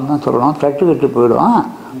தான் சொல்லணும். தட்டு கட்டு போயிடும்.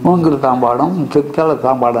 3 தாம்பாடம் செத்தால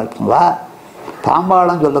தாம்பாடம் எடுத்துன்னு வா.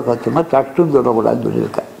 தாம்பாளம் சொல்ல கற்றுமா தட்டுன்னு சொல்லக்கூடாதுன்னு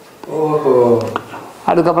சொல்லியிருக்கேன்.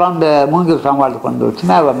 அதுக்கப்புறம் அந்த 3 தாம்பாளத்தை கொண்டு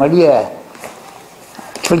வச்சுன்னா அவள் மடியை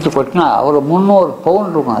பிடிச்சி கொட்டினா ஒரு 300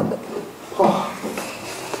 பவுன் இருக்கும். அது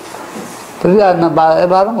பெரிய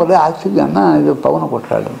எல்லாரும் ஒரே ஆச்சரியம்னா இது பவுனை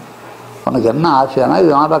கொட்டாடு. உனக்கு என்ன ஆசையானா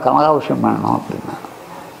இது மாதிரி கனகாபிஷேகம் பண்ணணும் அப்படின்னா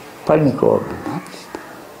பண்ணிக்கோ அப்படின்னா.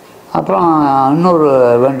 அப்புறம் இன்னொரு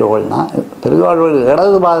வேண்டுகோள்னா பெரியவாள்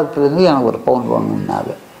இடது பாதத்துலேருந்து எனக்கு ஒரு பவுன்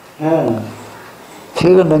போகணுன்னாரு.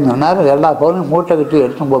 ஸ்ரீகண்டன் சொன்னார் எல்லா பவுனையும் மூட்டை கட்டி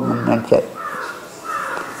எடுத்துன்னு போகணும்னு நினச்சார்.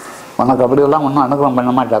 உனக்கு அப்படியெல்லாம் ஒன்றும் அனுகிரகம்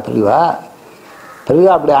பண்ண மாட்டா பெரியவா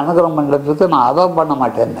அப்படி அனுகிரகம் பண்ணுறதுக்கு நான் அதை பண்ண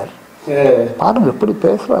மாட்டேன்னார். பாருங்க எப்படி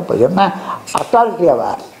பேசுறப்ப என்ன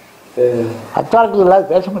அத்தாரிட்டியாவா? அத்தாரிட்டி இல்லாத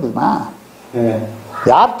பேச முடியுமா?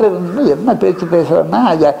 யார்கிட்ட இருந்து என்ன பேச்சு பேசுறேன்னா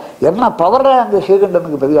என்ன பவரை அந்த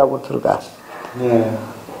ஸ்ரீகண்டனுக்கு பெரியா கொடுத்துருக்கா.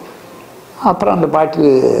 அப்புறம் அந்த பாட்டி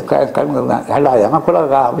கண்ணுதான் ஏண்டா எனக்கு கூட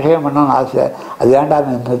அபிஷேகம் பண்ணணும்னு ஆசை, அது ஏண்டா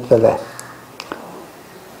நிறுத்தலை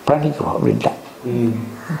பண்ணிக்கோ அப்படின்ட்டேன்.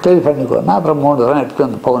 சரி பண்ணிக்கோன்னா அப்புறம் 3 தரம் எடுத்து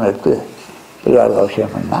அந்த பவுன் எடுத்து பெரியவாளுக்கு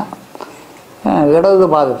அபிஷேகம் பண்ணால் இடது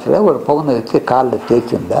பாதத்தில் ஒரு பவுனை வச்சு காலில்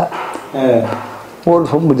தேய்ச்சிருந்தா ஒரு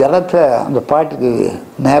சொம்பு ஜலத்தை அந்த பாட்டுக்கு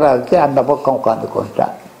நேராக வச்சு அந்த பக்கம்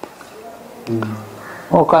உட்காந்துக்கிட்டான்.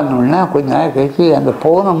 உட்காந்தோடனே கொஞ்ச நேரம் கழிச்சு அந்த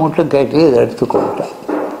பவுனை மட்டும் கேட்டு இதை எடுத்துக்கொண்டான்.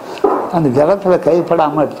 அந்த ஜலத்தில்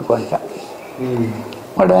கைப்படாமல் எடுத்துக்கொண்டான்.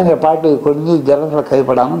 உடனே அந்த பாட்டு கொஞ்சம் ஜலத்தில்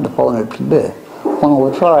கைப்படாமல் இந்த பவுனை எடுத்துட்டு உனக்கு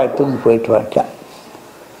உற்சவம் எடுத்துன்னு போயிட்டு வந்துட்டான்.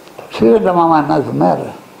 ஸ்ரீரங்க மாமா என்ன சொன்னார்,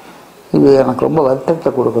 இது எனக்கு ரொம்ப வருத்தத்தை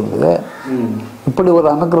கொடுக்குறது. இப்படி ஒரு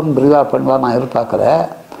அனுகிரகம் பெரிவா பண்ணுவா நான் எதிர்பார்க்குறேன்.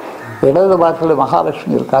 இடது பாட்டில்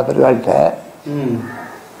மகாலட்சுமி இருக்கா பெரிவாள்கிட்ட.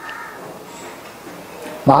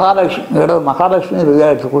 மகாலட்சுமி பெரிவா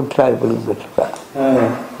எடுத்து கொடுத்துட்டா இப்படின்னு கேட்டிருக்கேன்.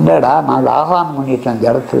 இல்லைடா நான் ஆகானம் பண்ணிட்டேன்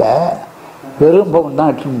ஜலத்தில், வெறும் பவுன் தான்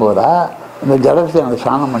எடுத்துன்னு போகிறா, இந்த ஜலத்தை எனக்கு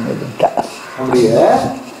ஸ்நானம் பண்ணிவிட்டேன்.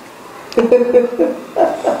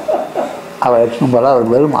 அவள் எடுத்துன்னு போகிறா,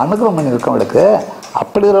 அவள் வெறும் அனுகிரகம் பண்ணி இருக்கவளுக்கு.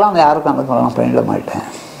 அப்படிலாம் நான் யாருக்கும் அனுகிரகம் பண்ணிட மாட்டேன்.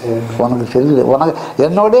 உனக்கு தெரியல, உனக்கு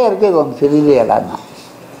என்னோடய இருக்கு, இது உனக்கு தெரியலையேடான்னா.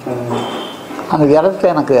 அந்த ஜலத்தை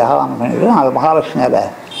எனக்கு ஆகானம் பண்ணிவிட்டு அதை மகாலட்சுமியால்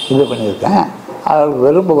இது பண்ணியிருக்கேன். அவளுக்கு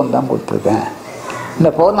வெறும் பவுன் தான் கொடுத்துருக்கேன். இந்த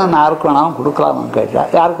பவுன் நான் யாருக்கு வேணாலும் கொடுக்கலாம்னு கேட்டேன்.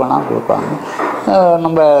 யாருக்கு வேணாலும் கொடுக்கலாம்னு.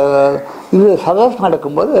 நம்ம இது சதஸ்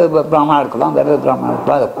நடக்கும்போது பிராமணா எடுக்கலாம், வேறு பிராமணா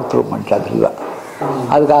எடுக்கலாம், அதை கொடுத்துருக்க மாட்டா தெரியவா,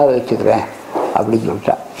 அதுக்காக வச்சுக்கிறேன் அப்படின்னு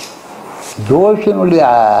சொல்லிட்டா. ஜோஷியனுடைய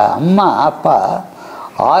அம்மா அப்பா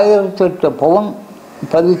 1008 பவுன்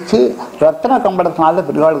பதிச்சு ரத்தன கம்பளத்தினால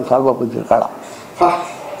பெரியவாளுக்கு சால்வா பிடிச்சிருக்காளாம்.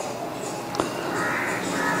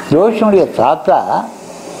 ஜோஷியனுடைய தாத்தா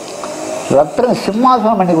ரத்ன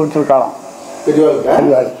சிம்மாசனம் பண்ணி கொடுத்துருக்காளாம்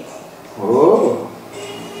பெரியவாளுக்கு.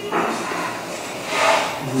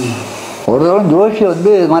 ஒரு தடவை ஜோஷி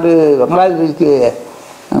வந்து இது மாதிரி வெங்கடாஜிக்கு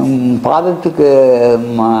பாதத்துக்கு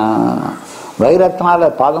வைரத்தினால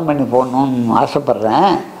பாதம் பண்ணி போடணும்னு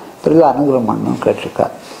ஆசைப்பட்றேன், பெரிய அனுகிரகம் பண்ணணும்னு கேட்டிருக்கா.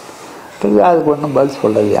 பெரிய அதுக்கு ஒன்றும் பதில்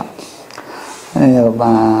சொல்லலையா.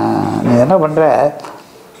 நீ என்ன பண்ணுற,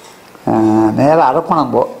 நேராக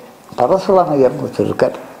அரப்பணம் போ, பரசுராமையர்னு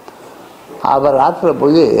வச்சுருக்கார். அவர் ராத்திரில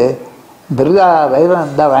போய் பெரியா வைரம்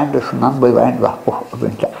இருந்தால் வாங்கிட்டு சொன்னான்னு போய் வாங்கிட்டு வா போ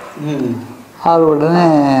அப்படின்ட்டார். அவர் உடனே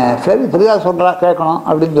சரி பெரியா சொல்கிறா கேட்கணும்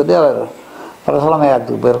அப்படின்னு சொல்லி அவர்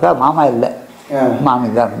பரசுராமையாரத்துக்கு போயிருக்கா. மாமா இல்லை, மாமி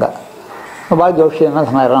தான் இருந்தா. பா ஜோஷி என்ன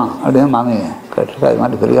சமையறோம் அப்படின்னு மாமி கேட்டிருக்கா. இது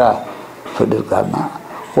மாதிரி பெரியா சொல்லியிருக்காருன்னா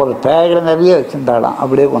ஒரு பேகை நிறைய வச்சுருந்தாலாம்,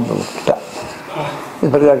 அப்படியே கொண்டு விட்டுட்டா. இது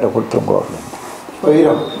பெரியாட்ட கொடுத்துருங்கோ அப்படின்னு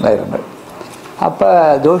வைரங்கள். அப்போ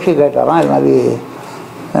ஜோஷி கேட்டாராம், இது மாதிரி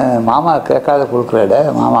மாமா கேட்காத கொடுக்குறட,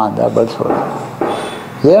 மாமா அந்த பதில் சொல்கிறேன்.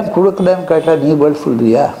 ஏன் கொடுக்கலன்னு கேட்டால் நீ பதில்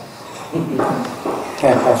சொல்றியா?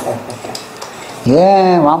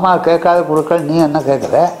 ஏன் மாமா கேட்காத கொடுக்கல நீ என்ன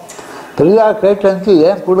கேட்குற? பெரியா கேட்டு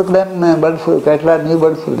ஏன் கொடுக்கலன்னு பதில் கேட்கல நீ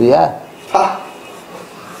பதில் சொல்றியா?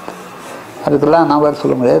 அதுக்கெல்லாம் நான் பதில்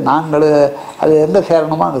சொல்ல முடியாது. நாங்கள் அது எங்கே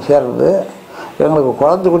சேரணுமோ அங்கே சேர்றது. எங்களுக்கு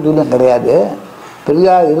குழந்தை குட்டிலும் கிடையாது.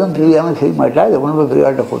 பெரியா எதுவும் தெரியாமல் செய்ய மாட்டா, இது ஒன்று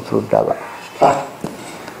பெரியாட்ட கொடுத்து விட்டாங்க.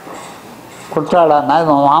 கொடுத்தாளான்னா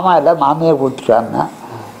மாமா இல்லை மாமியே கொடுத்துட்டான்னா,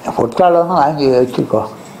 கொடுத்தாளான்னு வாங்கி வச்சுக்கோ,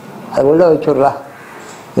 அது உள்ளே வச்சுட்றா.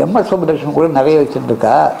 எம்எஸ் சுப்பலட்சுமி கூட நிறைய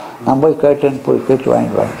வச்சுருக்கா, நான் போய் கேட்டேன்னு போய் கேட்டு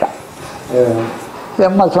வாங்கிட்டு வந்துட்டான்.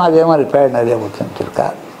 எம்எஸ்ஸும் அதே மாதிரி பேர் நிறைய கொடுத்துருக்கா.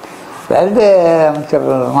 வேறு அமைச்சர்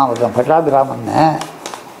மாவட்டம் பட்டாபிராமன்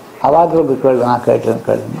அவாதில் கேள்வி நான் கேட்டேன்னு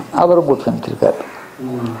கேள்வி அவரும் கொடுத்து அனுப்பிச்சிருக்காரு.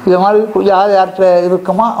 இது மாதிரி கொஞ்சம் யார்கிட்ட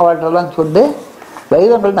இருக்குமோ அவர்கிட்டலாம் சொல்லி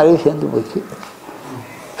வைரங்கள் நிறைய சேர்ந்து போச்சு.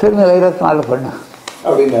 சரி நீ வைரத்தினால பண்ணு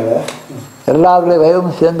அப்படின்னால எல்லாருடைய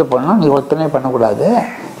வைரமும் சேர்ந்து பண்ணணும், நீ ஒருத்தனே பண்ணக்கூடாது,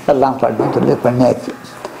 எல்லாம் பண்ணணும்னு சொல்லி பண்ணியாச்சு.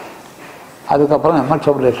 அதுக்கப்புறம் எம்எஸ்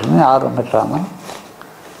சுப்பலட்சுமி ஆர்வம் பெற்றாங்க.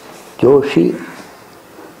 ஜோஷி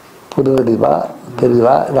புதுவடிவா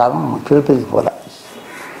பெரியவா எல்லாரும் திருப்பதிக்கு போகிறேன்.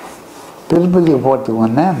 திருப்பதிக்கு போகிறதுக்கு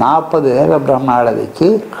முன்னே 40 ஏக பிரம்மணாவை வச்சு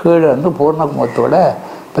கீழே வந்து பூர்ணகுமத்தோட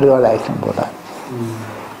பெரியவாளை ஆக்ஷன் போட்டார்.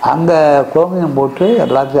 அங்கே கோமியம் போட்டு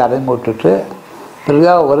எல்லாத்தையும் அரையும் போட்டுட்டு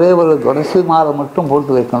பெரியா ஒரே ஒரு துளசி மாலை மட்டும்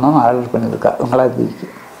போட்டு வைக்கணும்னு ஆர்டர் பண்ணியிருக்கா வெங்கடாஜிக்கு.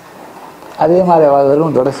 அதே மாதிரி அவள்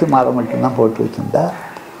வெறும் துளசி மாலை மட்டும்தான் போட்டு வச்சுருந்தா.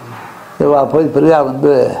 இவா போய் பெரியா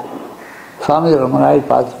வந்து சுவாமி ரொம்ப நாள்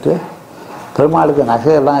பார்த்துட்டு பெருமாளுக்கு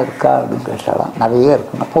நகையெல்லாம் இருக்கா அப்படின்னு கேட்டாலாம். நிறைய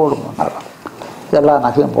இருக்குன்னா போடுங்கன்னாலாம். எல்லா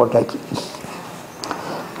நகையும் போட்டாச்சு.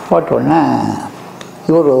 போட்டோடனே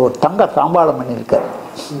இவர் ஒரு தங்க தாம்பாளம் பண்ணியிருக்கார்.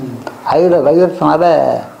 அதில் வைரத்தினால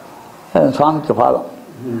சுவாமிக்கு பாதம்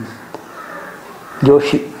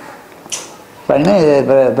ஜோஷி பண்ணி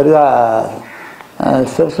பெரியா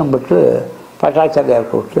சிரசம் பட்டு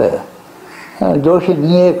பட்டாச்சாரியார் கூப்பிட்டு, ஜோஷி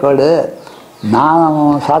நீயே கேடு, நான்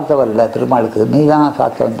சாத்த வரல பெருமாளுக்கு, நீ தான்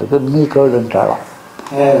சாத்த வந்துருக்கு, நீ கேடுன்றாலும்.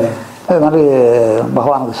 அது மாதிரி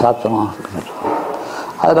பகவானுக்கு சாத்தணும்.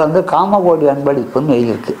 அதில் வந்து காமகோடி அன்பளிப்புன்னு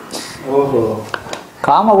எழுதியிருக்கு.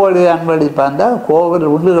 காமகோடி அன்பளிப்பாக இருந்தால் கோவில்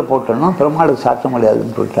உள்ளில் போட்டணும், பெருமாளுக்கு சாத்த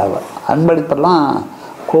முடியாதுன்னு சொல்லிட்டாங்க. அன்பளிப்பெல்லாம்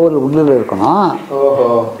கோவில் உள்ளில் இருக்கணும்,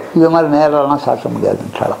 இது மாதிரி நேரெல்லாம் சாத்த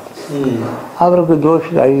முடியாதுன்றாலும். அவருக்கு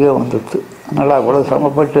ஜோஷி அழிய வந்துடுச்சு. நல்லா கூட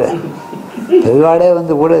சிரமப்பட்டு பெருவாடே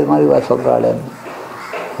வந்து கூட இது மாதிரி சொல்கிறாளேன்னு.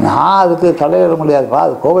 நான் அதுக்கு தலையிட முடியாதுப்பா,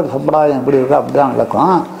 அது கோவில் சம்பிரதாயம் எப்படி இருக்கோ அப்படி தான்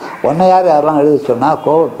நடக்கும். ஒன்றை யாரெல்லாம் எழுதி சொன்னால்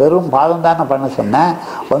கோவில் பெரும் பாதம் தானே பண்ண சொன்னேன்.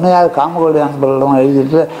 ஒன்றை யார் காமகோடி அன்பர்களும்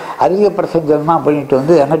எழுதிட்டு அதிக பிரசஞ்சமாக பண்ணிட்டு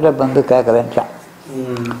வந்து என்கிட்ட வந்து கேட்குறேன்ட்டான்.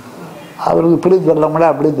 அவருக்கு இப்படி சொல்ல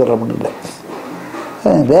முடியல, அப்படி சொல்ல முடியல.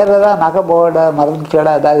 வேறு ஏதாவது நகை போட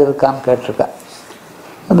மறந்துச்சடா ஏதாவது இருக்கான்னு கேட்டிருக்கேன்.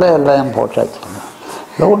 இல்லை எல்லாம் போட்டாச்சு.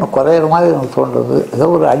 ஏதோ ஒன்று குறையிற மாதிரி எனக்கு தோன்றுறது. ஏதோ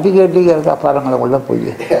ஒரு அடிக்கடிக்க இருக்கா பாருங்களை உள்ள போய்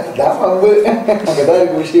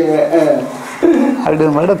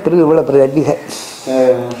அப்படின்னு மாதிரி பெரிய இவ்வளோ பெரிய அடிக்கை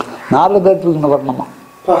 4 பேர் தூக்கின்னு வரணுமா.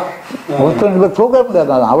 ஒருத்தர் 2 பேர் தூக்க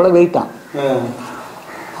முடியாது, அவ்வளோ வெயிட்டான்.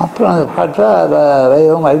 அப்புறம் அதை பார்த்தா அதை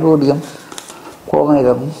வைரம் வைடூரியம்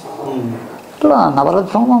கோமேகம் எல்லாம்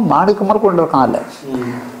நவரத்னமும் மாணிக்கமாக கொண்டு இருக்கான்.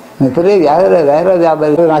 இல்லை பெரிய வேற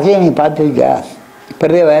வியாபாரி நகையை நீ பார்த்துருக்கியா,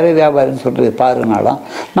 பெரிய வேற வியாபாரின்னு சொல்கிறது பாருனாலும்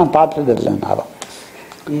நான் பார்த்தது இல்லைன்னாலும்.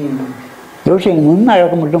 ஜோஷி முன்ன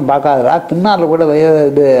அழகு மட்டும் பார்க்காதரா, பின்னால் கூட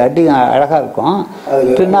இது அடி அழகாக இருக்கும்,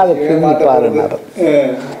 பின்னால் திரும்பி பாருனாலும்.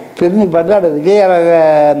 திரும்பி பார்த்தா அது விஜயரக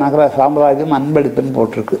நகர சாம்ராஜ்யம் அன்பளிப்புன்னு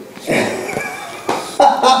போட்டிருக்கு.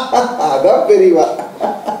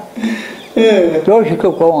 ஜோஷிக்கு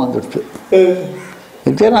கோபம் வந்துடுச்சு.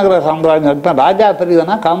 விஜயநகர சாம்ராஜ்யம் தான் ராஜா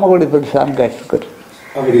பெரியவனா காமகோடி பெருசான்னு கேட்டிருக்காரு.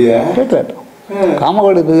 கேட்டார்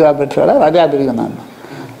காமகோடி பெரியவா பெருசாடா ராஜா பெரியவனான்.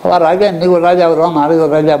 அவள் ராஜா இன்னைக்கு ஒரு ராஜா வருவான், நாளைக்கு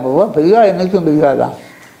ஒரு ராஜா போவோம், பெரியவா இன்னைக்கும் பெரியவா தான்,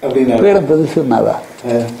 பீடம் பெருசுன்னாவா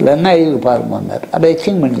இல்லை என்ன எழுதி பாருங்க வந்தார். அதை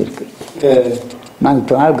எக்ஸ்சேஞ்ச் பண்ணியிருக்கு. நாங்கள்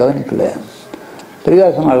இத்தனை நாள் கவனிக்கல. பெரியவா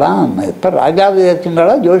சொன்னாலாம் இப்போ ராஜாவை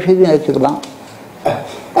ஏற்றுங்களாம் ஜோஷியதையும் ஏற்றுக்கலாம்,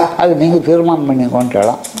 அது நீங்கள் தீர்மானம் பண்ணி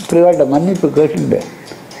கொண்டாலாம். பெரியவாட்ட மன்னிப்பு கேட்டுண்டு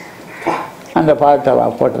அந்த பாதத்தை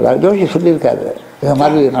போட்டதா ஜோஷி சொல்லியிருக்காரு. இது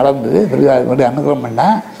மாதிரி நடந்தது, பெரியவா இது மாதிரி அனுகிரகம்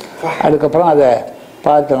பண்ணேன். அதுக்கப்புறம் அதை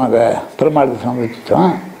பார்த்து நாங்கள் பெருமாளுக்கு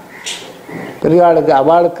சமைச்சிட்டோம். பெரியவாளுக்கு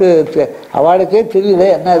அவளுக்கே தெரியல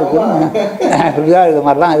என்ன இருக்குன்னு. பெரியவா இது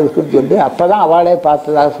மாதிரிலாம் இருக்குன்னு சொல்லி அப்போ தான் அவளே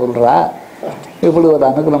பார்த்ததாக சொல்கிறா. இப்படி ஒரு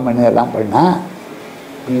அனுகிரகம் பண்ணி எல்லாம் பண்ணா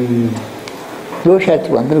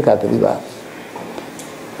ஜோஷியாச்சுக்கு வந்திருக்கா பெரியவா.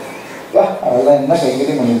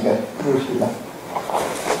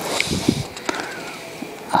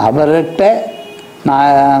 அவர்கிட்ட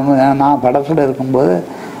நான் படத்தில் இருக்கும்போது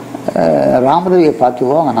ராமதேவியை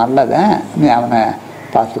பார்த்துக்கோ, அவன் நல்லவன், நீ அவனை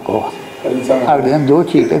பார்த்துக்கோ அப்படின்னு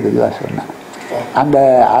ஜோஷிக்கிட்ட பெரியவா சொன்னேன்.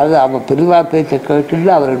 அது அவள் பெரியவா பேச்சை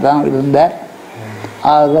கேட்டு அவர்கிட்ட தான் இருந்தார்.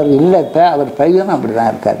 அவர் இல்லை, இப்போ அவர் பையனும் அப்படி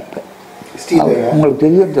தான் இருக்கார். இப்போ உங்களுக்கு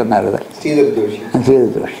தெரியும் சொன்னார் அவர் ஸ்ரீதர்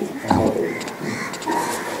ஜோஷி.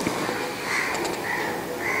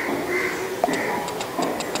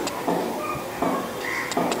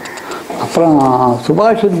 அப்புறம்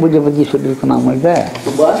சுபாஷினி பூஜை பற்றி சொல்லியிருக்கோம் நம்மள்கிட்ட.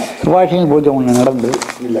 சுபாஷினி பூஜை ஒன்று நடந்து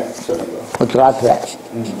ஒரு ராத்திரி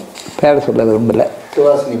பேர சொல்ல விரும்பலை.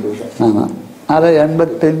 ஆமாம், அதை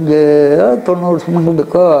 85-90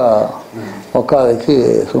 சுமங்கலுக்கோ உட்கார வச்சு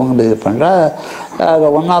சுமங்கல் இது பண்ணுறா. அது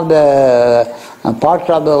one of the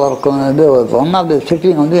parts of the work வந்து ஒன் ஆஃப் த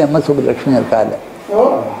சிட்டிங் வந்து MS சுப்புலட்சுமி இருக்காரு.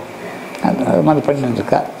 அது மாதிரி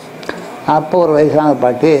பண்ணிட்டுருக்கா. அப்போ ஒரு வயசான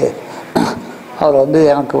பாட்டி அவர் வந்து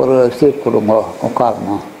எனக்கு ஒரு சீட் கொடுங்க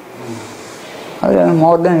உட்காரணும். அது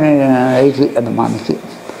மோர் தென் 80 அந்த மாநில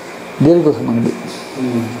தீர்க்க சுமங்கலி.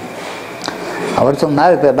 அவர்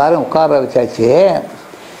சொன்னார், இப்போ எல்லோரும் உட்கார வச்சாச்சு,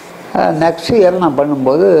 நெக்ஸ்ட் இயர் நான்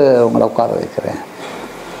பண்ணும்போது உங்களை உட்கார வைக்கிறேன்.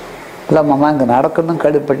 இல்லை மாமா இங்கே நடக்கணும்னு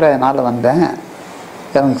கடிப்பட்டு அதனால் வந்தேன்,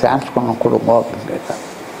 எனக்கு சான்ஸ் பண்ண கொடுங்க அப்படின்னு கேட்டார்.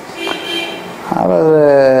 அவர்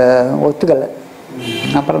ஒத்துக்கலை.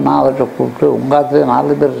 அப்புறம் நான் அவர்கிட்ட கூப்பிட்டு உங்காத்துல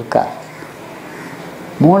 4 பேர் இருக்கா,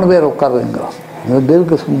 3 பேர் உட்கார வைங்க,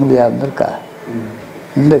 தீர்க்க சுமங்கலியாக இருந்திருக்கா,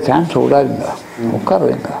 இந்த சான்ஸ் விடாதீங்க, உட்கார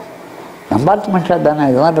வைங்க. நம்பாட்டு மனுஷால் தானே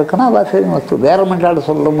இது மாதிரி இருக்குன்னா சரி வஸ்து வேறு மனுஷால்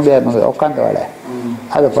சொல்ல முடியாது, உட்காந்த வேலை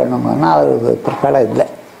அதை பண்ணுங்கன்னா அவருக்கு பிற்காலம் இல்லை.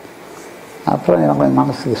 அப்புறம் எனக்கு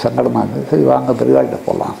மனசுக்கு சங்கடமாக இருந்தது. சரி வாங்க பெரியவாள்கிட்ட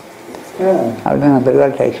போகலாம் அப்படின்னு நான்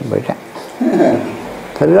பெரியவாள்கிட்ட ஆக்ஷன் போயிட்டேன்.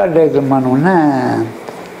 பெரியவாள்கிட்ட ஆக்ஷன் பண்ணோடனே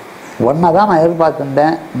ஒன்றை தான் நான்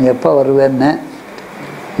எதிர்பார்த்துட்டேன், நீ எப்போ வருவேன்னு.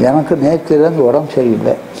 எனக்கு நேற்றுலேருந்து உடம்பு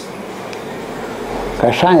சரியில்லை,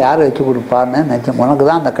 கஷாயம் யார் வச்சு கொடுப்பான்னு நினச்சேன். உனக்கு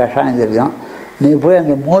தான் அந்த கஷாயம் தெரியும், நீ போய்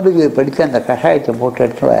அந்த மூலிகை படித்து அந்த கஷாயத்தை போட்டு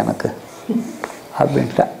எடுத்துவா எனக்கு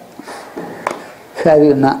அப்படின்ட்டா.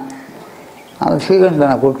 சரிண்ணா அவன்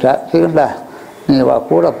ஸ்ரீகண்டனை கூப்பிட்டா, ஸ்ரீகண்டா நீ வா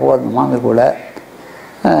கூட போகணும் மாமி கூட.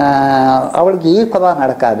 அவளுக்கு ஈக்குவலாக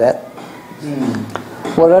நடக்காத,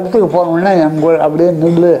 ஒரு இடத்துக்கு போனோம்னா என் கூட அப்படியே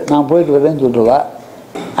நில்லு நான் போயிட்டு வரேன்னு சொல்லுவா.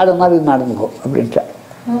 அது மாதிரி நடந்துக்கோ அப்படின்ட்டா.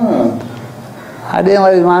 அதே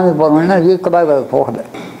மாதிரி மாமி போனோன்னா ஈக்குவலாக போகலை.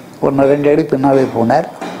 1-2 அடி பின்னாலே போனார்.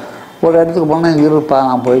 ஒரு இடத்துக்கு போனால் இருப்பா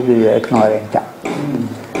நான் போயிட்டு எடுத்துன்னு வரேன்ட்டான்.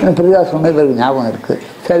 பெரியா சொன்னது ஞாபகம் இருக்குது.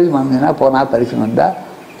 சரி மாமினா போனால் பரிசு வந்தால்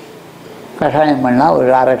கஷாயம் பண்ணால் ஒரு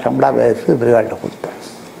 1/2 டம்ளர் வயசு பெரியவாட்ட கொடுத்தேன்.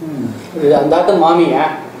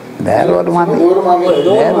 வேற ஒரு மாமி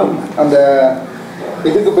அந்த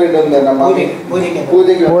இதுக்கு போயிட்டு வந்த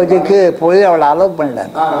பூஜைக்கு போய் அவளை அலோவ் பண்ணல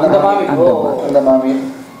அந்த மாமி.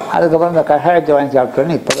 அதுக்கப்புறம் இந்த கஷாயத்தை வாங்கி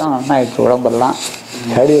சாப்பிட்டோன்னு இப்போ தான் நல்லா ஆயிடுச்சு. உடம்பெல்லாம்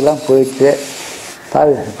சடியெல்லாம் போயிடுச்சு.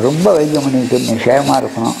 அது ரொம்ப வைத்தியம் பண்ணிட்டு நீ சேமாக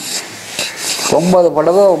இருக்கணும். 9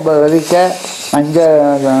 புடவை 9 வரிக்க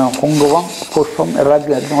மஞ்சள் குங்குமம் புஷ்பம்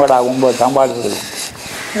எல்லாத்தையும் எடுத்து கூட 9 சாம்பாடுகள்.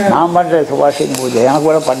 நான் பண்ணுற சுபாஷினி பூஜை எனக்கு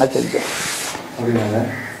கூட பண்ண தெரிஞ்சேன்.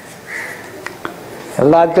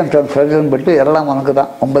 எல்லாத்தையும் சர்ஜன் பட்டு எல்லாம் உனக்கு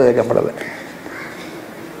தான் 9 வைக்கப்படவை.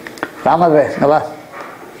 ராமதேவா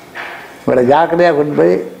இவளை ஜாக்கிரதையாக கொண்டு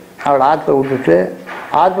போய் அவளை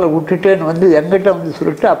ஆற்றுல விட்டுட்டேன்னு வந்து எங்கிட்ட வந்து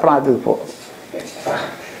சுருட்டு அப்புறம் அதுக்கு போ.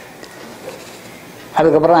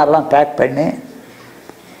 அதுக்கப்புறம் எல்லாம் பேக் பண்ணி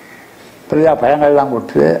பெரியா பழங்கள்லாம்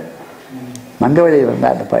கொடுத்து மந்தவழியில்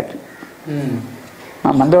இருந்தால் அந்த பாட்டு.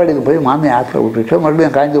 நான் மந்தவழிக்கு போய் மாமி ஆற்றுல விட்டுட்டு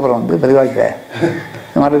மறுபடியும் காஞ்சிபுரம் வந்து பெரியவாக்கிட்ட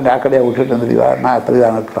மறுபடியும் ஜாக்கிரதையாக விட்டுட்டு வந்துடுவா. நான் பெரியா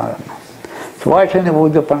நிறுத்துவாங்க. சுபாஷினி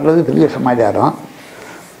பூஜை பண்ணுறது பெரிய சமாச்சாரம்.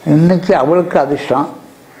 இன்னைக்கு அவளுக்கு அதிர்ஷ்டம்.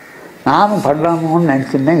 நானும் பண்ணணும்னு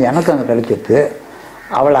நினச்சிருந்தேன். எனக்கு அங்கே கிடைச்சிட்டு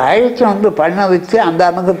அவளை அழைச்சி வந்து பண்ண வச்சு அந்த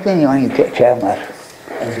அனுகத்தையும் நீ வாங்கிட்டு சேமார்.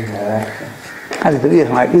 அது பெரிய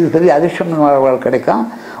சமாச்சாரம். இது பெரிய அதிர்ஷ்டம் அவளுக்கு கிடைக்கும்.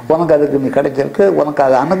 உனக்கு அதுக்கு நீ கிடைச்சிருக்கு. உனக்கு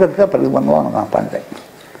அது அனுகத்தை பிரதி பண்ணுவோம் உனக்கு நான் பண்ணுறேன்.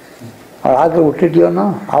 அவள் ஆற்றுல விட்டுட்டியோன்னு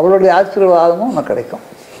அவளுடைய ஆசீர்வாதமும் உனக்கு கிடைக்கும்.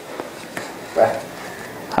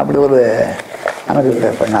 அப்படி ஒரு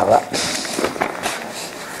அனுகத்தை பண்ணாவா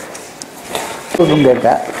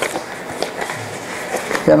கேட்டா.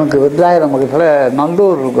 எனக்கு விருத்தாயிரம் பக்கத்தில்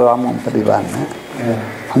நல்லூர் கிராமம் தெரிவாங்க.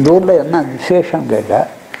 அந்த ஊரில் என்ன விசேஷம் கேட்டால்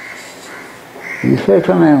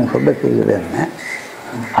விசேஷம் எனக்கு சொல்ல தெரியல. என்ன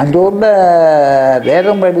அந்த ஊரில்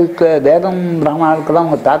வேதம் பிராமணர்களுக்கெல்லாம்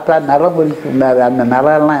அவங்க தாத்தா நிலம் பிடிச்சிருந்தார். அந்த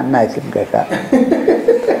நிலம்லாம் என்ன ஆச்சுன்னு கேட்டால்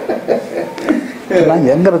இதெல்லாம்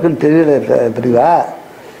எங்கே இருக்குன்னு தெரியல தெரியுவா.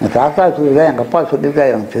 எங்கள் தாத்தா சொல்லியிருக்கா எங்கள் அப்பா சொல்லியிருக்கா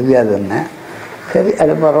எனக்கு தெரியாதுன்னு. சரி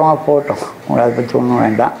அது பரவாயில்ல போட்டோம். உங்களை அதை பற்றி ஒன்றும்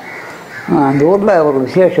வேண்டாம். அந்த ஊரில் ஒரு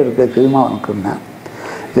விசேஷம் இருக்குது தெரியுமா உனக்குன்னா.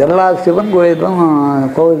 எல்லா சிவன் கோயிலும்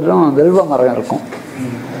வில்வ மரம் இருக்கும்.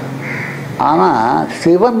 ஆனால்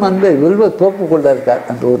சிவன் வந்து வில்வ தோப்புக்குள்ளே இருக்கார்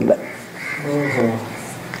அந்த ஊரில்.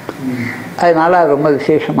 அதனால ரொம்ப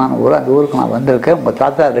விசேஷமான ஊர். அந்த ஊருக்கு நான் வந்திருக்கேன். உங்கள்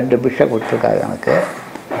தாத்தா 2 பிஷை கொடுத்துருக்காரு எனக்கு.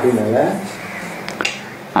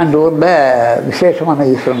 அந்த ஊரில் விசேஷமான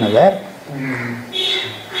ஈஸ்வரன் இல்லை.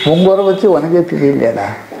 உங்கள் ஊரை வச்சு உனக்கே தெரியலையாடா.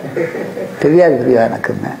 தெரியாது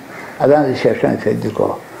எனக்குன்னு. அதான் விசேஷம் செஞ்சுக்கோ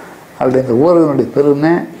அப்படி. இந்த ஊரினுடைய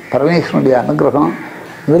பெருமை பரமேஸ்வரனுடைய அனுகிரகம்.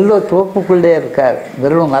 வெள்ள தோப்புக்குள்ளே இருக்கார்,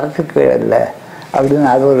 வெறும் மரத்துக்கு இல்லை அப்படின்னு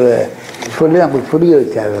அது ஒரு சொல்லி நமக்கு புரிய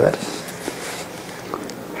வச்சார். அவர்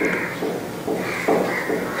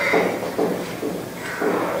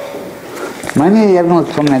மணி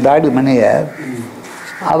 200 சொன்னேன். தாடி மணியை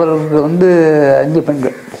அவருக்கு வந்து 5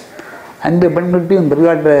 பெண்கள். 5 பெண்கள்ட்டையும்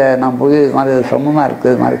பிரிவாட்டை நான் போய் இது மாதிரி சமமாக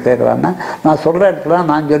இருக்குது இது மாதிரி கேட்குறான்னா நான் சொல்கிற இடத்துல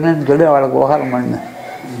நான் சொன்னேன்னு சொல்லி அவளுக்கு உபகாரம் பண்ணேன்.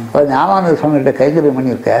 அவர் ஞாபகம் சொன்னிட்ட கைங்கரியம்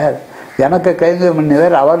பண்ணியிருக்கார். எனக்கு கைங்கரியம்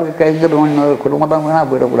பண்ணியவர் அவருக்கு கைங்கரியம் பண்ணியவர் குடும்பம் தான்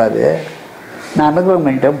போயிடக்கூடாது. நான் அனுகிரகம்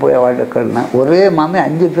பண்ணிட்டேன் போய் அவள்கிட்ட கேட்டேன். ஒரே மாமி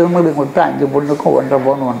 5 திருமணம் கொடுத்தா 5 பொண்ணுக்கும் 1.5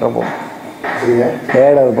 பவுன்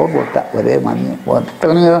 7 பவுன் கொடுத்தா ஒரே மாமி.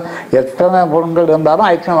 எத்தனை பொருட்கள் இருந்தாலும்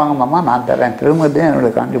ஐட்டம் வாங்க மாமா நான் தரேன், திருமணத்தையும்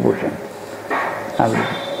என்னுடைய கான்ட்ரிபியூஷன் அப்படி.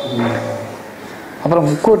 அப்புறம்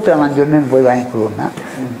முக்கூர்த்தை நான் சொன்னேன்னு போய் வாங்கி கொடுவேன்.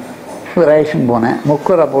 ரைஷன் போனேன்.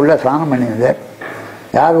 முக்கூர் அப்போ உள்ள ஸ்நானம் பண்ணியிருந்தார்.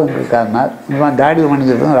 யார் வந்திருக்காருன்னா தாடி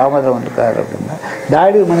மணிக்கு ராமதம் வந்திருக்காரு அப்படின்னா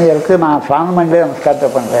தாடி மணியருக்கு நான் ஸ்நானம் பண்ணியே நமஸ்காரத்தை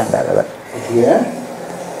பண்ணுறேன்.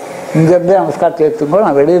 இங்கேருந்தே நமஸ்காரத்தை எடுத்துக்கோ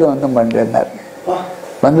நான் வெளியில் வந்து பண்ணுறேன்னார்.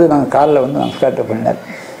 வந்து நாங்கள் காலில் வந்து நமஸ்காரத்தை பண்ணார்.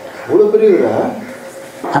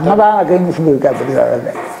 அன்னதான கைன்னு சொல்லியிருக்கா பெரியவாள்.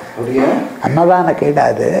 அன்னதான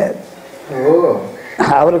கைடாது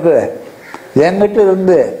அவருக்கு என்கிட்ட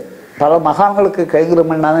இருந்து பல மகான்களுக்கு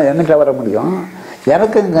கைங்கரம் பண்ணாலும் என்கிட்ட வர முடியும்.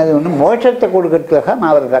 எனக்கு ஒன்று மோட்சத்தை கொடுக்கறதுக்காக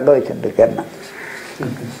நான் அவரை தங்க வச்சுருக்கேன்.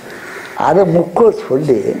 அதை முக்கூர்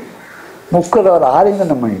சொல்லி முக்கூர் அவர்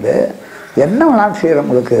ஆலிங்கனம் பண்ணி என்ன வேணாலும் செய்கிறேன்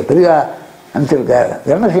உங்களுக்கு பெரியா அனுப்பிச்சிருக்காரு.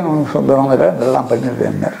 என்ன செய்யணும்னு சொல்கிறவங்க இதெல்லாம்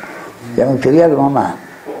பண்ணியிருக்கேன். எனக்கு தெரியாது மாமா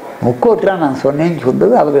முக்கூர்லாம் நான் சொன்னேன்னு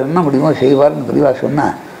சொல்றது அவர் என்ன முடியுமோ செய்வார்னு பெரியவா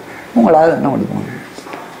சொன்னால் உங்களால் என்ன முடியுமோ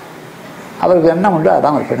அவருக்கு என்ன உண்டோ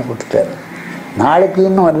அதான் அவர் பண்ணி கொடுத்துட்டாரு. நாளைக்கு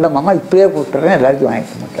இன்னும் வரல மாமா இப்பயே கொடுத்துட்றேன் எல்லாத்தையும்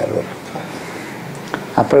வாங்கிக்க மாட்டார்.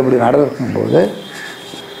 அப்புறம் இப்படி நடக்கும்போது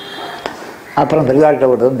அப்புறம் பெரியாள்கிட்ட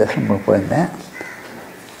ஒரு தரிசனம் போயிருந்தேன்.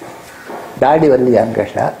 டாடி வரலையான்னு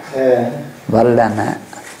கேட்டா, வரலன்னு.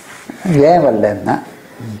 ஏன் வரலன்னா,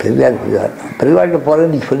 பெரியாள்கிட்ட போகிறது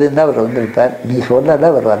நீ சொல்லியிருந்தா அவர் வந்திருப்பார், நீ சொல்லலை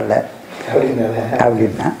அவர் வரல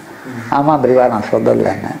அப்படின்னா. ஆமாம் பெரியவா நான்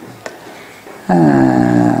சொல்லலைன்னு.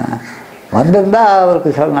 வந்திருந்தா அவருக்கு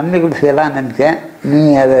சில நன்மைகள் செய்யலாம்னு நினைச்சேன், நீ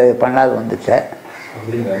அதை பண்ணாது வந்துச்ச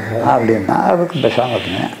அப்படின்னா அவருக்கு பேசாமல்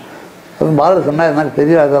இருந்தேன். அப்புறம் பாரத சொன்னால் இது மாதிரி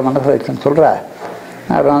பெரிய அதை மனசில் வச்சுன்னு சொல்கிறா,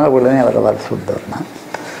 அதனால உடனே வர சொல்லிட்டு.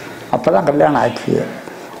 அப்போ தான் கல்யாணம் ஆச்சு.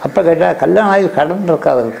 அப்போ கேட்டால் கல்யாணம் ஆகி கடன் இருக்கா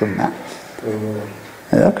அவருக்குன்னா.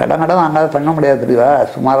 ஏதோ கடன் வாங்காத பண்ண முடியாது பெரியவா,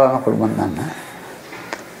 சுமாரான குடும்பம் தானே.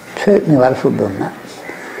 சரி நீ வர சொல்லிட்டு.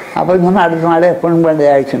 அப்போ சொன்னால் அடுத்த நாளே பொண்ணு குழந்தை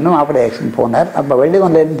ஆயிடுச்சுன்னு மாப்பிள்ளை ஆயிடுச்சுன்னு போனார். அப்போ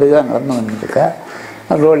வெள்ளிமலைன்னு பெரியவா நடந்து வந்துருக்கா.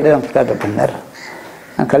 ரோட்லேயே நமஸ்காரத்தை பண்ணார்.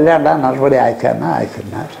 கல்யாணம் நல்லபடியாக ஆயிடுச்சான்னா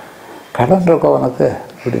ஆயிடுச்சுன்னார். கடன் இருக்கோ உனக்கு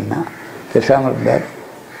அப்படின்னா பேசாமல் இருந்தார்.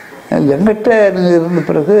 எங்கிட்ட நீங்கள் இருந்த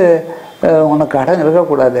பிறகு உனக்கு கடன்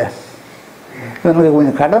இருக்கக்கூடாது, எனக்கு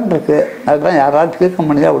கொஞ்சம் கடன் இருக்குது, அதுதான் யாராவது தீர்க்க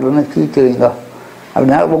முடியாது உடனே தீர்த்துவீங்க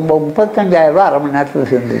அப்படின்னா. 35,000 ரூபா அரை மணி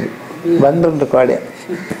நேரத்தில் சேர்ந்தது. வந்துட்டு காலியா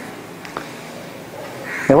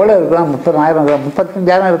எவ்வளோ இருக்கலாம்? 30,000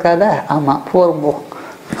 35,000 இருக்காத. ஆமாம் போகும் போ.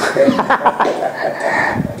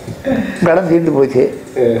 கடன் தீர்ந்து போச்சு.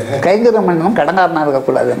 கைங்கரம் பண்ணணும், கடன்காரனாக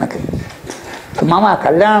இருக்கக்கூடாது எனக்கு. மாமா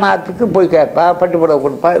கல்யாணத்துக்கு போய் கேட்பா, பட்டு புடவை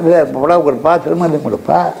கொடுப்பா, புடவை கொடுப்பா, திருமதி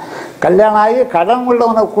கொடுப்பா. கல்யாணம் ஆகி கடன்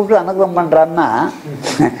உள்ளவனை கூப்பிட்டு அனுகிரகம் பண்ணுறான்னா,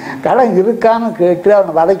 கடன் இருக்கான்னு கேட்டு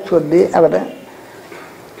அவனை வளைச்சு சொல்லி அவரை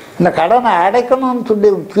இந்த கடனை அடைக்கணும்னு சொல்லி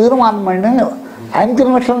தீர்மானம் பண்ணி 5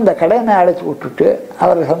 நிமிஷம் இந்த கடனை அடைச்சி விட்டுட்டு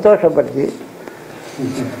அவரை சந்தோஷப்படுத்தி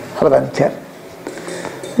அவர் அனுப்பிச்சார்.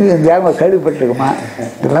 இது ஜாம கேள்விப்பட்டிருக்குமா?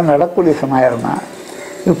 இதெல்லாம் நடக்கூடிய சமாயம்னா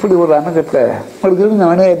இப்படி ஒரு அணுகத்தை உங்களுக்கு இருந்த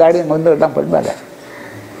மனையை தாடி அங்கே வந்து எல்லாம் பண்ணுவாங்க,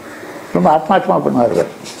 ரொம்ப ஆத்மார்த்தமாக பண்ணுவார்கள்.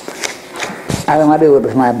 அது மாதிரி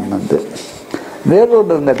ஒரு சமாயம் வந்து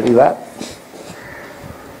வேலூர் இருந்த தெரியவா,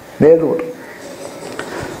 வேலூர்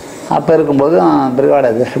அப்போ இருக்கும்போது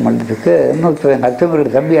பெரியவாட தரிசனம் பண்ணுறதுக்கு இன்னொருத்தர் எங்கள்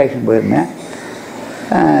அச்சவங்களுடைய தம்பி ஆக்ஷன் போயிருந்தேன்.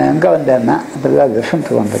 எங்கே வந்தேன்னா பெரியவா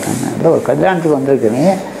தரிசனத்துக்கு வந்திருக்கேன். இல்லை ஒரு கல்யாணத்துக்கு வந்திருக்கேனே,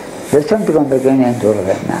 தரிசனத்துக்கு வந்திருக்கேன்னு ஏன்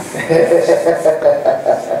சொல்கிறேன்னா.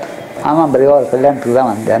 ஆமாம் பெரியவா ஒரு கல்யாணத்துக்கு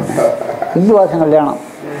தான் வந்தேன். இந்து வாசம் கல்யாணம்,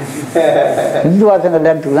 இந்து வாசம்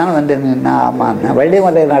கல்யாணத்துக்கு தானே வந்தேன்னா. ஆமாண்ணா.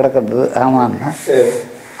 வெள்ளிமலையில் நடக்கிறது. ஆமாண்ணா.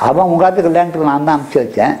 அவன் உங்காத்து கல்யாணத்துக்கு நான் தான் அனுப்பிச்சி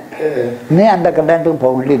வச்சேன், நீ அந்த கல்யாணத்துக்கு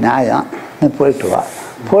போக வேண்டிய நியாயம், நீ போயிட்டு வா,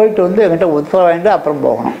 போயிட்டு வந்து என்கிட்ட உத்தரவு வாங்கிட்டு அப்புறம்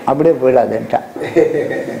போகணும், அப்படியே போயிடாதுன்ட்டான்.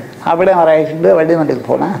 அப்படியே வர ஆயிடுச்சுட்டு வெள்ளிமலைக்கு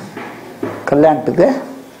போனேன் கல்யாணத்துக்கு.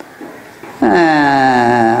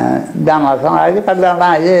 மாதம் ஆகி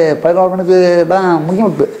கல்யாணம் ஆகி 11 மணிக்கு தான்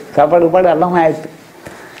முடிஞ்சுட்டு சாப்பாடு எல்லாமே ஆயிடுச்சு.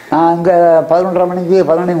 நான் இங்கே 11:30 மணிக்கு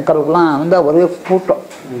 11:45 வந்தால் ஒரே கூட்டம்,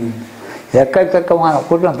 எக்கச்சக்கமான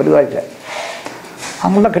கூட்டம் பெரியவாச்சு.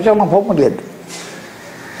 அங்கெல்லாம் கிட்டவங்க போக முடியாது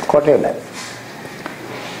கோட்டையில்.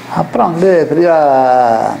 அப்புறம் வந்து பெரியவா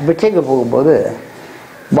பிச்சைக்கு போகும்போது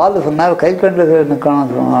பாலு சொன்னார், கை கண்டு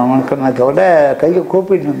நிற்கணும் தவிர கையை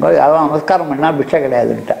கூப்பிட்டு நிற்கும், யாரும் நமஸ்காரம் பண்ணால் பிச்சை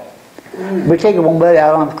கிடையாதுன்ட்டேன். பிச்சைக்கு போகும்போது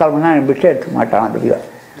யாரும் நமஸ்காரம் பண்ணால் பிச்சை எடுத்துக்க மாட்டான் பெரியவா.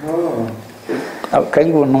 கை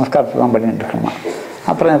நமஸ்காரத்தை தான் பண்ணிட்டு இருக்கணுமா.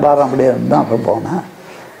 அப்புறம் பாரம் அப்படியே இருந்தோம். அப்புறம் போனேன்.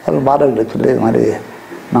 அப்புறம் பாரதிட்ட சொல்லி இது மாதிரி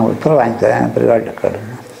நான் உத்தரவு வாங்கிக்கிறேன் பெரியவாட்ட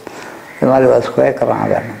கேடுங்க, இது மாதிரி வசு கேட்குறான்.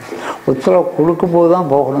 வேணும் உத்தரவு கொடுக்கும்போது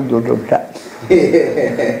தான் போகணும்னு சொல்லிட்டு விட்டேன்.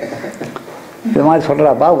 இது மாதிரி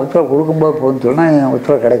சொல்கிறாப்பா, உத்தரவு கொடுக்கும்போது போகணும்னு சொன்னால்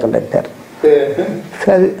உத்தரவு கிடைக்கலட்டார்.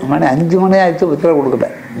 சரி மணி 5 மணி ஆயிடுச்சு, உத்தரவு கொடுக்கல.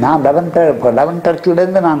 நான்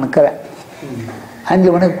 11:30 நான் நிற்கிறேன்.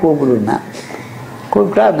 5 மணிக்கு கூப்பிடுவேன்.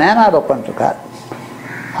 கூப்பிட்டா மேனார் உட்காந்துருக்கார்.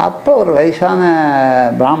 அப்போ ஒரு வயசான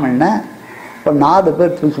பிராமணனை ஒரு 4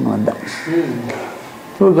 பேர் தூக்கின்னு வந்தேன்.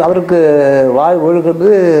 அவருக்கு வாய் ஒழுகிறது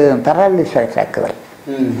பெராலிஸ் ஆக்கிறார்.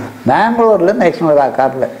 பெங்களூர்லேருந்து ஆக்ஷன்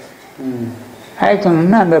காரில்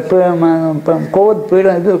ஆக்ஷன் அந்த கோவில்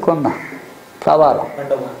பீடம் இது இருக்கும் தான் சவாரம்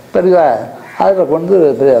பெரிய அதில் கொண்டு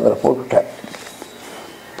பெரிய அவரை போட்டுட்டார்.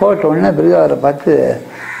 போட்ட உடனே பெரிய அவரை பார்த்து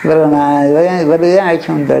இவர் ஏன்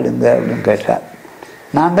ஆக்ஷன் தேடுங்க அப்படின்னு கேட்டார்.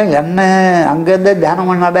 நான் தான் என்ன அங்கேருந்தே தியானம்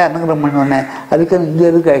பண்ணாலே அனுகிரகம் பண்ணுவேன், அதுக்கு இங்கே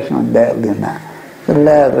எதுக்கு ஆக்ஷன் வந்தேன் அப்படின்னா.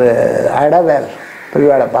 இல்லை அது அடவேர்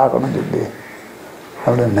பெரியவாளை பார்க்கணும்னு சொல்லி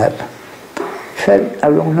அப்படின்னார். சரி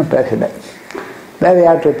அப்படி ஒன்றும் பேசலை, வேறு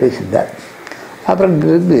யார்கிட்ட பேசியிருந்தார். அப்புறம்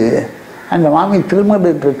இருந்து அந்த மாமி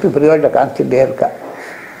திருமணத்துக்கு பெரியவாள்கிட்ட காமிச்சுட்டே இருக்கா.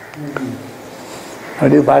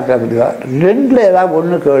 அப்படி பார்த்தா பெரியவா 2ல் ஏதாவது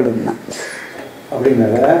ஒன்று கேடுன்னா அப்படின்னா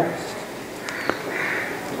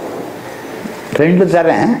 2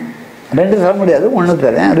 தரேன், 2 தர முடியாது, 1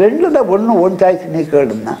 தரேன், 2ல் 1 சாய்ச்சி நீ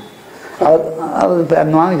கேடுன்னா. அவர்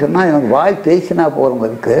அந்த வாங்கி சொன்னால் எனக்கு வாய் பேசினா போகிற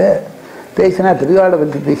இருக்கு, பேசினா பெரியவாளை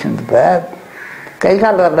பற்றி பேசிட்டு இருப்பேன், கை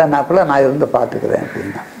கால் வரலன்னாக்குள்ள நான் இருந்து பார்த்துக்கிறேன்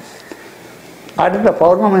அப்படின்னா. அடுத்த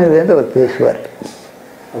பௌர்ணமியிலேருந்து அவர் பேசுவார்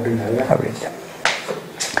அப்படின்ட்டு.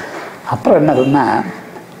 அப்புறம் என்ன சொன்னா,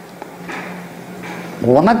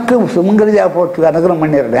 உனக்கு சுமங்கலியா போட்டு அனுகிரகம்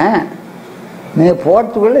பண்ணிடுறேன், நீ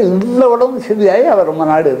போறதுக்குள்ள இந்த உடம்பு சரியாகி அவர் ரொம்ப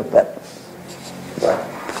நாடு இருப்பார்,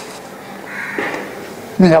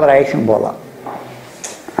 நீங்க அவர் ஆக்ஷன் போகலாம்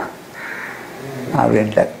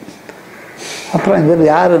அப்படின்ட்டார். அப்புறம் இவர்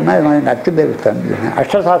யாருன்னா நச்சுதேவி தம்பி,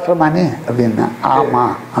 அஷ்டசாஸ்திரமானி அப்படின்னா. ஆமா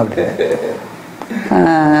அப்படின்னு.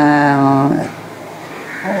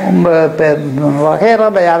 உங்கள்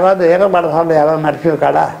வகையறாவில் யாராவது ஏகபாடசாலை யாராவது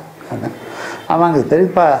நடத்தியிருக்காடா? அவங்க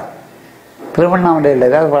பெரியப்பா திருவண்ணாமலையில்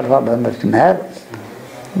ஏதாவது பாடசாலை நடத்தினார்,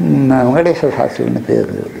 வெங்கடேஸ்வர சாஸ்திரின்னு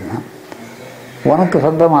பேர். உனக்கு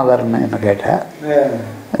சொந்தமாதாருன்னு என்ன கேட்டேன்.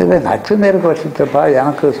 இல்லை நச்சுநேருக்கு வருஷத்துப்பா,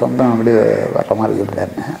 எனக்கு சொந்தம் அப்படி வர மாதிரி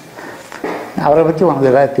இருந்தாருன்னு. அவரை பற்றி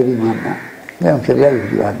உனக்கு ஏதாவது தெரியுமான்னு. எனக்கு தெரியாது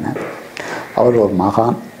தெரியாதுன்னு. அவர் ஒரு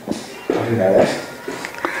மகான்.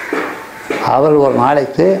 அவர் ஒரு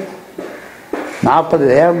நாளைக்கு 40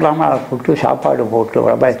 பிராமணரை கூப்பிட்டு சாப்பாடு போட்டு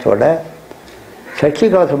வடபாயத்தோட சக்தி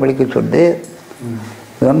கவசம் படிக்க சொல்லி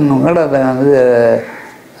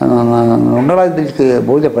வெங்கடாதிக்கு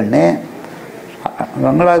பூஜை பண்ணி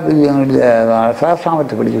வெங்கடாதினுடைய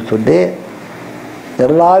சகஸ்ராமத்தை படிக்க சொல்லி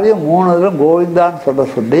எல்லாரையும் 3 தடவை கோவிந்தான்னு சொல்ல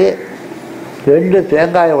சொல்லி 2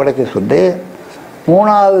 தேங்காயை உடைக்க சொல்லி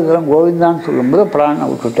 3வது தரம் கோவிந்தான்னு சொல்லும்போது பிராணனை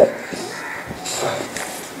விட்டுட்டார்.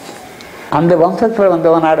 அந்த வம்சத்தில்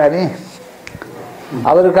வந்தவன் நாடானே.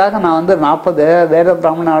 அவருக்காக நான் 40 வேத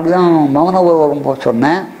பிராமணாலையும் மௌனபூர்வம் போக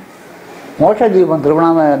சொன்னேன். மோட்ச ஜீவன்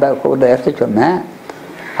திருவண்ணாமலை எடுத்து சொன்னேன்.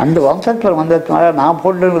 அந்த வம்சத்தில் வந்ததுனால நான்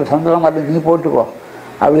போட்டு சந்திரம் மாதிரி நீ போட்டுக்கோ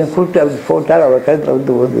அப்படின்னு கூப்பிட்டு அப்படி போட்டால் அவர் கழுத்தில்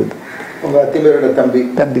வந்து விழுந்தது.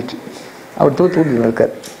 தம்பிக்கு அவர் தூத்துக்குடியில்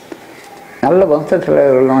இருக்கார். நல்ல வம்சத்தில்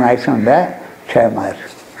உள்ளவன் ஆக்ஷன் இல்லை, க்ஷேமார்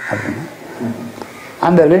அப்படின்னு.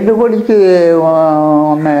 அந்த 2 கோடிக்கு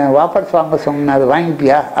ஒன்று வாபஸ் வாங்க சொன்ன, அதை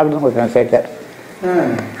வாங்கிப்பியா அப்படின்னு ஒருத்தன் கேட்டார்.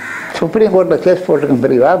 சுப்ரீம் கோர்ட்டில் கேஸ் போட்டிருக்கேன்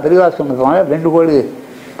பெரியவா சொன்னதுனால 2 கோடி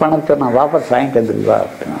பணத்தை நான் வாபஸ் வாங்கிட்டேன் பெரியவா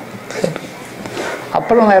அப்படின்னா.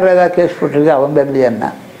 அப்புறம் வேறு ஏதாவது கேஸ் போட்டிருக்கு அவன் தெரியலையா என்ன,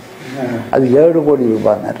 அது 7 கோடி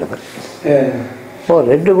ரூபாய். ஓ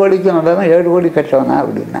 2 கோடிக்கு நல்லதான் 7 கோடி கட்டவனா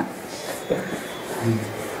அப்படின்னா.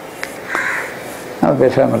 அவன்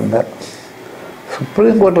பேசாமல் இருந்தார்.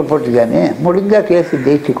 சுப்ரீம் கோர்ட்டில் போட்டுக்கானே, முடிஞ்சால் கேஸு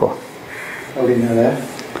ஜெயிச்சுக்கோ அப்படின்னால.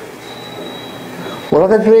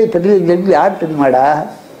 உலகத்திலே பெரிய ஜட்ஜி யார் தெரியுமாடா?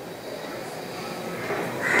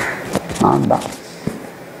 நான் தான்.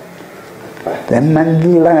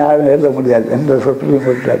 தென்னஞ்சிலாம் யாரும் எழுத முடியாது எந்த சுப்ரீம்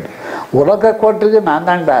கோர்ட்டில். உலக கோர்ட்டுக்கு நான்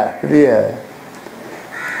தான்டா பெரிய.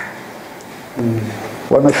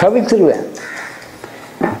 ஒன்று சவிச்சிருவேன்.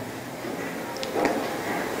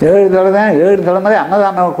 7 தலைமுறை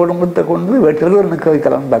அன்னதான குடும்பத்தை கொண்டு தெருவில் நிற்க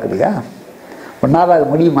வைக்கலாம்னு பார்க்குறியா? ஒன்றால் அது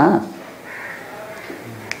முடியுமா?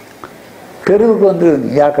 தெருவுக்கு வந்து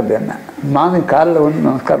யாக்கிறது என்ன? மாமி காலில் வந்து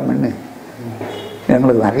நமஸ்காரம் பண்ணி,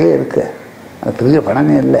 எங்களுக்கு நிறைய இருக்கு, அது பெரிய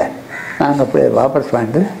பணமே இல்லை, நாங்கள் அப்படியே வாபஸ்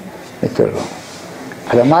வாங்கிட்டு வச்சிடுறோம்.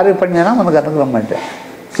 அதை மாதிரி பண்ணினா உனக்கு அனுகிற மாட்டேன்,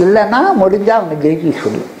 இல்லைன்னா முடிஞ்சால் அவங்க ஜெயிக்கி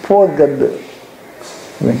சொல்லு போகிறது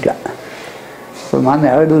வீட்டான். ஒரு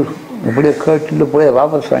மாமி அழகு இப்படியே கேட்டுட்டு போய்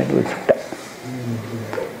வாபஸ் வாங்கிட்டு வச்சுட்டேன்.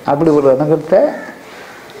 அப்படி ஒரு அனுகத்தை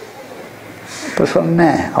இப்போ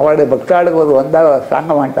சொன்னேன். அவளுடைய பக்தாளுக்கு ஒரு வந்தால்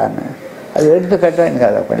தாங்க மாட்டான்னு அது எடுத்து கேட்டால் எனக்கு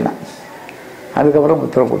அதை பண்ணேன். அதுக்கப்புறம்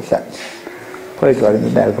உத்தரவு கொடுத்தேன், போயிட்டு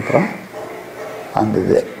வந்துட்டேன். அதுக்கப்புறம்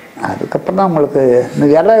வந்தது. அதுக்கப்புறம் தான் உங்களுக்கு இந்த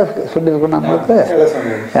இலை சொல்லியிருக்கேன், நம்மளுக்கு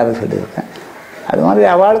இலை சொல்லியிருக்கேன். அது மாதிரி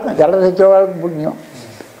அவளுக்கும் இலை தைச்சவாளுக்கும் புண்ணியம்.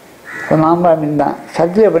 மாம்பாமின் தான்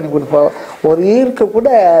சத்தியை பண்ணி கொடுப்போம். ஒரு ஈர்க்க கூட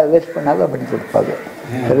வேஸ்ட் பண்ணாலும் பண்ணி கொடுப்பாங்க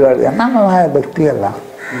பெரியவாள். என்னென்ன பக்தி எல்லாம்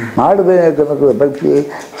மாடு இருக்கிற பக்தி,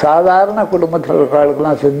 சாதாரண குடும்பத்தில்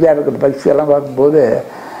இருக்கிறவர்களுக்கெல்லாம் செஞ்சாக இருக்கிற பக்தி எல்லாம் பார்க்கும்போது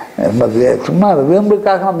சும்மா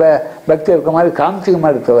வீம்புக்காக நம்ம பக்தி இருக்க மாதிரி காமிச்சிக்க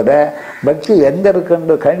மாதிரி தவிர, பக்தி எங்கே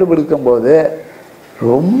இருக்குன்னு கண்டுபிடிக்கும் போது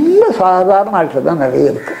ரொம்ப சாதாரண ஆட்கள் தான்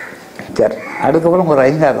நிறைய இருக்கு. சரி, அதுக்கப்புறம் ஒரு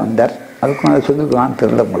ஐந்தார் வந்தார். அதுக்கு நான் சொல்லிக்குவான்னு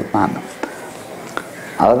தெரியல உங்களுக்கு. நான்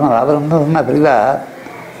அவர் வந்து சொன்னா பெரியவா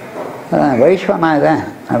வைஷ்வனா இதேன்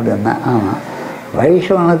அப்படின்னா. ஆமாம்,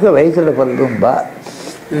 வைஷ்வனுக்கு வயிற்றில் பிறகும்பா,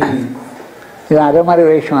 இவன் அதே மாதிரி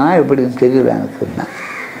வைஷ்வனா இப்படின்னு தெரியல எனக்குன்னா.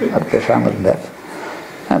 அவர் பேசாமல் இருந்தார்.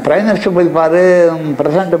 பிரைம் மினிஸ்டர் போய் பாரு,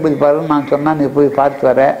 பிரசிடண்ட்டை போய் பாருன்னு நான் சொன்னால் நீ போய் பார்த்து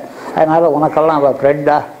வர, அதனால் உனக்கெல்லாம் அவள்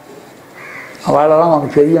ஃப்ரெண்டா, அவளெல்லாம்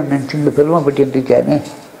உனக்கு தெரியும் நினச்சி இந்த பெருமைப்பட்டு இருக்கானே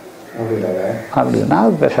அப்படின்னா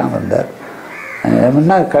அவர் பேசாமல் இருந்தார்.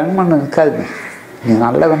 முன்னா கண்மண்ணு நிற்காது, நீ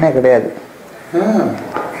நல்லவனே கிடையாது,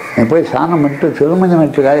 நீ போய் சாணம் பண்ணிட்டு திருமணம்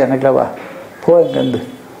வச்சுக்காது என்கிட்ட வா, போ இங்கேருந்து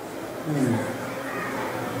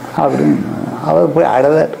அப்படின்னு அவர் போய்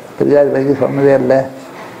அடவர் பெரியார் வரைக்கும் சொன்னதே இல்லை,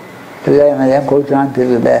 பெரியார் என்ன ஏன் கோவிச்சான்னு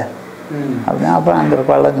தெரியல அப்படின்னு. அப்புறம் அங்கே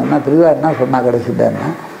இருப்பாள் சொன்னால் பெரியார் என்ன சொன்னால் கிடைச்சிட்டாருன்னா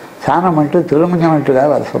சாணம் மட்டும் திருமஞ்சனத்துக்காக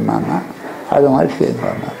வர சொன்னான்னா அது மாதிரி சேர்ந்து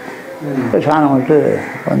வந்தார். சாணம் மட்டும்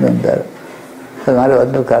வந்தார். அது மாதிரி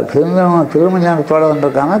வந்திருக்காரு. திருமஞ்சனத்தோடு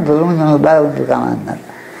வந்திருக்காங்க, திருமஞ்சனத்தாக வந்திருக்காங்க.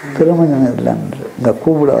 திருமஞ்சனம் இல்லைன்னு இந்த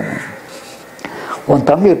கூப்பிட வந்து உன்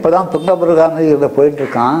தம்பி இப்போ தான் துங்கபுரகாந்தியில்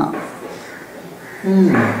போயிட்டுருக்கான்,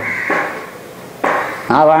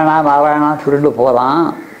 நான் சுருண்டு போகிறான்,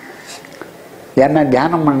 என்ன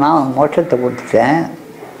தியானம் பண்ணால் அவன் மோட்சத்தை கொடுத்துட்டேன்,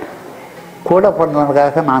 கூட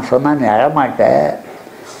பிறந்தவனுக்காக நான் சொன்னேன் நீ அழமாட்டேன்,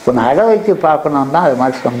 உன்னை அழ வச்சு பார்க்கணும் தான் அது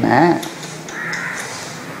மாதிரி சொன்னேன்,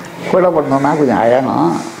 கூட பிறந்தவனா கொஞ்சம்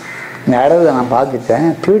அழணும், நீ அழகை நான் பார்த்துட்டேன்,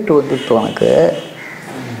 ட்வீட் வந்துட்டு உனக்கு,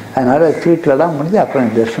 அதனால் ட்வீட்லாம் முடிஞ்சு அப்புறம்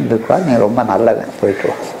நீ தரிசனம் இருக்கா, நீ ரொம்ப நல்லவன் போயிட்டு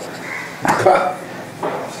வா.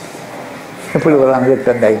 இப்படி ஒரு அங்கே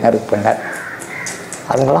பண்ணார்.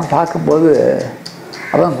 அதெல்லாம் பார்க்கும்போது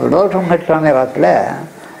அப்புறம் தோஷம் கட்டான வாக்கில்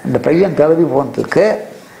இந்த பையன் தகுதி போனதுக்கு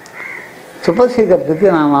சுபசீகரத்துக்கு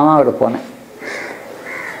நான் மாமாவோட போனேன்.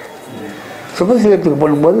 சுபசீகரத்துக்கு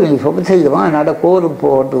போகும்போது நீ சுபசீகரம் என்னோட கோவிலுக்கு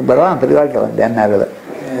போகிறதுக்கு பிறகு பெரியவாள்கிட்ட வந்தேன். அதில்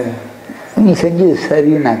நீ செஞ்சு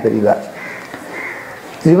சரின்னு நான் பெரியவா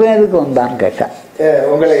இவன் எதுக்கு வந்தான்னு கேட்டேன்.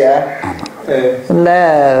 உங்களையா? ஆமாம். இல்லை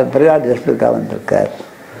பெரியவாள் ஜஸ்டுக்காக வந்திருக்கார்,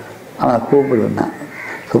 அவனை கூப்பிடுவேன்.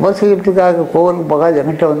 சுபசீகரத்துக்காக கோவிலுக்கு போகாது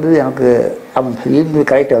என்கிட்ட வந்து எனக்கு அவன் செய்யுது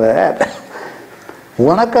கரெக்டாக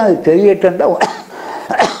உனக்கு அது தெரியட்டா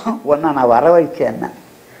ஒன்னா நான் வர வச்சேன்.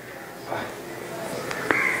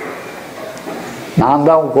 நான்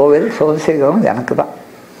தான் உன் கோவில், சுபசீகரம் எனக்கு தான்,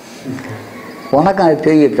 உனக்கு அது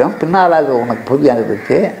தெரியட்டும், பின்னால் அது உனக்கு புதிய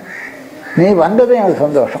அனுப்பிச்சு நீ வந்ததும் எனக்கு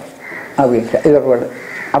சந்தோஷம் அப்படின்ட்டு இதோட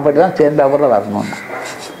அப்படி தான் சேர்ந்து அவரில் வரணும்னா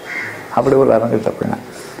அப்படி ஒரு அரங்கிட்ட அப்படின்னா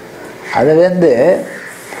அதுலேருந்து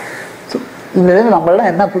இதுலேருந்து நம்மளாம்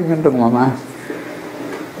என்ன புரிஞ்சுட்டுருக்கோம்மா?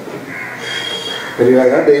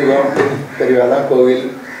 பெரியவாதான் தெய்வம், பெரியவாதான் கோவில்.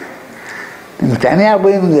 நீங்கள் தனியாக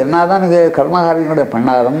போய் நீங்கள் என்ன தான் நீங்கள் கர்மகாரியங்களோட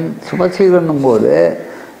பண்ணாலும் சுபசீகரன்னும் போது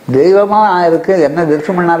தெய்வமாக இருக்கு, என்ன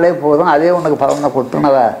தரிசனம் பண்ணாலே போதும், அதே உனக்கு பலனை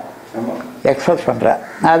கொடுத்துனதா எக்ஸ்பெக்ட் பண்ணுறேன்.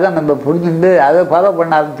 அதான் நம்ம புரிஞ்சுட்டு அதை ஃபாலோ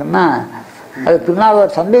பண்ண ஆரம்பிச்சோம்னா அது பின்னால்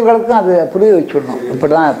சந்தைகளுக்கும் அது புரிய வச்சுடணும்,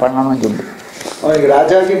 இப்படி தான் பண்ணணும்னு சொல்லி.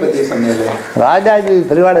 ராஜாஜி பற்றி சொன்னது, ராஜாஜி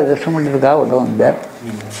பெரியவாளை தரிசனம் பண்ணிட்டுருக்காக உள்ள வந்தார்.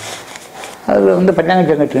 அது வந்து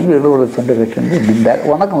பஞ்சாங்க கட்டிருந்து எழுபது தொண்டு கட்டிருந்து நின்றார்.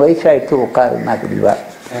 உனக்கும் வயசாகிட்டு உட்காருன்னா பிடிவார்.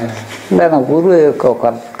 இல்லை நான் குரு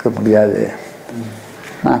உட்கார்க்க முடியாது,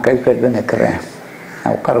 நான் கை கட்டி நிற்கிறேன்,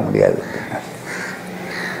 நான் உட்கார முடியாது.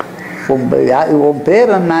 உன்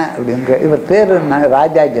பேர் என்ன அப்படிங்கிற, இவர் பேர் என்ன?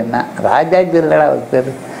 ராஜாஜி. என்ன ராஜாஜி இல்லைடா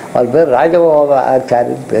அவர் பேர் ராஜகோப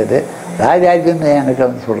ஆச்சாரின்னு பேர், ராஜாஜின்னு என்கிட்ட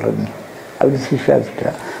வந்து சொல்கிறீங்க அப்படின்னு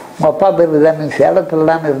சிஷாச்சிட்டா. உங்கள் அப்பா பேர் தான், நீ சேலத்தில்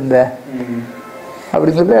தானே இருந்த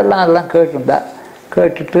அப்படின்னு சொல்லி எல்லாம் கேட்டுருந்தா.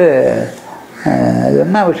 கேட்டுட்டு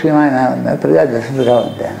என்ன விஷயமா நான் வந்தேன், பெரியா தரிசனத்துக்காக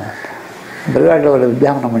வந்தேன், பெரியாட்டில் ஒரு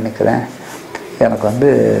வித்தியாசனம் பண்ணிக்கிறேன், எனக்கு வந்து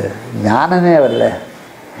ஞானமே வரல,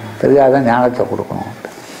 பெரியாதான் ஞானத்தை கொடுக்கணும்.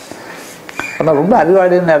 ஆனால் ரொம்ப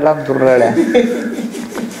அறிவாளின்னு எல்லாம் சொல்கிறாள்,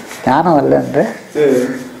 ஞானம் வரலன்ற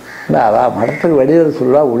இல்லை அவள் மடத்துக்கு வெளியில்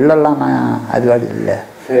சொல்லுவா, உள்ளெல்லாம் நான் அறிவாளி இல்லை,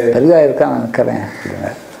 பெரியா இருக்கான்னு நினைக்கிறேன்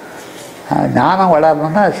அப்படின்னா. ஞானம்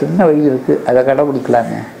வளரணும்னா சின்ன வழி இருக்குது, அதை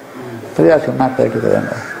கடைப்பிடிக்கலாமே, பெரியா சொன்னால்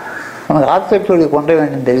கேட்டுக்கிறேன். உனக்கு ஆப்ஜெக்ட் வழி கொண்டு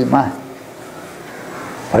வேண்டும் தெரியுமா?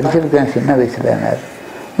 படிச்சிருக்கேன் சின்ன வயசுல.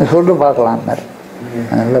 நீ சொல்லு பார்க்கலான்னார்.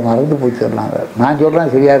 நல்லா மறந்து போச்சிடலாம். நான்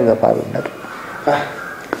சொல்கிறேன் சரியா இருக்க பாருன்னார்.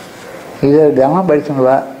 இதை தினம்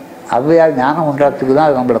படிச்சுங்களா, அவ்வையார் ஞானம் உண்டாத்துக்கு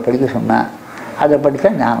தான் நம்மளை படிக்க சொன்னேன், அதை படித்தா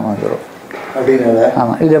ஞானம் வந்துடும் அப்படின்னா.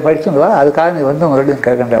 ஆமாம், இதை படிச்சுங்களா, அதுக்காக நீ வந்து மறுபடியும்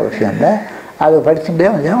கேட்கின்ற அவசியம் இல்லை, அதை படிச்சுட்டே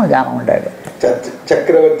வந்து ஞானம் உண்டாயிடும்.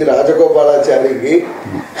 சக்கரவர்த்தி ராஜகோபாலாச்சாரிக்கு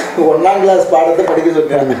 1ஆம் கிளாஸ் பாடத்தை படிக்க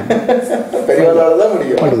சொல்றாங்க, பெரியவரால தான்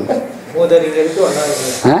முடியும். மூதறிஞருக்கு 1ஆம்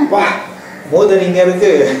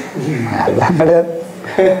அதெல்லாம் கிடையாது,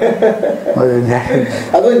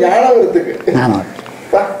 அதுவும் ஞானவரத்துக்கு ஞானம்.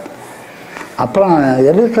 அப்புறம்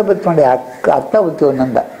எலிசபெத்துடைய அத்தை பற்றி ஒன்று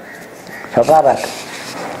இருந்தா சபாராக்கு,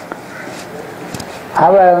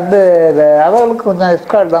 அவள் வந்து அவளுக்கு கொஞ்சம்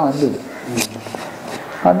எஸ்கார்ட் தான் வந்தது.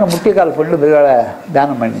 வந்து முட்டிக்கால் பொண்ணு பெரியவாளை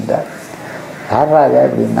தியானம் பண்ணியிருந்தார். யாராக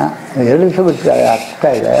அப்படின்னா எலிசபெத்து அக்கா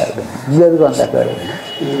இல்லை அப்படின்னு. இங்கே எதுக்கு வந்த பேர்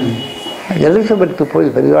எலிசபெத்து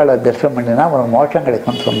போய் பெரியவாளை தரிசனம் பண்ணினா உனக்கு மோட்சம்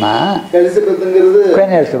கிடைக்கும்னு சொன்னா. எலிசபெத்துங்கிறது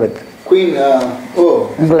குயின் எலிசபெத்,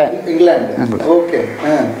 இங்கிலாந்து.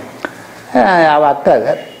 அவள் அக்கா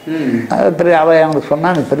பெரிய அவள் அவங்களுக்கு சொன்னா,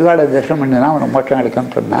 நீ பெரியவாளை தரிசனம் பண்ணினா உனக்கு மோட்சம்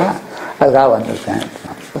கிடைக்கும்னு சொன்னா, அதுக்காக வந்திருக்கேன்.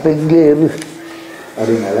 இப்போ இங்கே இரு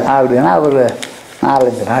அப்படின்னா அவர்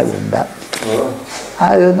 4-5 நாள் இருந்தார்.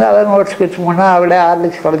 அது வந்து அவளை நோட்ஸ் கிச்சு போனால் அவளே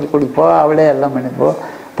ஹார்லிக்ஸ் கலந்து குடிப்போம், அவளே எல்லாம் பண்ணிப்போம்.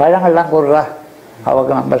 பழங்கள்லாம் கொடுறா,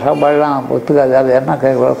 அவளுக்கு நம்ம சாப்பாடுலாம் ஒத்துக்காது, அது என்ன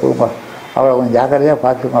கேட்குறா கொடுங்க, அவளை கொஞ்சம் ஜாக்கிரதையாக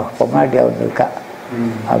பார்த்துக்கோ, பொம்னாட்டியாக வந்துருக்கா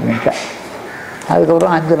அப்படின்ட்டா.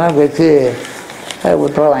 அதுக்கப்புறம் 5 நாள் கழிச்சு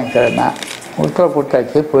உத்தரவு வாங்கிக்கிறேன்னா, உத்தரவு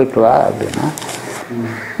கொடுத்தாச்சு போயிட்டு வா அப்படின்னா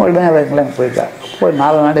உடனே இங்கிலாந்து போயிட்டா. போய்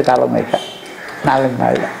 4 நாள் காலமாயிட்டான். 4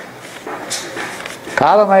 நாளில்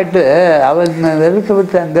காலமாயிட்டு அவன்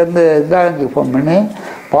எலிசபெத் அங்கேருந்து இந்திராகாந்திக்கு ஃபோன் பண்ணி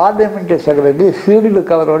பார்லிமெண்ட் செக்ரட்டரி சீல்டு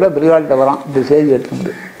கவரோட பிரிவால்கிட்ட வரான் இந்த செய்தி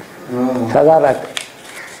எடுத்துட்டு சதாராக்கு.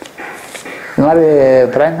 இந்த மாதிரி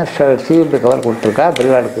பிரைம் மினிஸ்டர் சீல்டு கவர் கொடுத்துருக்கா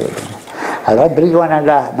பிரிவாளுக்கு. அதெல்லாம் பிரிக்க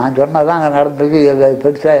வேண்டாம்டா, நான் சொன்னால் தான் அங்கே நடந்திருக்கு,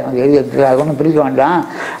 பெருசாக எனக்கு எழுதி எடுத்துருக்கு, அது ஒன்றும் பிரிக்க வேண்டாம்,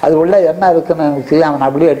 அது உள்ள என்ன இருக்குன்னு எனக்கு தெரியும், அவனை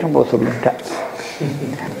அப்படியே எடுத்துன்னு போக சொல்லிட்டேன்.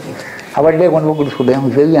 அவள்கிட்டே கொண்டு போய் கொடுத்து சொல்லு,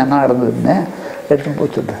 எனக்கு தெரியும் என்ன நடந்ததுன்னு எடுத்துன்னு போக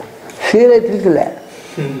சொல்லிட்டேன். சீரை பிரிக்கல,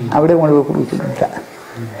 அப்படியே கொண்டு போய் கொடுக்க சொல்லிட்டேன்.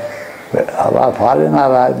 அவள்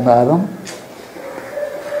பாலினாராக இருந்தாலும்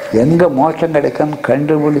எங்கே மோட்சம் கிடைக்கும்னு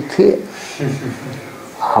கண்டுபிடிச்சி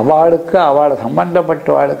அவளுக்கு அவளை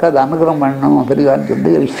சம்பந்தப்பட்டவாளுக்கு அது அனுகிரகம் பண்ணணும் பெரியவான்னு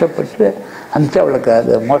சொல்லி இஷ்டப்பட்டு அனுப்பிச்சு அவளுக்கு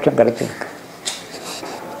அது மோட்சம் கிடைச்சிருக்கு.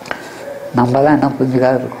 நம்ம தான் என்ன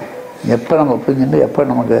புரிஞ்சுக்காக இருக்கும். எப்போ நம்ம புரிஞ்சுட்டு எப்போ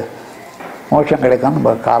நமக்கு மோட்சம் கிடைக்கும்னு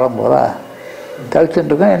நம்ம காலம் போல கழிச்சுட்டு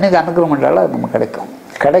இருக்கோம். என்றைக்கு அனுகிரகம் பண்ணாலும் அது நமக்கு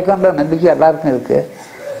கிடைக்கும்ன்ற நம்பிக்கை எல்லாருக்கும் இருக்குது.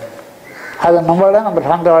 அது நம்மளோட நம்ம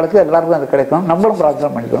சார்ந்தவாளுக்கு எல்லாருக்கும் அது கிடைக்கணும், நம்மளும் பிரார்த்தனை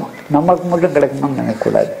பண்ணிக்கணும். நமக்கு மட்டும் கிடைக்கணும்னு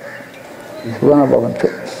நினைக்கக்கூடாது. சுபன பவன்ட்டு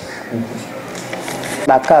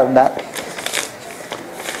அக்கா இருந்தார்,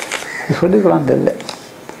 சொல்லிக்கலாம் தெரியல.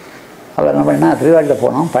 அவர் என்ன பண்ணால் திருவாட்டில்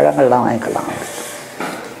போனோம், பழங்கள்லாம் வாங்கிக்கலாம்,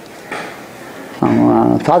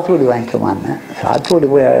 சாத்துக்குடி வாங்கிக்கலான்னு. சாத்துக்குடி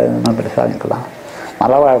போய் என்ன பெருசாக வாங்கிக்கலாம்,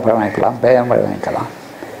 மலவாழைப்பழம் வாங்கிக்கலாம், பேயம்பழம் வாங்கிக்கலாம்,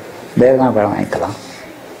 பேகனா பழம் வாங்கிக்கலாம்,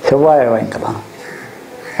 செவ்வாழை வாங்கிக்கலாம்,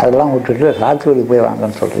 அதெல்லாம் விட்டுட்டு சாத்துக்குடி போய்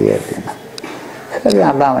வாங்கன்னு சொல்கிறீங்க அப்படின்னா சரி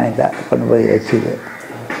நல்லா வாங்கிட்டா. கொண்டு போய் வச்சுது.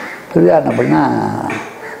 புரியா என்ன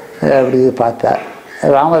பண்ணால் அப்படி பார்த்தா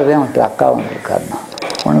ராமரையும் வந்து அக்கா வந்துருக்காருன்னா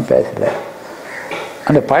ஒன்றும் பேசலை.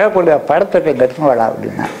 அந்த பழக்கூடிய பழத்தட்டை கட்டுன்னு வாடா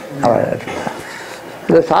அப்படின்னா அவள்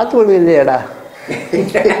இது சாத்துக்குடி இல்லையாடா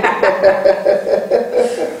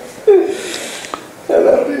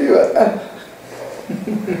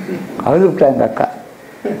அழுது விட்டா எங்கள் அக்கா.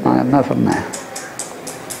 நான் என்ன சொன்னேன்,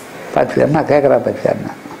 பார்த்து என்ன கேட்குறா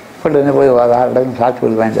பற்றியாருன்னா உடனே போய் ஆர்டர்னு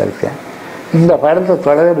சாத்துக்குடி வாங்கிட்டு இருக்கேன். இந்த பழத்தை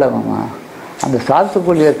தொடவே இல்லை மாமா, அந்த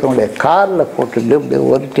சாத்துக்குடி இருக்கக்கூடிய காரில் போட்டுட்டு இப்படி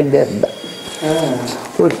ஒருட்டிகிட்டே இருந்தேன்.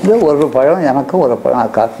 ஒருட்டு ஒரு பழம் எனக்கும் ஒரு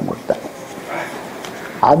பழம் காசு கொடுத்தேன்.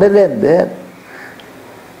 அதுலேருந்து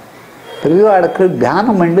பெரியவாளுக்கு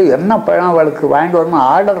தியானம் பண்ணி என்ன பழம் அவளுக்கு வாங்கிட்டு வரணும்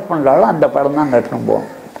ஆர்டர் பண்ணுறாலும் அந்த பழம் தான் கட்டணும்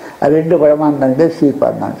போகணும். அது 2 பழமாக இருந்தாலும் சீப்பாக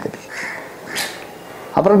இருந்தாலும் சரி.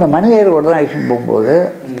 அப்புறம் இந்த மணியர் கூட தான் அழைச்சிட்டு போகும்போது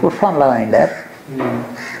புஷ்பம்லாம் வாங்கிட்டார்.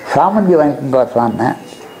 சாமந்தி வாங்கிட்டு வரலான்னு.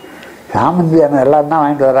 சாமந்தி அவன் எல்லோரும் தான்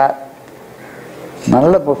வாங்கிட்டு வரா,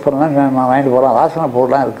 நல்ல புஷ்பம்லாம் வாங்கிட்டு போகலாம், வாசனை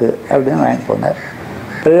பொருளாம் இருக்குது அப்படின்னு வாங்கிட்டு போனார்.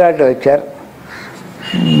 பெரியாட்டை வச்சார்.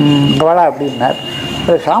 வாடா அப்படின்னார்.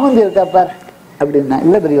 சாமந்தி இருக்காப்பார் அப்படின்னா.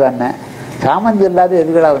 இல்லை பெரியவாண்ணே, சாமந்தி இல்லாத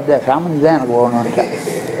எதுக்கடா வந்து, சாமந்தி தான் எனக்கு போகணுன்ட்டு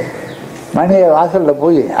மணியை வாசலில்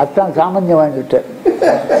போய் அத்தான் சாமந்தி வாங்கிவிட்டார்.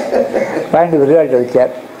 வாங்கிட்டு பெரியாட்டை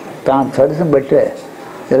வச்சார். தான் தரிசனம் பெற்று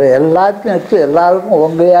இதில் எல்லாத்தையும் வச்சு எல்லாருக்கும்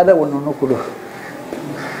உங்கையாத ஒன்று ஒன்று கொடு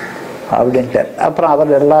அப்படின்ட்டார். அப்புறம்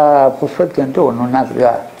அவர் எல்லா புஷ்பத்தையும் ஒன்று ஒன்றா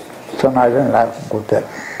பெரியா சொன்னாலும் எல்லாருக்கும் கொடுத்தார்.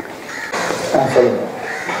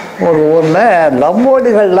 ஒரு ஊரில்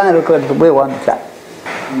லம்போடிகள்லாம் இருக்கிறதுக்கு போய் வந்துட்டேன்.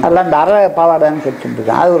 அதெல்லாம் இந்த அரை பாவாடைன்னு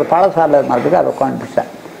கட்டிட்டுருக்கேன். அது ஒரு பழசாலை இருந்ததுக்கு அதை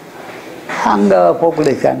உட்காந்துட்டேன். அங்கே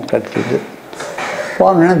போக்குடி சான்ஸ் கிடச்சிது.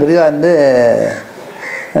 போனோன்னா பெரியா வந்து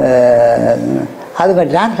அதுக்கு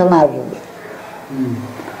டான்ஸ் எல்லாம் இருக்குது.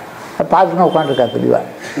 பார்த்துன்னு உட்காந்துருக்கா பெரியவா.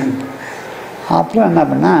 அப்புறம் என்ன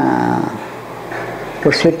பண்ணால்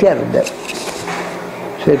ஒரு செட்டியார் இருந்தார்.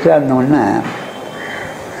 செட்டியார் இருந்தோடனே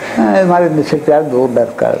இது மாதிரி இந்த செட்டியார் இந்த ஊரில்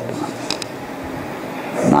இருக்கார்.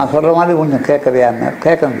 நான் சொல்கிற மாதிரி கொஞ்சம் கேட்குறியான்னு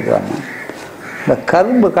கேட்கறதுக்கு இந்த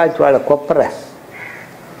கரும்பு காய்ச்சி வாழை கொப்பரை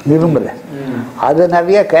இரும்பில் அது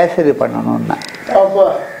நிறைய கேசரி பண்ணணும்னா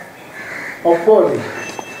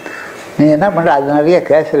நீ என்ன பண்ணுற, அது நிறைய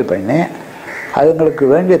கேசரி பண்ணி அதுங்களுக்கு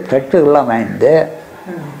வேண்டிய தட்டுகள்லாம் வாங்கிட்டு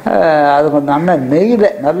அதுக்கு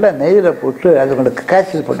நல்ல நெய்யில் போட்டு அதுங்களுக்கு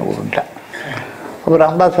கேசரி பண்ணி கொடுத்துட்டேன். ஒரு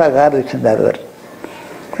அம்பாசா கார் வச்சுருந்தார். அவர்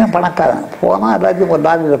கொஞ்சம் பணக்காரன். போனால் எல்லாத்தையும் ஒரு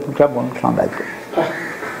லாரியில் பிடிச்சா போட்டு வந்தாச்சு.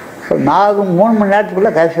 ஒரு 3 மணி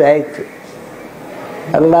நேரத்துக்குள்ளே கேசரி ஆயிடுச்சு.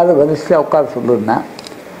 எல்லாரும் வரிசையாக உட்கார சொல்லுன்னேன்.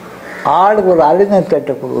 ஆளுக்கு ஒரு அலுமினியம்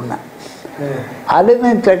தட்டை கொடுன்னேன்.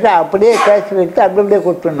 அலுமினியம் தட்டை அப்படியே கேசரி எடுத்து அப்படியே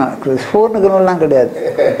கொடுத்துருந்தேன். ஸ்பூனுக்குலாம் கிடையாது.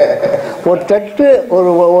 ஒரு தட்டு ஒரு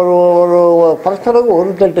ஒரு ஒரு பரசலுக்கு ஒரு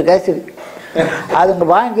தட்டு கேசரி அதுங்க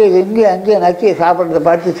வாங்கி இங்கேயும் அங்கேயும் நச்சு சாப்பிட்றத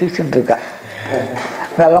பார்த்து சிரிச்சுட்டு இருக்கா.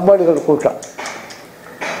 லம்போடிகள் கூட்டம்.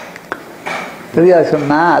 பெரியா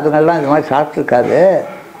சொன்னால் அதுங்கெல்லாம் இது மாதிரி சாப்பிட்ருக்காது,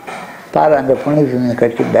 பாரு அந்த புண்ணிய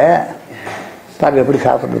கட்டிட்ட பாரு எப்படி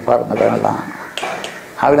சாப்பிட்றது பாருங்கலாம்.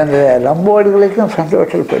 அப்படி அந்த லம்போடிகளுக்கும்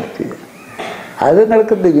சந்தோஷப்படுத்தி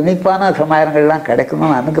அதுங்களுக்கு இந்த இனிப்பான சமாயங்கள்லாம்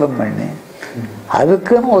கிடைக்கணும்னு அனுகிரகம் பண்ணி,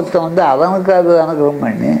 அதுக்குன்னு ஒருத்தன் வந்து அவனுக்கு அது அனுகிரகம்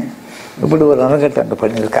பண்ணி இப்படி ஒரு நலக்கட்டை அங்கே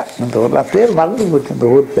பண்ணியிருக்கா. இந்த ஊர்லாம் பேர் மறந்து போச்சு, இந்த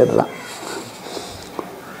ஊர் பேர்லாம்.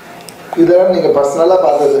 இதெல்லாம் நீங்கள் பர்சனலாக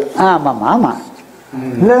பார்த்தது? ஆமாம் ஆமாம்,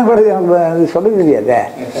 இல்லைன்னு கூட எனக்கு சொல்ல தெரியாதே.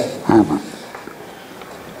 ஆமாம்.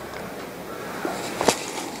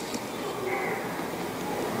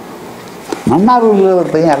 மன்னார்ல ஒரு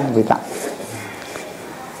பையன் இறந்து போயிட்டான்.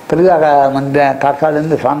 பெரிதாக வந்து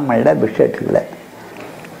காக்காலேருந்து சான் பண்ணல, பிஸ்கெட்டுக்கல.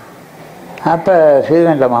 அப்போ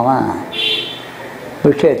ஸ்ரீரண்ட மாமா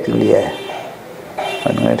பிஸ்கெட்டுக்கலையே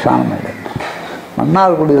சாணம் பண்ணல.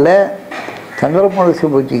 மன்னார்குடியில் சந்திரமூர்த்தி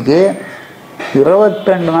பூச்சிக்கு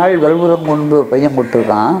 22 நாள் வெல்புரம் கொண்டு பையன்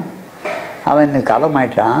கொடுத்துருக்கான். அவன் இன்னைக்கு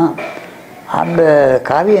காலமாயிட்டான். அந்த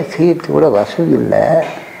காரியம் செய்யறதுக்கு கூட வசதி இல்லை.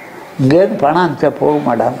 இங்கேருந்து பணம் அனுப்பிச்சா போக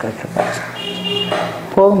மாட்டான்னு கஷ்டப்பட்டான்.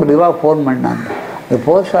 போக முடியவா ஃபோன் பண்ணாங்க. இந்த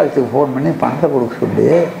போஸ்ட் ஆஃபீஸுக்கு ஃபோன் பண்ணி பணத்தை கொடுக்க சொல்லி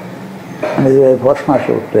அந்த போஸ்ட்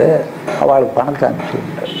மாஸ்டர் விட்டு அவளுக்கு பணத்தை அனுப்பிச்சு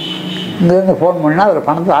விட்டு இங்கேருந்து ஃபோன் பண்ணால் அதில்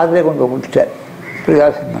பணத்தை ஆதிலே கொண்டு கொடுத்துட்டார்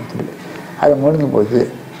பிரகாசத்தில். அது முடிஞ்சு போச்சு.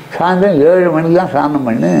 சாயந்தரம் 7 மணிக்கு தான் ஸ்நானம்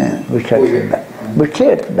பண்ணி பிக்ஷை எடுத்துட்டேன். பிக்ஷை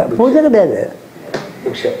எடுத்துட்டேன். பூஜை கிடையாது.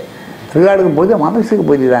 திருவிழாவுக்கு பூஜை மனசுக்கு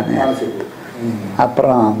பூஜை தானே.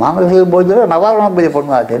 அப்புறம் மானசீக பூஜையில் நவாரண பூஜை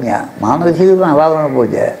பண்ணுவா தனியா. மானசீகம் நவாரண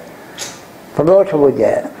பூஜை, பிரதோஷ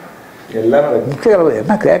பூஜை எல்லாம்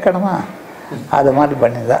என்ன கேட்கணுமா அது மாதிரி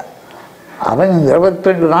பண்ணிதான். அவன்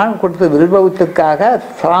 22 நாள் கொடுத்த வில்பவத்துக்காக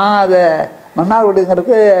அதை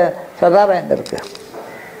மன்னார்குடிங்கிறதுக்கு சதாராயங்க இருக்கு.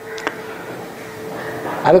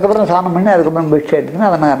 அதுக்கப்புறம் சாணம் பண்ணி அதுக்கப்புறம் பிக்ஷை எடுத்துன்னு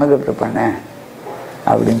அவனை அனுகிரகத்தை பண்ணேன்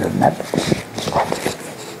அப்படின்னு சொன்னார்.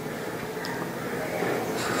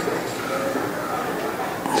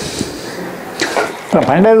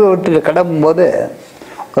 பன்னெண்டாவது வீட்டுக்கு கிளம்பும்போது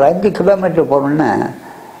ஒரு 5 கிலோமீட்டர் போனோன்னா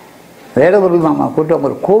வேடபுரி மாமா கூட்டம்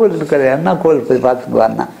ஒரு கோவில் இருக்கிற என்ன கோவில் போய் பார்த்துட்டு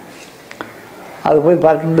வான்னா. அது போய்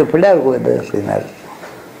பார்த்துட்டு பிள்ளையார் கோவில் அப்படின்னாரு.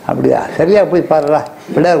 அப்படியா, சரியா போய் பாருடா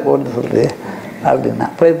பிள்ளையார் கோவில்னு சொல்லுது அப்படின்னா.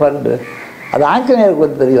 போய் பாருண்டு. அது ஆஞ்சநேயர்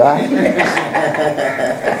கோவில் தெரியுவா?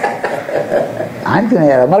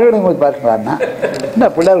 ஆஞ்சநேயர் மறுபடியும் போய் பார்த்துட்டு இந்த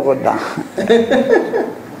பிள்ளையார் கோவில் தான்.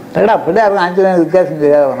 இல்லைடா பிள்ளையாருக்கும் ஆஞ்சநேயர் வித்தியாசம்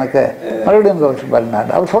தெரியாது உனக்கு, மறுபடியும் வச்சு பாருங்க.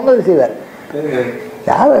 அவர் சொன்னது செய்வார்.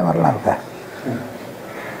 யார் மாதிரிலாம் இருக்கா?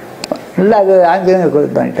 இல்லை அது ஆஞ்சநேயர்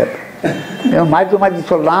கோவில் தான்ட்டார். இவன் மாற்றி மாற்றி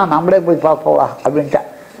சொல்லலாம், நம்மளே போய் பார்ப்போவா அப்படின்ட்டா.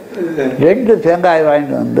 2 தேங்காய்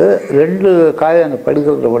வாங்கிட்டு வந்து 2 காயை அந்த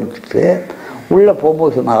படிக்கிறத படிச்சுட்டு உள்ளே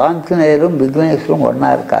போகும்போது சொன்னாங்க, ஆஞ்சநேயரும் விக்னேஸ்வரும் ஒன்றா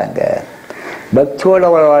இருக்காங்க, பக்தியோட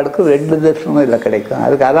வாழ்வாளுக்கு 2 தரிசனமும் இல்லை கிடைக்கும்.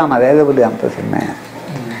 அதுக்கு அதான் நான் வேதபதி அமைப்ப சொன்னேன்.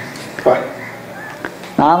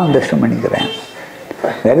 நானும் தரிசனம் பண்ணிக்கிறேன்.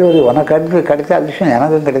 வேதபதி உனக்கு அடுத்து கிடைச்ச அதிர்ஷ்டம்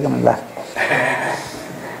எனக்கும் கிடைக்கணும்ல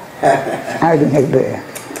அப்படின்ட்டு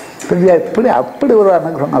இப்படி அப்படி ஒரு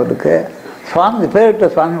அனுகிரகம் அவருக்கு. சுவாமி பேரிட்ட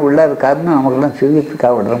சுவாமி உள்ளே இருக்காருன்னு நமக்குலாம்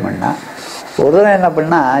சிரிக்கிறதுக்காக விடுறோம் பண்ணா. ஒரு நாள் என்ன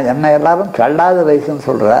பண்ணால் என்னை எல்லாரும் தள்ளாத வயசுன்னு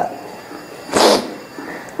சொல்கிற,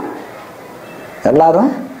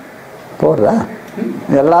 எல்லாரும் போடுறா,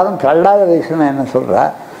 எல்லாரும் தள்ளாத வயசுன்னு என்ன சொல்கிறா,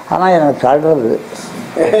 ஆனால் எனக்கு தள்ளுறது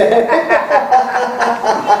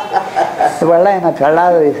இவெல்லாம் என்ன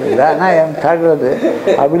தள்ளாத வயசு இல்லை, ஆனால் எனக்கு தள்ளுறது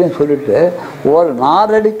அப்படின்னு சொல்லிட்டு ஒரு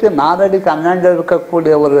 4 அடிக்கு அண்ணாண்டு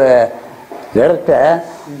இருக்கக்கூடிய ஒரு இடத்த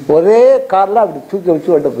ஒரே காரில் அப்படி தூக்கி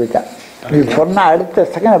வச்சு ஓட்ட போயிட்டான். இது சொன்ன அடுத்த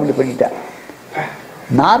செகண்ட் அப்படி பண்ணிட்டேன்.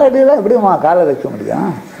 4 அடியில் எப்படிமா காலை வைக்க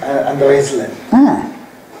முடியும் அந்த வயசுல?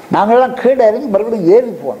 நாங்கள்லாம் கீழே இறங்கி மறுபடியும்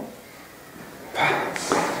ஏறி போனோம்.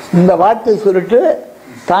 இந்த வார்த்தையை சொல்லிட்டு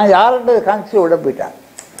தான் யார்கிட்ட காமிச்சு விட போயிட்டான்.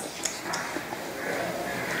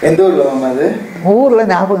 எந்த ஊர்ல அது? ஊர்ல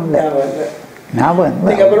ஞாபகம் இல்லை, ஞாபகம்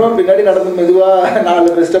இல்லை. அப்புறமா பின்னாடி நடந்து மெதுவா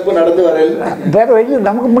 4 ஸ்டெப் நடந்து வரல, வேற வழி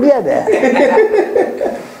நமக்கு முடியாது.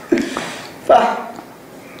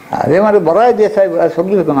 அதே மாதிரி மொராய் தேசாய்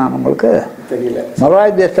சொல்லியிருக்கேன் நான் உங்களுக்கு, தெரியல.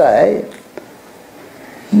 மொராய் தேசாய்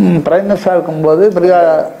பிரைம் மினிஸ்டராக இருக்கும்போது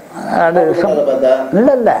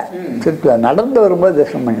இல்லை இல்லை திருப்பி நடந்து வரும்போது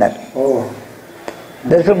தரிசனம் பண்ணார்.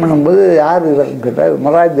 தரிசனம் பண்ணும்போது யார் இவருன்னு கேட்டார்.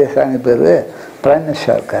 மொராய் தேசாய் பேர், பிரைம்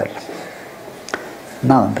மினிஸ்டராக இருக்கார்.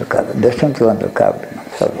 என்ன வந்திருக்காரு, தரிசனத்துக்கு வந்திருக்கா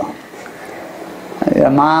அப்படின்னு சொல்லலாம்.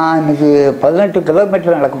 நான் இன்னைக்கு 18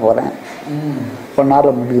 கிலோமீட்டர் நடக்க போகிறேன்,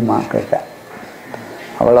 ஒன்றால் முடியுமா கேட்டேன்.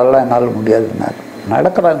 அவ்வளோலாம் என்னால் முடியாதுன்னாரு.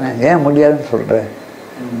 நடக்கிறாங்க, ஏன் முடியாதுன்னு சொல்கிறேன்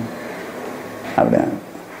அப்படின்னு.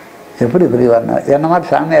 எப்படி பெரியவார்னா என்ன மாதிரி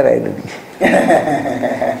சாமியார் ஆகிடுது,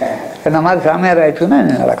 என்ன மாதிரி சாமியார் ஆகிடுச்சுன்னா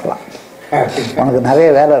நீ நடக்கலாம், உனக்கு நிறைய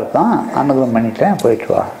வேலை இருக்கும், அனுகிரகம் பண்ணிட்டேன் போயிட்டு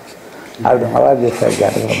வா அப்படி மகாதேசாவுக்கு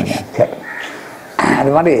அனுகிரகம் பண்ணியான். சரி,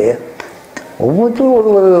 அது மாதிரி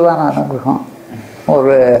ஒவ்வொருத்தரும் ஒரு விதமான அனுகிரகம்.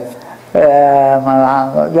 ஒரு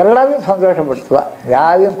எல்லாரையும் சந்தோஷப்படுத்துவா,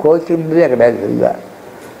 யாரையும் கோச்சின்றதே கிடையாது. பெரியவா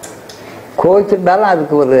கோச்சிருந்தாலும்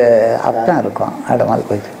அதுக்கு ஒரு அர்த்தம் இருக்கும். அது மாதிரி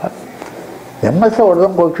கோச்சிருப்பார். எம்எஸ்ஸை ஒரு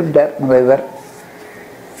தான் கோச்சுட்டார் நிறைய பேர்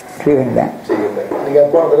ஸ்ரீகண்டன்.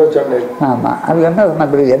 ஆமாம், அது என்ன சொன்ன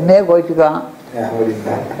என்னையே கோச்சிக்கலாம்.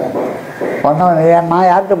 ஒன்றும் நான்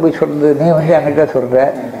யார்கிட்ட போய் சொல்கிறது, நீ வந்து என்கிட்ட சொல்கிற.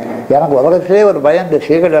 எனக்கு உலகத்திலே ஒரு பயம் இந்த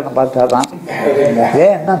ஸ்ரீகண்டனை பார்த்தா தான்.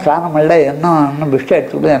 ஏன் இன்னும் ஸ்நானம் இல்லை, இன்னும் பிஸ்ட்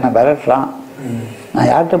எடுத்துக்கிட்டு என்னை விரட்டுறான், நான்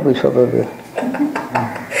யார்கிட்ட போய் சொல்கிறது.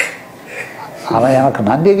 அவன் எனக்கு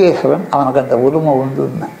நந்திகேஸ்வரன், அவனுக்கு அந்த உரிமை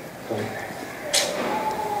உண்டுன்னேன்.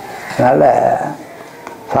 அதனால்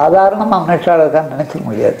சாதாரணமாக மனுஷாளர்தான் நினைச்சிக்க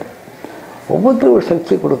முடியாது. ஒவ்வொருத்தரும் ஒரு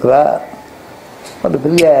சக்தி கொடுக்குறா, ஒரு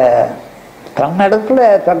பெரிய தன்னிடத்துல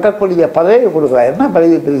தட்டக்கூடிய பதவி கொடுக்குறா. என்ன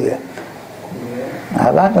பதவி பெரிய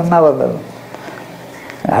அதெல்லாம் சொன்னால் வந்தது.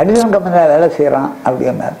 அடிசன் கம்பெனியில் வேலை செய்கிறான்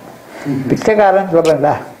அப்படின்னா பிச்சைக்காரன்னு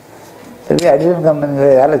சொல்கிறேன்டா, பெரிய அடிசன்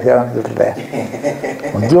கம்பெனியில் வேலை செய்கிறான்னு சொல்கிறேன்.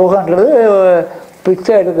 உத்தியோகன்றது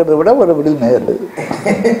பிச்சை எடுக்கிறத விட ஒரு விடி மேல்,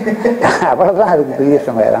 அவ்வளோதான் அதுக்கு பெரிய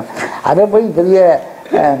சமயம். அதை போய் பெரிய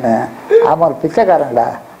அவன் பிச்சைக்காரன்டா,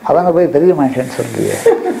 அவனை போய் பெரிய மனுஷன் சொல்றிய.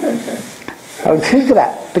 அவன் சீக்கிறா,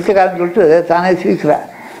 பிச்சைக்காரன் சொல்லிட்டு தானே சீக்கிறா.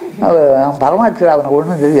 அவன் பரமாச்சிரா, அவனுக்கு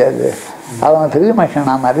ஒன்றும் தெரியாது, அவனை பெரிய மனுஷன்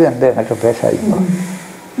நான் மாதிரி வந்து என்கிட்ட பேசாதிக்கும்.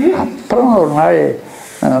 அப்புறம் ஒரு நாள்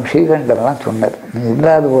ஸ்ரீகண்டன்லாம் சொன்னார், நீ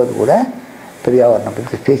இல்லாத போது கூட பெரியவனை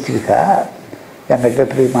பற்றி பேசிக்கிட்டா என்கிட்ட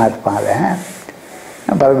பிரியமாக இருப்பான்.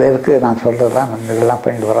 அவன் பல பேருக்கு நான் சொல்கிறதான் நன்மைகள்லாம்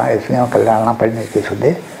பண்ணிட்டு வரான், எத்தனையோ கல்யாணம்லாம் பண்ணி வைக்க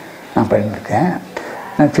சொல்லி நான் பண்ணியிருக்கேன்.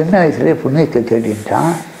 நான் சின்ன வயசுலேயே புண்ணியத்தை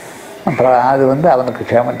தேடிட்டான். அப்புறம் அது வந்து அவனுக்கு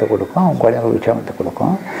க்ஷேமத்தை கொடுக்கும், அவன் குழந்தைங்களுக்கு க்ஷேமத்தை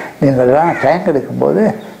கொடுக்கும். நீங்கள்லாம் டைம் கிடைக்கும்போது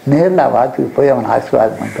நேரில் வாத்துக்கு போய் அவன்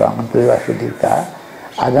ஆசீர்வாதம் பண்ணிட்டு வாங்கன்னு பெரியவா சொல்லியிருக்கா.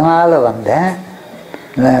 அதனால் வந்தேன்.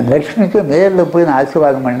 லக்ஷ்மிக்கு நேரில் போய் நான்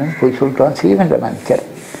ஆசீர்வாதம் பண்ணேன்னு போய் சொல்லிட்டோம். ஸ்ரீகண்டன் நினைச்சேன்.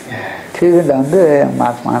 ஸ்ரீகண்டன் வந்து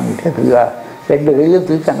மாமிக்கிட்டே பெரியவா 2 கையும்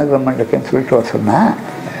தூக்கி அனுகிரகம் பண்ணிருக்கேன்னு சொல்லிட்டு வர சொன்னேன்.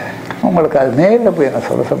 உங்களுக்கு அது நேரில் போய் என்ன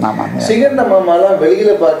சொல்ல சொன்னா மாமியா. ஸ்ரீகண்ட மாமாலாம்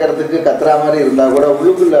வெளியில பார்க்கறதுக்கு கத்துறா மாதிரி இருந்தா கூட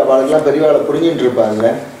உள்ளுக்குள்ள அவளுக்கெல்லாம் பெரியவாளை புரிஞ்சுட்டு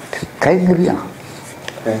இருப்பாங்க. கைங்கரியம்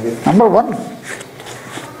நம்பர் 1.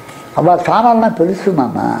 அவள் சாணம்லாம் பெருசு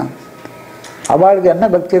மாமா. அவளுக்கு என்ன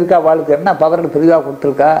பக்தி இருக்கா, அவளுக்கு என்ன பவர் பெரியவா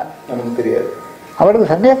கொடுத்துருக்கா நமக்கு தெரியாது.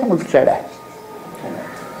 அவளுக்கு சன்னியாசம் கொடுத்துட்டாடா.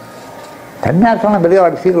 சன்னியாசம்லாம்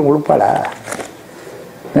பெரியவாளுக்கு சீக்கிரம் கொடுப்பாளா.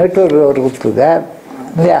 மேட்டூர் அவர் கொடுத்துருக்கார்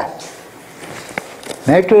இல்லையா.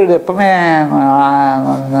 மேட்டூர் எப்பவுமே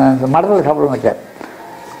மரத்தில் சாப்பிட மாட்டார்.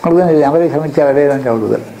 உங்களுக்கு அவரே சமைச்சா வரையே தான்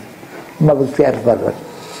சாப்பிடுவார். ரொம்ப பக்தியாக இருப்பார்.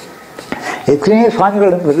 எத்தனையோ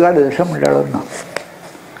சுவாமிகள் பெரியவாள் தரிசனம் பண்ணாலும்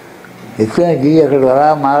எத்தனையோ ஜீயர்கள் வரா,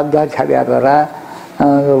 மகாத்வாச்சாரியார் வரா,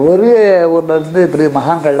 ஒரு ஊர்லேருந்து பெரிய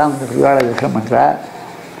மகான்கள்லாம் வந்து பெரியவாளை தரிசனம் பண்ணுறா.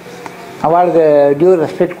 அவளுக்கு டியூ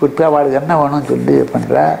ரெஸ்பெக்ட் கொடுத்து அவளுக்கு என்ன வேணும்னு சொல்லி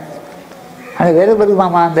பண்ணுறா. அந்த வேறுபடி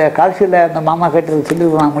மாமா அந்த காசியில் அந்த மாமா கேட்டது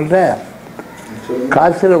சொல்லியிருக்கோம் நம்மள்கிட்ட.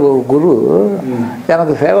 காசியில் ஒரு குரு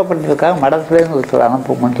எனக்கு சேவை பண்ணுறதுக்காக மடத்துலேருந்து ஒருத்தர்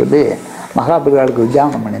அனுப்புவோம்னு சொல்லி மகாபெரிவாளுக்கு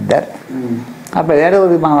விஜயானம் பண்ணியிருந்தார். அப்போ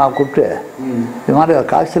வேறுபடி மாமா கூப்பிட்டு இது மாதிரி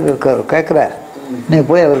காசியில் இருக்கிறவர் கேட்குறார், நீ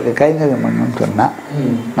போய் அவருக்கு கைங்கரியம் பண்ணணும்னு சொன்னேன்.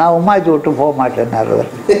 நான் உமாச்சி விட்டு போக மாட்டேன்னார்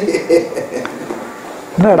அவர்.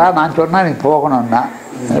 இல்லைடா நான் சொன்னால் நீ போகணும்னா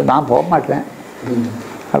நான் போக மாட்டேன்.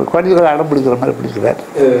 அது குழந்தைகளை அடம் பிடிக்கிற மாதிரி பிடிக்கிறார்.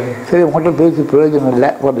 சரி உங்கள்கிட்ட பேசி பிரயோஜனம் இல்லை,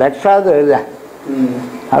 ஒரு லெட்டராவது எழுத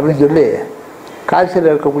அப்படின்னு சொல்லி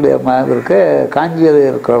காசியில் இருக்கக்கூடிய இருக்கு காஞ்சியில்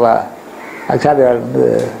இருக்கிறவா ஆச்சாரியால் வந்து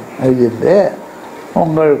எழுதியிருந்து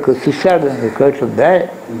உங்களுக்கு சிஷ்யாடு நீங்கள் கேட்டிருந்தேன்,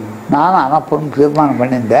 நானும் அனுப்பணும்னு தீர்மானம்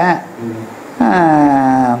பண்ணியிருந்தேன்.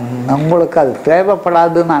 உங்களுக்கு அது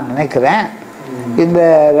தேவைப்படாதுன்னு நான் நினைக்கிறேன். இந்த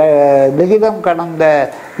லிகிதம் கடந்த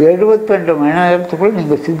 72 மணி நேரத்துக்குள்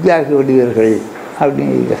நீங்கள் சித்தியாகி விடுவீர்கள்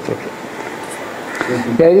அப்படின்னு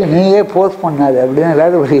சரி நீயே போஸ்ட் பண்ணாது அப்படின்னு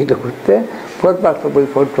வேதபதிகிட்ட கொடுத்து போஸ்ட் பாக்ஸில்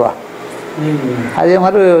போய் போட்டு வா. அதே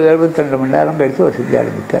மாதிரி 72 மணி நேரம் கழித்து ஒரு சித்தி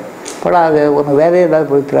அடைஞ்சிட்டார். படம் அது ஒன்று வேலையே இல்லாத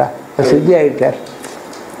போயிட்டுறா சித்தி ஆகிட்டார்.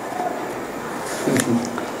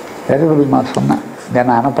 வேதபதிமா சொன்னேன்,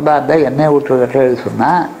 என்னை அனுப்படா இருந்தால் என்னையை விட்டு லெட்டர் எழுதி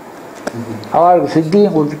சொன்னேன். அவளுக்கு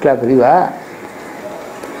சித்தியும் கொடுத்துட்டா பெரியவா.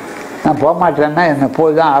 நான் போக மாட்டேன்னா என்னை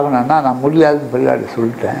போய் தான் ஆகணும்னா நான் முடியாதுன்னு பெரியவாடி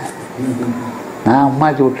சொல்லிட்டேன். நான்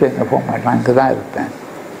அம்மாச்சி விட்டு எங்கே போக மாட்டேன், இங்கே தான் இருப்பேன்.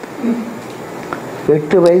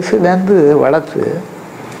 8 வயசுலேருந்து வளர்த்து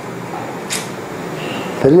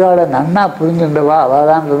பெரியவாளை நன்னா புரிஞ்சுட்டவா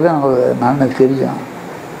அவதான்றது எனக்கு நன்னா தெரியும்.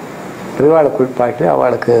 பெரியவாளை குளிப்பாட்டி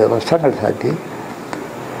அவளுக்கு வஸ்திரங்கள் சாத்தி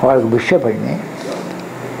அவளுக்கு பிஷ பண்ணி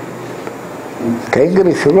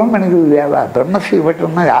கைங்கரி சுப்பிரமணியர்கள் இல்லையாவா பிரம்மஸ்ரீ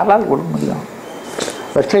பட்டம்னா யாரால் கொடுக்க முடியும்?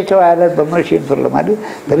 வசிஷ்ட வாயால் பிரம்மஸ்ரீன்னு சொல்கிற மாதிரி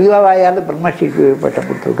பெரியவா வாயால் பிரம்மஸ்ரீக்கு பட்டம்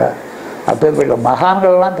கொடுத்துருக்கா. அப்பேற்பட்ட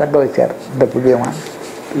மகான்கள்லாம் தங்க வச்சார் இந்த புண்ணியமான.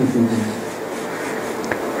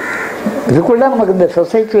 இதுக்குள்ள நமக்கு இந்த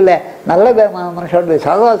சொசைட்டியில் நல்ல மனுஷனுடைய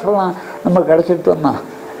சகவாசம்லாம் நம்ம கிடச்சிட்டோம்னா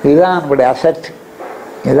இதுதான் நம்மளுடைய அசட்,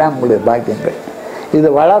 இதுதான் நம்மளுடைய பாக்கியங்கள். இது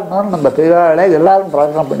வளரணும்னு நம்ம பெரியவாளை எல்லாரும்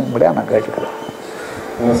பிரார்த்தனை பண்ண முடியாது நான் கேட்டுக்கிறேன்.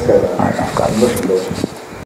 நமஸ்காரம். நமஸ்காரம்.